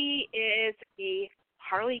she is a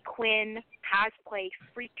Harley Quinn cosplay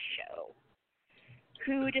freak show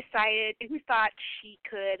who thought she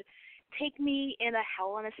could take me in a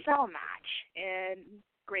Hell in a Cell match in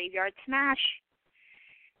Graveyard Smash.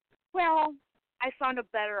 Well, I found a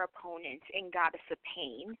better opponent in Goddess of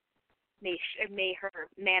Pain. May her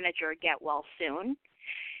manager get well soon.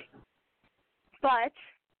 But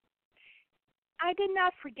I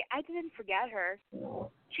didn't forget her.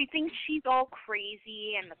 She thinks she's all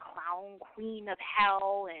crazy and the clown queen of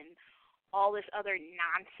hell and all this other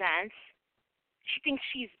nonsense. She thinks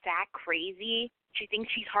she's that crazy. She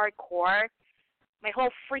thinks she's hardcore. My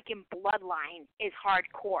whole freaking bloodline is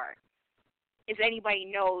hardcore. If anybody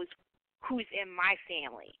knows who's in my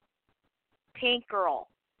family. Tank Girl.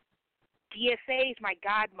 DFA is my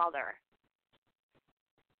godmother.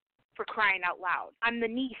 For crying out loud. I'm the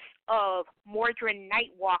niece of Mordred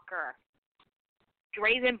Nightwalker.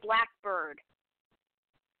 Draven Blackbird.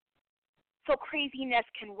 So craziness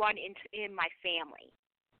can run in my family.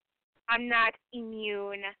 I'm not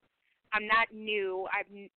immune. I'm not new. I've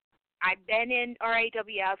been in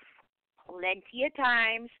RAWF plenty of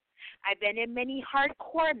times. I've been in many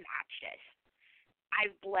hardcore matches.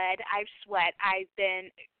 I've bled. I've sweat. I've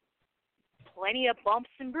been plenty of bumps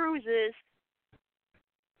and bruises.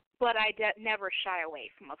 But I never shy away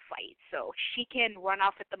from a fight. So she can run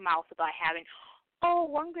off at the mouth about having,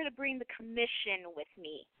 I'm going to bring the commission with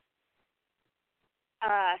me.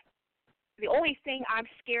 The only thing I'm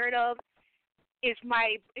scared of is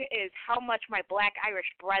how much my Black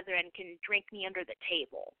Irish brethren can drink me under the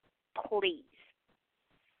table. Please.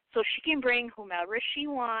 So she can bring whomever she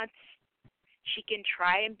wants. She can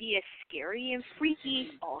try and be as scary and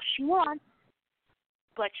freaky all she wants.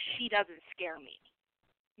 But she doesn't scare me.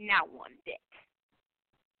 Not one bit.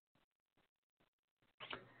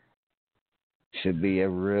 Should be a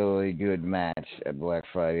really good match at Black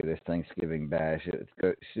Friday, this Thanksgiving bash.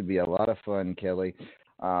 It should be a lot of fun, Kelly.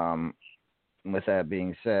 With that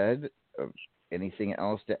being said, anything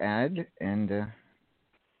else to add?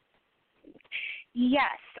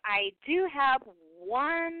 Yes, I do have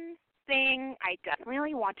one thing I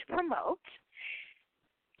definitely want to promote.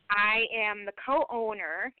 I am the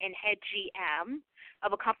co-owner and head GM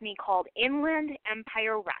of a company called Inland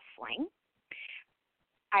Empire Wrestling.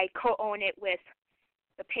 I co-own it with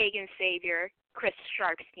the pagan savior, Chris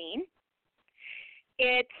Sharpstein.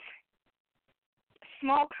 It's a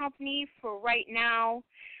small company for right now.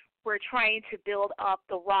 We're trying to build up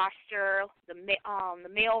the roster, the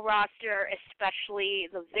male roster, especially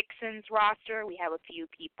the Vixens roster. We have a few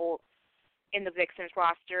people in the Vixens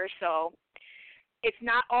roster, so it's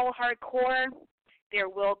not all hardcore. There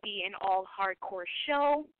will be an all hardcore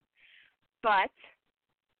show, but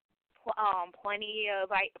plenty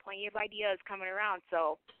of ideas coming around.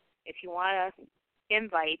 So if you want to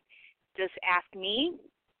invite, just ask me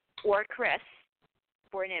or Chris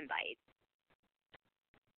for an invite.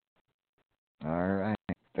 All right.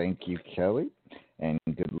 Thank you, Kelly. And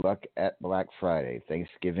good luck at Black Friday,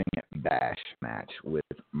 Thanksgiving Bash match with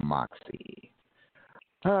Moxie.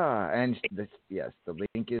 And the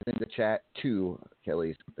link is in the chat to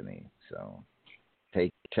Kelly's company. So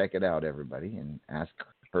check it out, everybody, and ask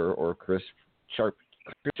her or Chris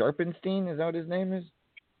Sharpenstein. Is that what his name is?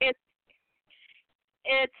 It's.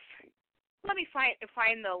 Let me find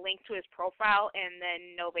the link to his profile, and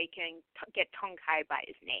then nobody can get tongue-tied by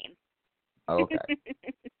his name. Okay.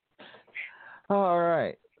 All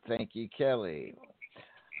right. Thank you, Kelly.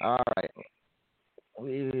 All right.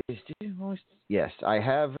 Yes, I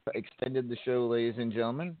have extended the show, ladies and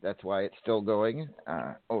gentlemen. That's why it's still going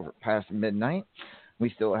over past midnight. We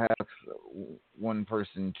still have one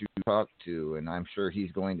person to talk to, and I'm sure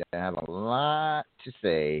he's going to have a lot to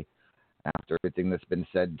say after everything that's been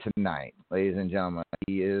said tonight. Ladies and gentlemen,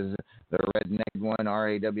 he is the Redneck One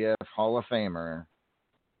RAWF Hall of Famer.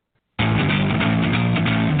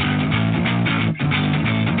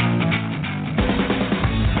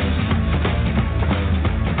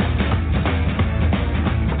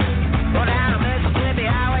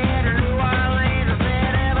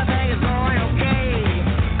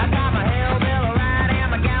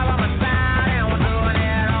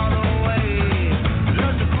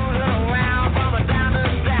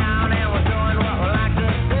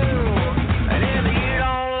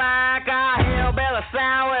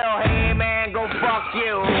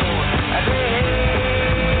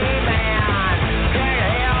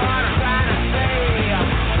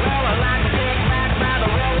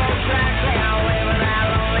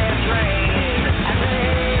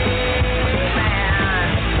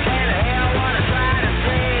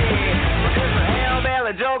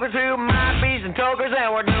 To my bees and tokers,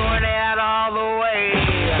 and we're doing it all the way.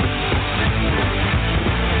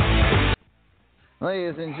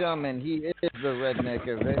 Ladies and gentlemen, he is the Redneck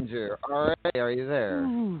Avenger. All right, are you there?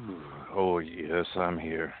 Oh, yes, I'm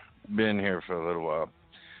here. Been here for a little while.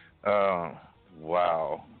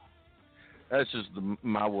 Wow. That's just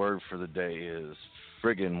my word for the day is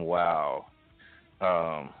friggin' wow.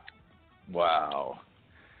 Wow.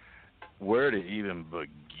 Where to even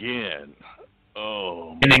begin?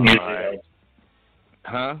 Oh, my.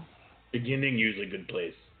 Huh? Beginning usually a good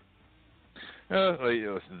place.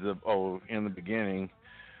 In the beginning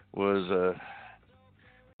was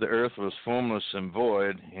the earth was formless and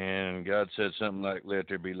void, and God said something like, "Let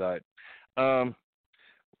there be light."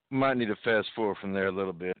 Might need to fast forward from there a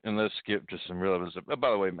little bit, and let's skip to some relevance.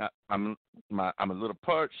 By the way, I'm a little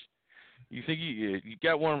parched. You think you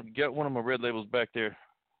got one of my red labels back there?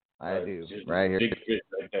 I do, right here. Big fish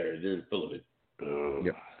right there. They're full of it.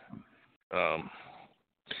 Yep.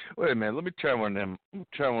 Wait a minute. Let me try one of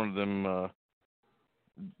them.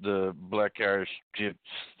 The Black Irish Gyps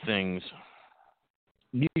things.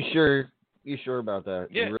 You sure about that?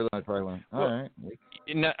 Yeah. You really want to try one? All right.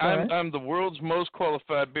 Now, I'm the world's most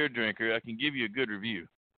qualified beer drinker. I can give you a good review.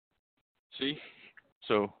 See?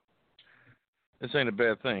 So, this ain't a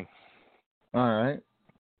bad thing. All right.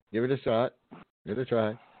 Give it a shot. Give it a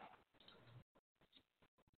try.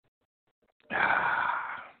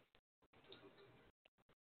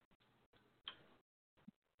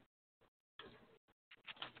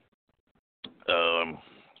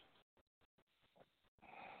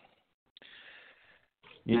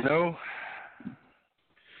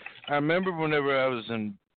 I remember whenever I was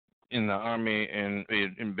in the Army and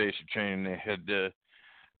in basic training, they had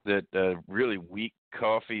that really weak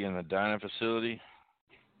coffee in the dining facility.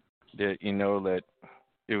 That that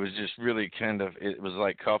it was just really it was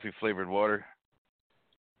like coffee flavored water.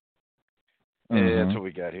 Yeah, that's what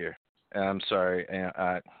we got here. I'm sorry,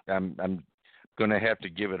 I'm gonna have to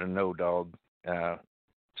give it a no, dog.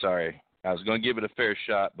 Sorry, I was gonna give it a fair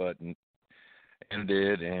shot, but and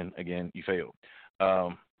did, and again you failed.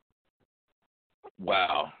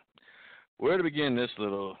 Wow, where to begin this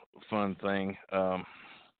little fun thing?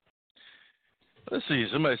 Let's see.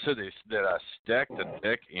 Somebody said that I stacked the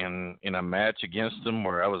deck in a match against them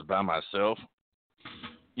where I was by myself.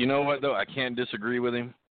 You know what though? I can't disagree with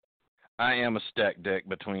him. I am a stacked deck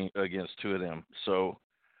against two of them. So,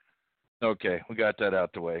 okay, we got that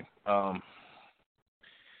out the way.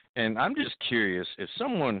 And I'm just curious, if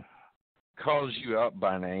someone calls you out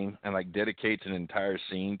by name and dedicates an entire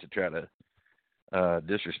scene to try to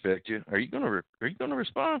disrespect you, are you gonna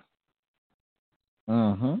respond?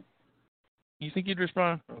 You think you'd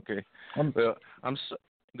respond? Okay. Well,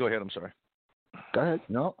 go ahead. I'm sorry. Go ahead.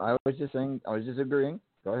 No, I was just saying. I was just agreeing.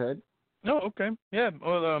 Go ahead. No. Okay. Yeah.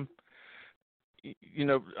 Well,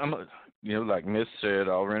 like Myth said,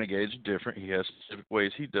 all renegades are different. He has specific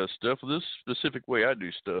ways he does stuff. This specific way I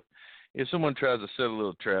do stuff. If someone tries to set a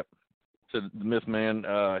little trap to the Myth man,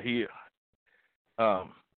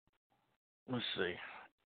 let's see.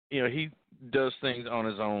 You know, he does things on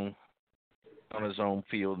his own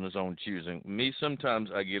field and his own choosing. Me, sometimes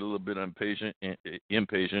I get a little bit impatient.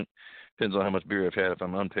 Depends on how much beer I've had, if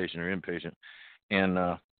I'm impatient or impatient. And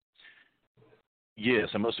yes,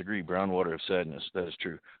 I must agree, brown water of sadness. That is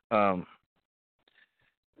true. I'll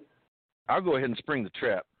go ahead and spring the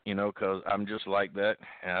trap, you know, because I'm just like that,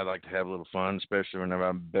 and I like to have a little fun, especially whenever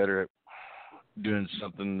I'm better at doing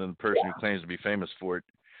something than the person who claims to be famous for it.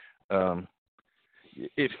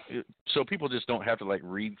 So people just don't have to like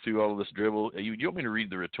read through all of this dribble. You want me to read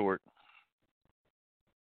the retort?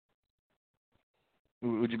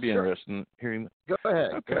 Would you be interested in hearing that? Go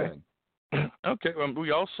ahead. Okay. Go ahead. Okay. Well,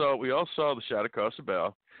 we all saw the shot across the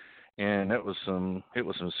bow, and it was some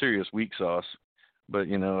serious weak sauce. But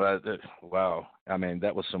you know, wow. I mean,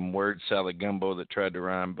 that was some word salad gumbo that tried to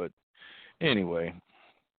rhyme. But anyway,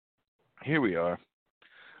 here we are.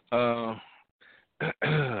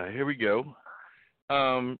 Here we go.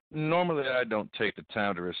 Normally I don't take the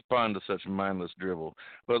time to respond to such mindless dribble,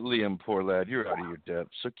 but Liam, poor lad, you're out of your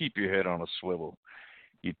depth, so keep your head on a swivel.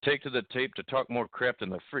 You take to the tape to talk more crap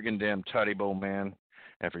than the friggin' damn Toddy Bowl man,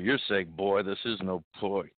 and for your sake, boy, this is no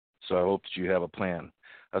ploy, so I hope that you have a plan.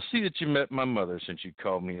 I see that you met my mother since you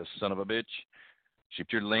called me a son of a bitch.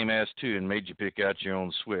 Shipped your lame ass too and made you pick out your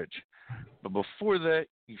own switch. But before that,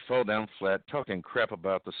 you fall down flat talking crap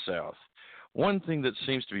about the South. One thing that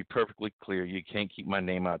seems to be perfectly clear, you can't keep my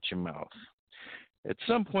name out your mouth. At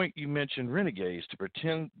some point, you mentioned renegades to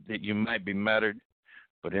pretend that you might be mattered,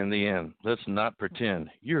 but in the end, let's not pretend.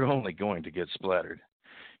 You're only going to get splattered.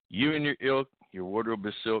 You and your ilk, your wardrobe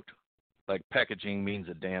is silked, like packaging means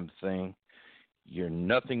a damn thing. You're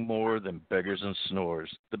nothing more than beggars and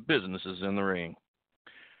snores. The business is in the ring.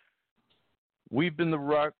 We've been the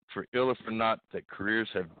rock, for ill or for not, that careers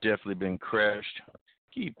have definitely been crashed.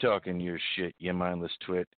 Keep talking your shit, you mindless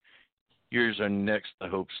twit. Yours are next, the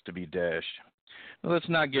hopes to be dashed. Now, let's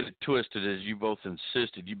not get it twisted, as you both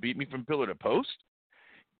insisted. You beat me from pillar to post?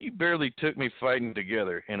 You barely took me fighting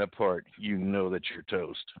together and apart. You know that you're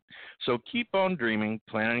toast. So keep on dreaming,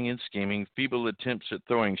 planning and scheming, feeble attempts at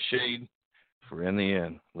throwing shade. For in the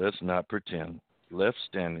end, let's not pretend. Left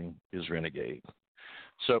standing is renegade.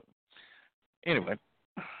 So, anyway.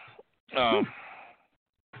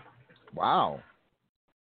 Wow.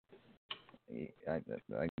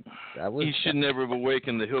 That was. He should never have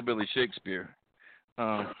awakened the hillbilly Shakespeare.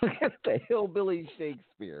 The hillbilly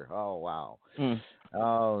Shakespeare. Oh wow.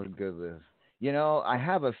 Oh goodness. You know, I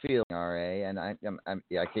have a feeling, RA, and I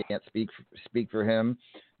can't speak for him,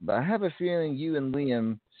 but I have a feeling you and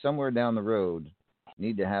Liam somewhere down the road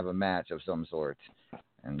need to have a match of some sort.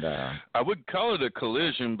 And I would call it a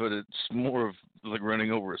collision, but it's more of like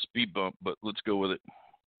running over a speed bump. But let's go with it.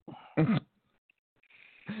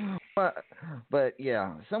 But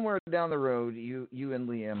yeah, somewhere down the road, you and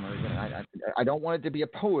Liam are gonna. I don't want it to be a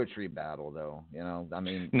poetry battle, though. You know, I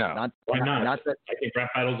mean, no. Why not? Not that, I think rap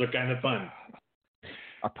battles are kind of fun.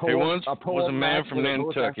 A poem, once was a man from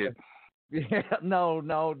Nantucket. Yeah, no.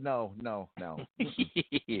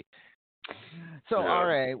 So, Yeah. all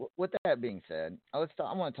right. With that being said, I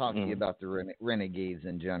want to talk to you about the renegades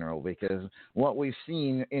in general, because what we've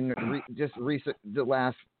seen in the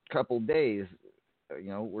last couple days, you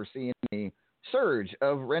know, we're seeing a surge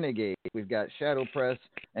of renegades. We've got Shadow Press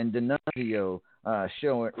and Denunzio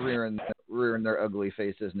rearing their ugly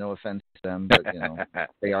faces. No offense to them, but you know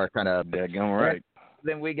they are kind of dead going right.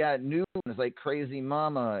 Then we got new ones like Crazy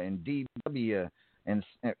Mama and DW and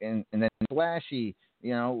then Flashy.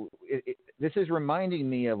 You know, this is reminding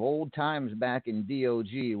me of old times back in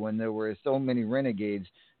DOG when there were so many renegades.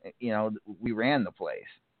 You know, we ran the place.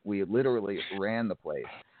 We literally ran the place.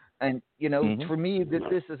 And, you know, for me,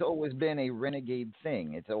 this has always been a renegade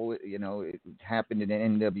thing. It's always, you know, it happened in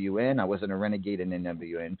NWN. I wasn't a renegade in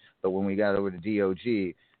NWN, but when we got over to DOG,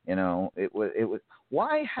 you know, it was.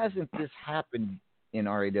 Why hasn't this happened in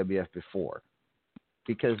RAWF before?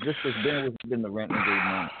 Because this has been the renegade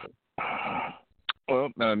monster. Well,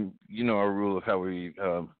 you know our rule of how we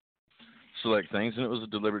select things, and it was a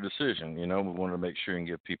deliberate decision. You know, we wanted to make sure and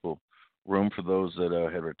give people room for those that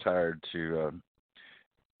had retired to,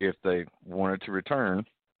 if they wanted to return,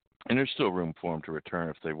 and there's still room for them to return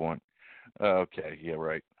if they want. Okay, yeah,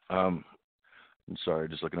 right. I'm sorry,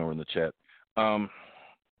 just looking over in the chat.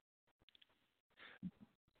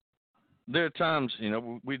 There are times, you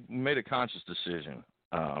know, we made a conscious decision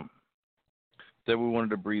that we wanted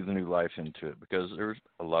to breathe a new life into it, because there's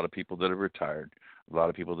a lot of people that have retired, a lot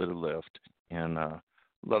of people that have left, and a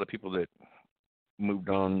lot of people that moved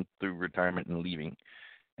on through retirement and leaving.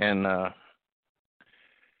 And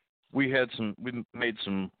we made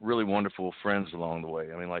some really wonderful friends along the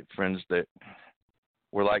way. I mean, like friends that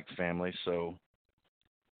were like family. So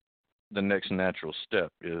the next natural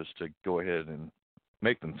step is to go ahead and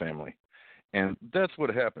make them family. And that's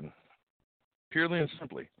what happened, purely and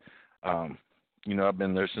simply. I've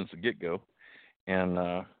been there since the get-go, and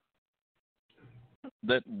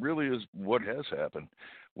that really is what has happened.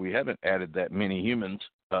 We haven't added that many humans.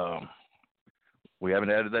 We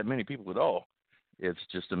haven't added that many people at all. It's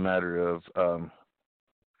just a matter of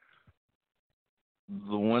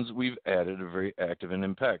the ones we've added are very active and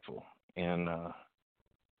impactful. And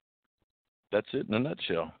that's it in a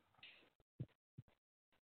nutshell.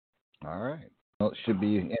 All right. Well, it should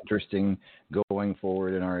be interesting going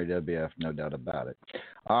forward in RAWF, no doubt about it.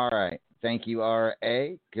 All right. Thank you,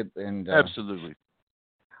 R.A. Good, and absolutely.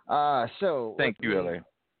 So thank you, LA. A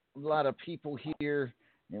lot of people here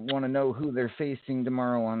want to know who they're facing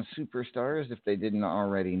tomorrow on Superstars if they didn't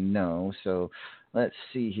already know. So let's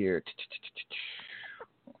see here.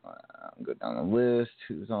 Go down the list.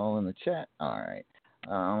 Who's all in the chat? All right.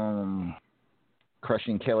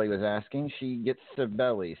 Crushing Kelly was asking. She gets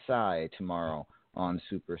Sabelli Sai tomorrow on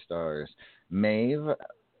Superstars. Maeve,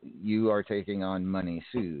 you are taking on Money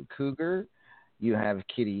Sue. Cougar, you have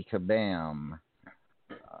Kitty Kabam.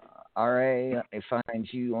 R.A., I find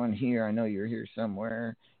you on here. I know you're here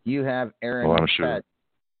somewhere. You have Aaron I'm McFadden. sure.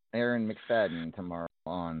 Aaron McFadden tomorrow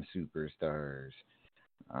on Superstars.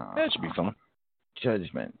 That should be fun.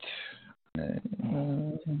 Judgment.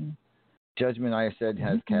 Judgment, I said,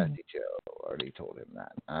 has Cassie Joe. Already told him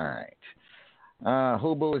that. All right.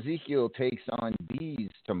 Hobo Ezekiel takes on Bees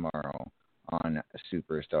tomorrow on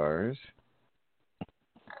Superstars.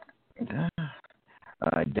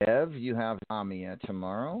 Dev, you have Amia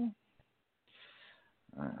tomorrow.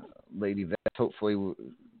 Lady Vest, hopefully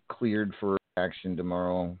cleared for action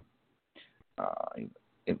tomorrow.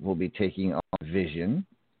 It will be taking on Vision,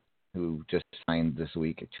 who just signed this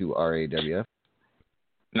week to RAWF.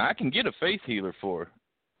 Now, I can get a faith healer for her.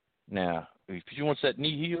 Now, if she wants that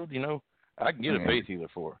knee healed, I can get a faith healer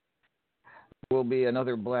for her. Will be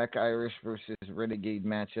another Black Irish versus Renegade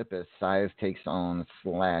matchup as Size takes on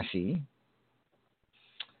Slashy.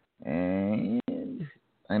 And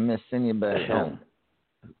I missed anybody.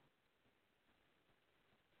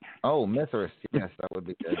 Oh, Mithras. Yes, that would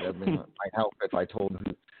be good. That might help if I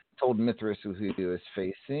told Mithras who he is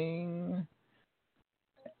facing.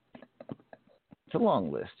 It's a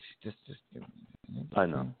long list. Just I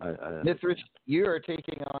know. Mithras, you are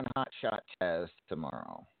taking on Hot Shot Chaz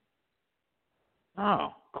tomorrow.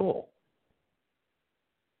 Oh, cool.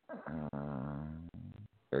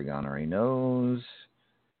 Paragon already knows.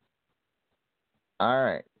 All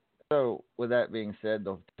right. So, with that being said,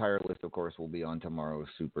 the entire list, of course, will be on tomorrow's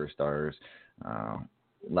Superstars,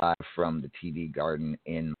 live from the TD Garden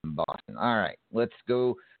in Boston. All right. Let's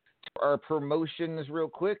go to our promotions real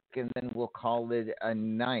quick, and then we'll call it a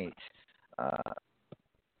night.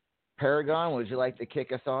 Paragon, would you like to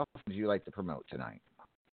kick us off? Would you like to promote tonight?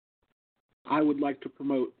 I would like to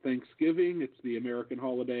promote Thanksgiving. It's the American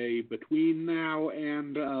holiday between now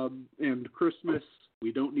and Christmas.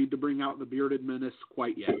 We don't need to bring out the bearded menace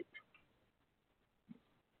quite yet.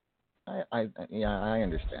 I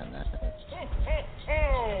understand that.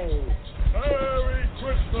 Merry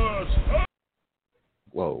Christmas!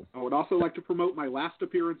 Whoa. I would also like to promote my last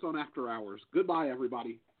appearance on After Hours. Goodbye,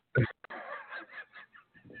 everybody.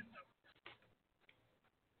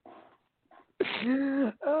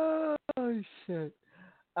 Oh, shit.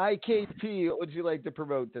 IKP, what would you like to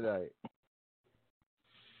promote tonight?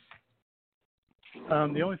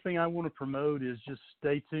 The only thing I want to promote is just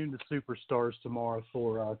stay tuned to Superstars tomorrow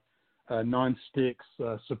for a non-sticks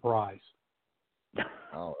surprise.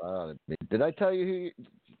 Oh, did I tell you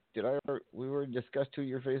we were discussed who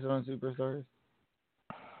you're facing on Superstars?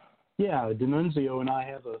 Yeah, D'Annunzio and I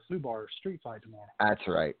have a Fubar street fight tomorrow. That's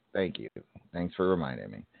right. Thank you. Thanks for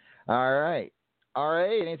reminding me. All right.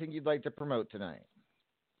 R.A., anything you'd like to promote tonight?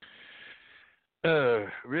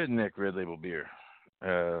 Redneck Red Label beer.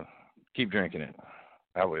 Keep drinking it.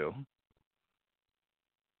 I will.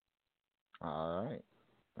 All right.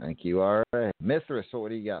 Thank you, R.A. Mithras, what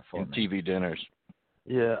do you got for me? TV dinners.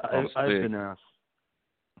 Yeah, I've been asked.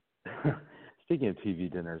 Speaking of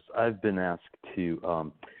TV dinners, I've been asked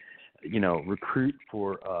to, recruit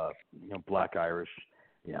for, Black Irish.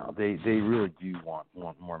 They really do want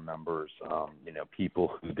more members.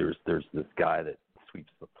 People who there's this guy that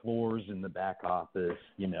sweeps the floors in the back office,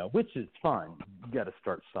 which is fine. You got to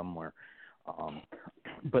start somewhere.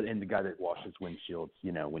 And the guy that washes windshields,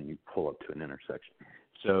 when you pull up to an intersection.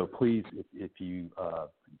 So please, if you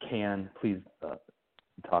can, please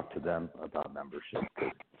talk to them about membership.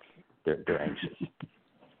 Because they're anxious.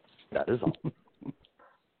 That is all.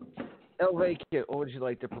 LV Kit, what would you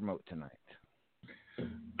like to promote tonight?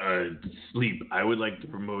 Sleep. I would like to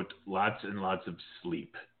promote lots and lots of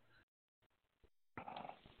sleep.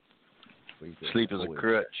 Sleep is a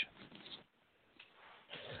crutch.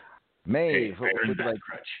 Maeve, Hey, what would you like?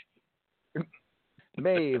 crutch.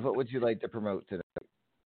 Maeve, what would you like to promote tonight?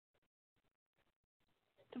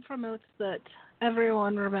 To promote that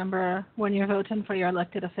everyone remember when you're voting for your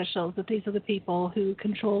elected officials that these are the people who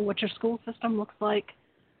control what your school system looks like.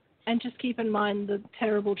 And just keep in mind the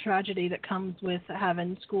terrible tragedy that comes with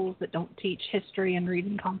having schools that don't teach history and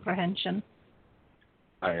reading comprehension.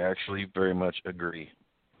 I actually very much agree.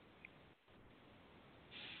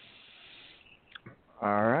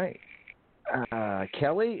 All right.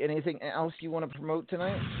 Kelly, anything else you want to promote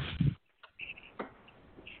tonight?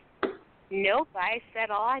 Nope, I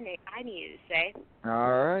said all I needed to say.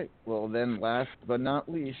 All right. Well, then, last but not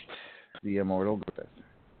least, the Immortal Griffith.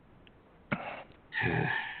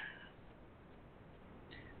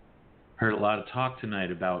 Heard a lot of talk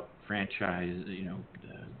tonight about franchise,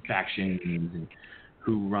 factions and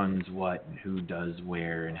who runs what and who does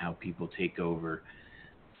where and how people take over.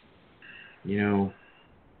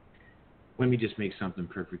 Let me just make something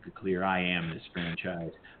perfectly clear. I am this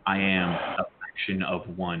franchise. I am a faction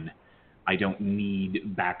of one. I don't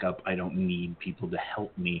need backup. I don't need people to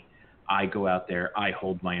help me. I go out there. I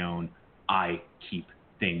hold my own. I keep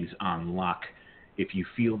things on lock. If you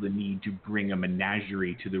feel the need to bring a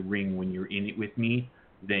menagerie to the ring when you're in it with me,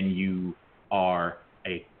 then you are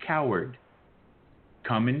a coward.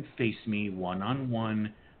 Come and face me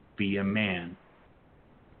one-on-one. Be a man.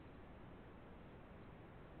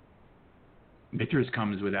 Mithras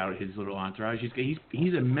comes without his little entourage.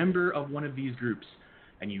 He's a member of one of these groups,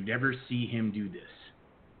 and you never see him do this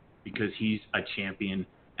because he's a champion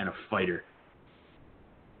and a fighter.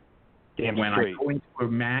 Damn when straight. I go into a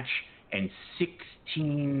match and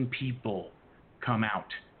 16 people come out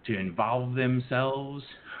to involve themselves,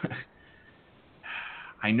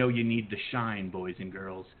 I know you need the shine, boys and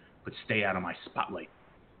girls, but stay out of my spotlight.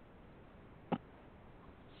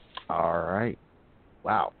 All right.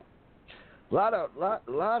 Wow. Lot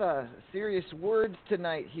of serious words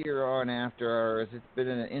tonight here on After Hours. It's been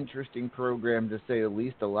an interesting program, to say the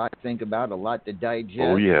least. A lot to think about, a lot to digest.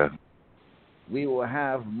 Oh, yeah. We will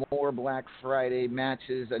have more Black Friday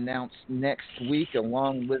matches announced next week,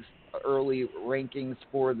 along with early rankings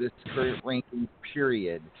for this current ranking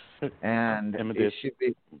period. And it should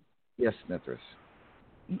be... Yes, Mithras.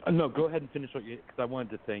 No, go ahead and finish what you... Because I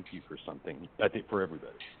wanted to thank you for something, I think, for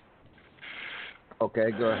everybody.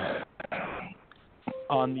 Okay, go ahead.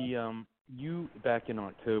 On the you back in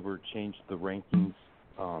October changed the rankings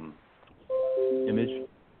image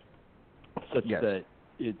such that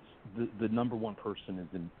it's the number one person is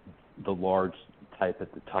in the large type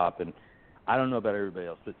at the top, and I don't know about everybody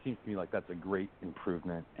else, but it seems to me like that's a great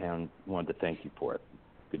improvement, and wanted to thank you for it.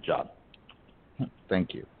 Good job.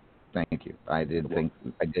 Thank you. I did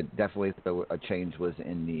definitely think a change was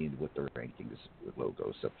in need with the rankings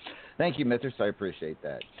logo. So thank you, Mithras. I appreciate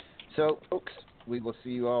that. So, folks, we will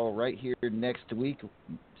see you all right here next week.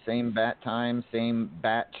 Same bat time, same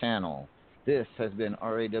bat channel. This has been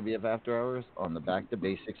RAWF After Hours on the Back to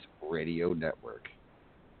Basics Radio Network.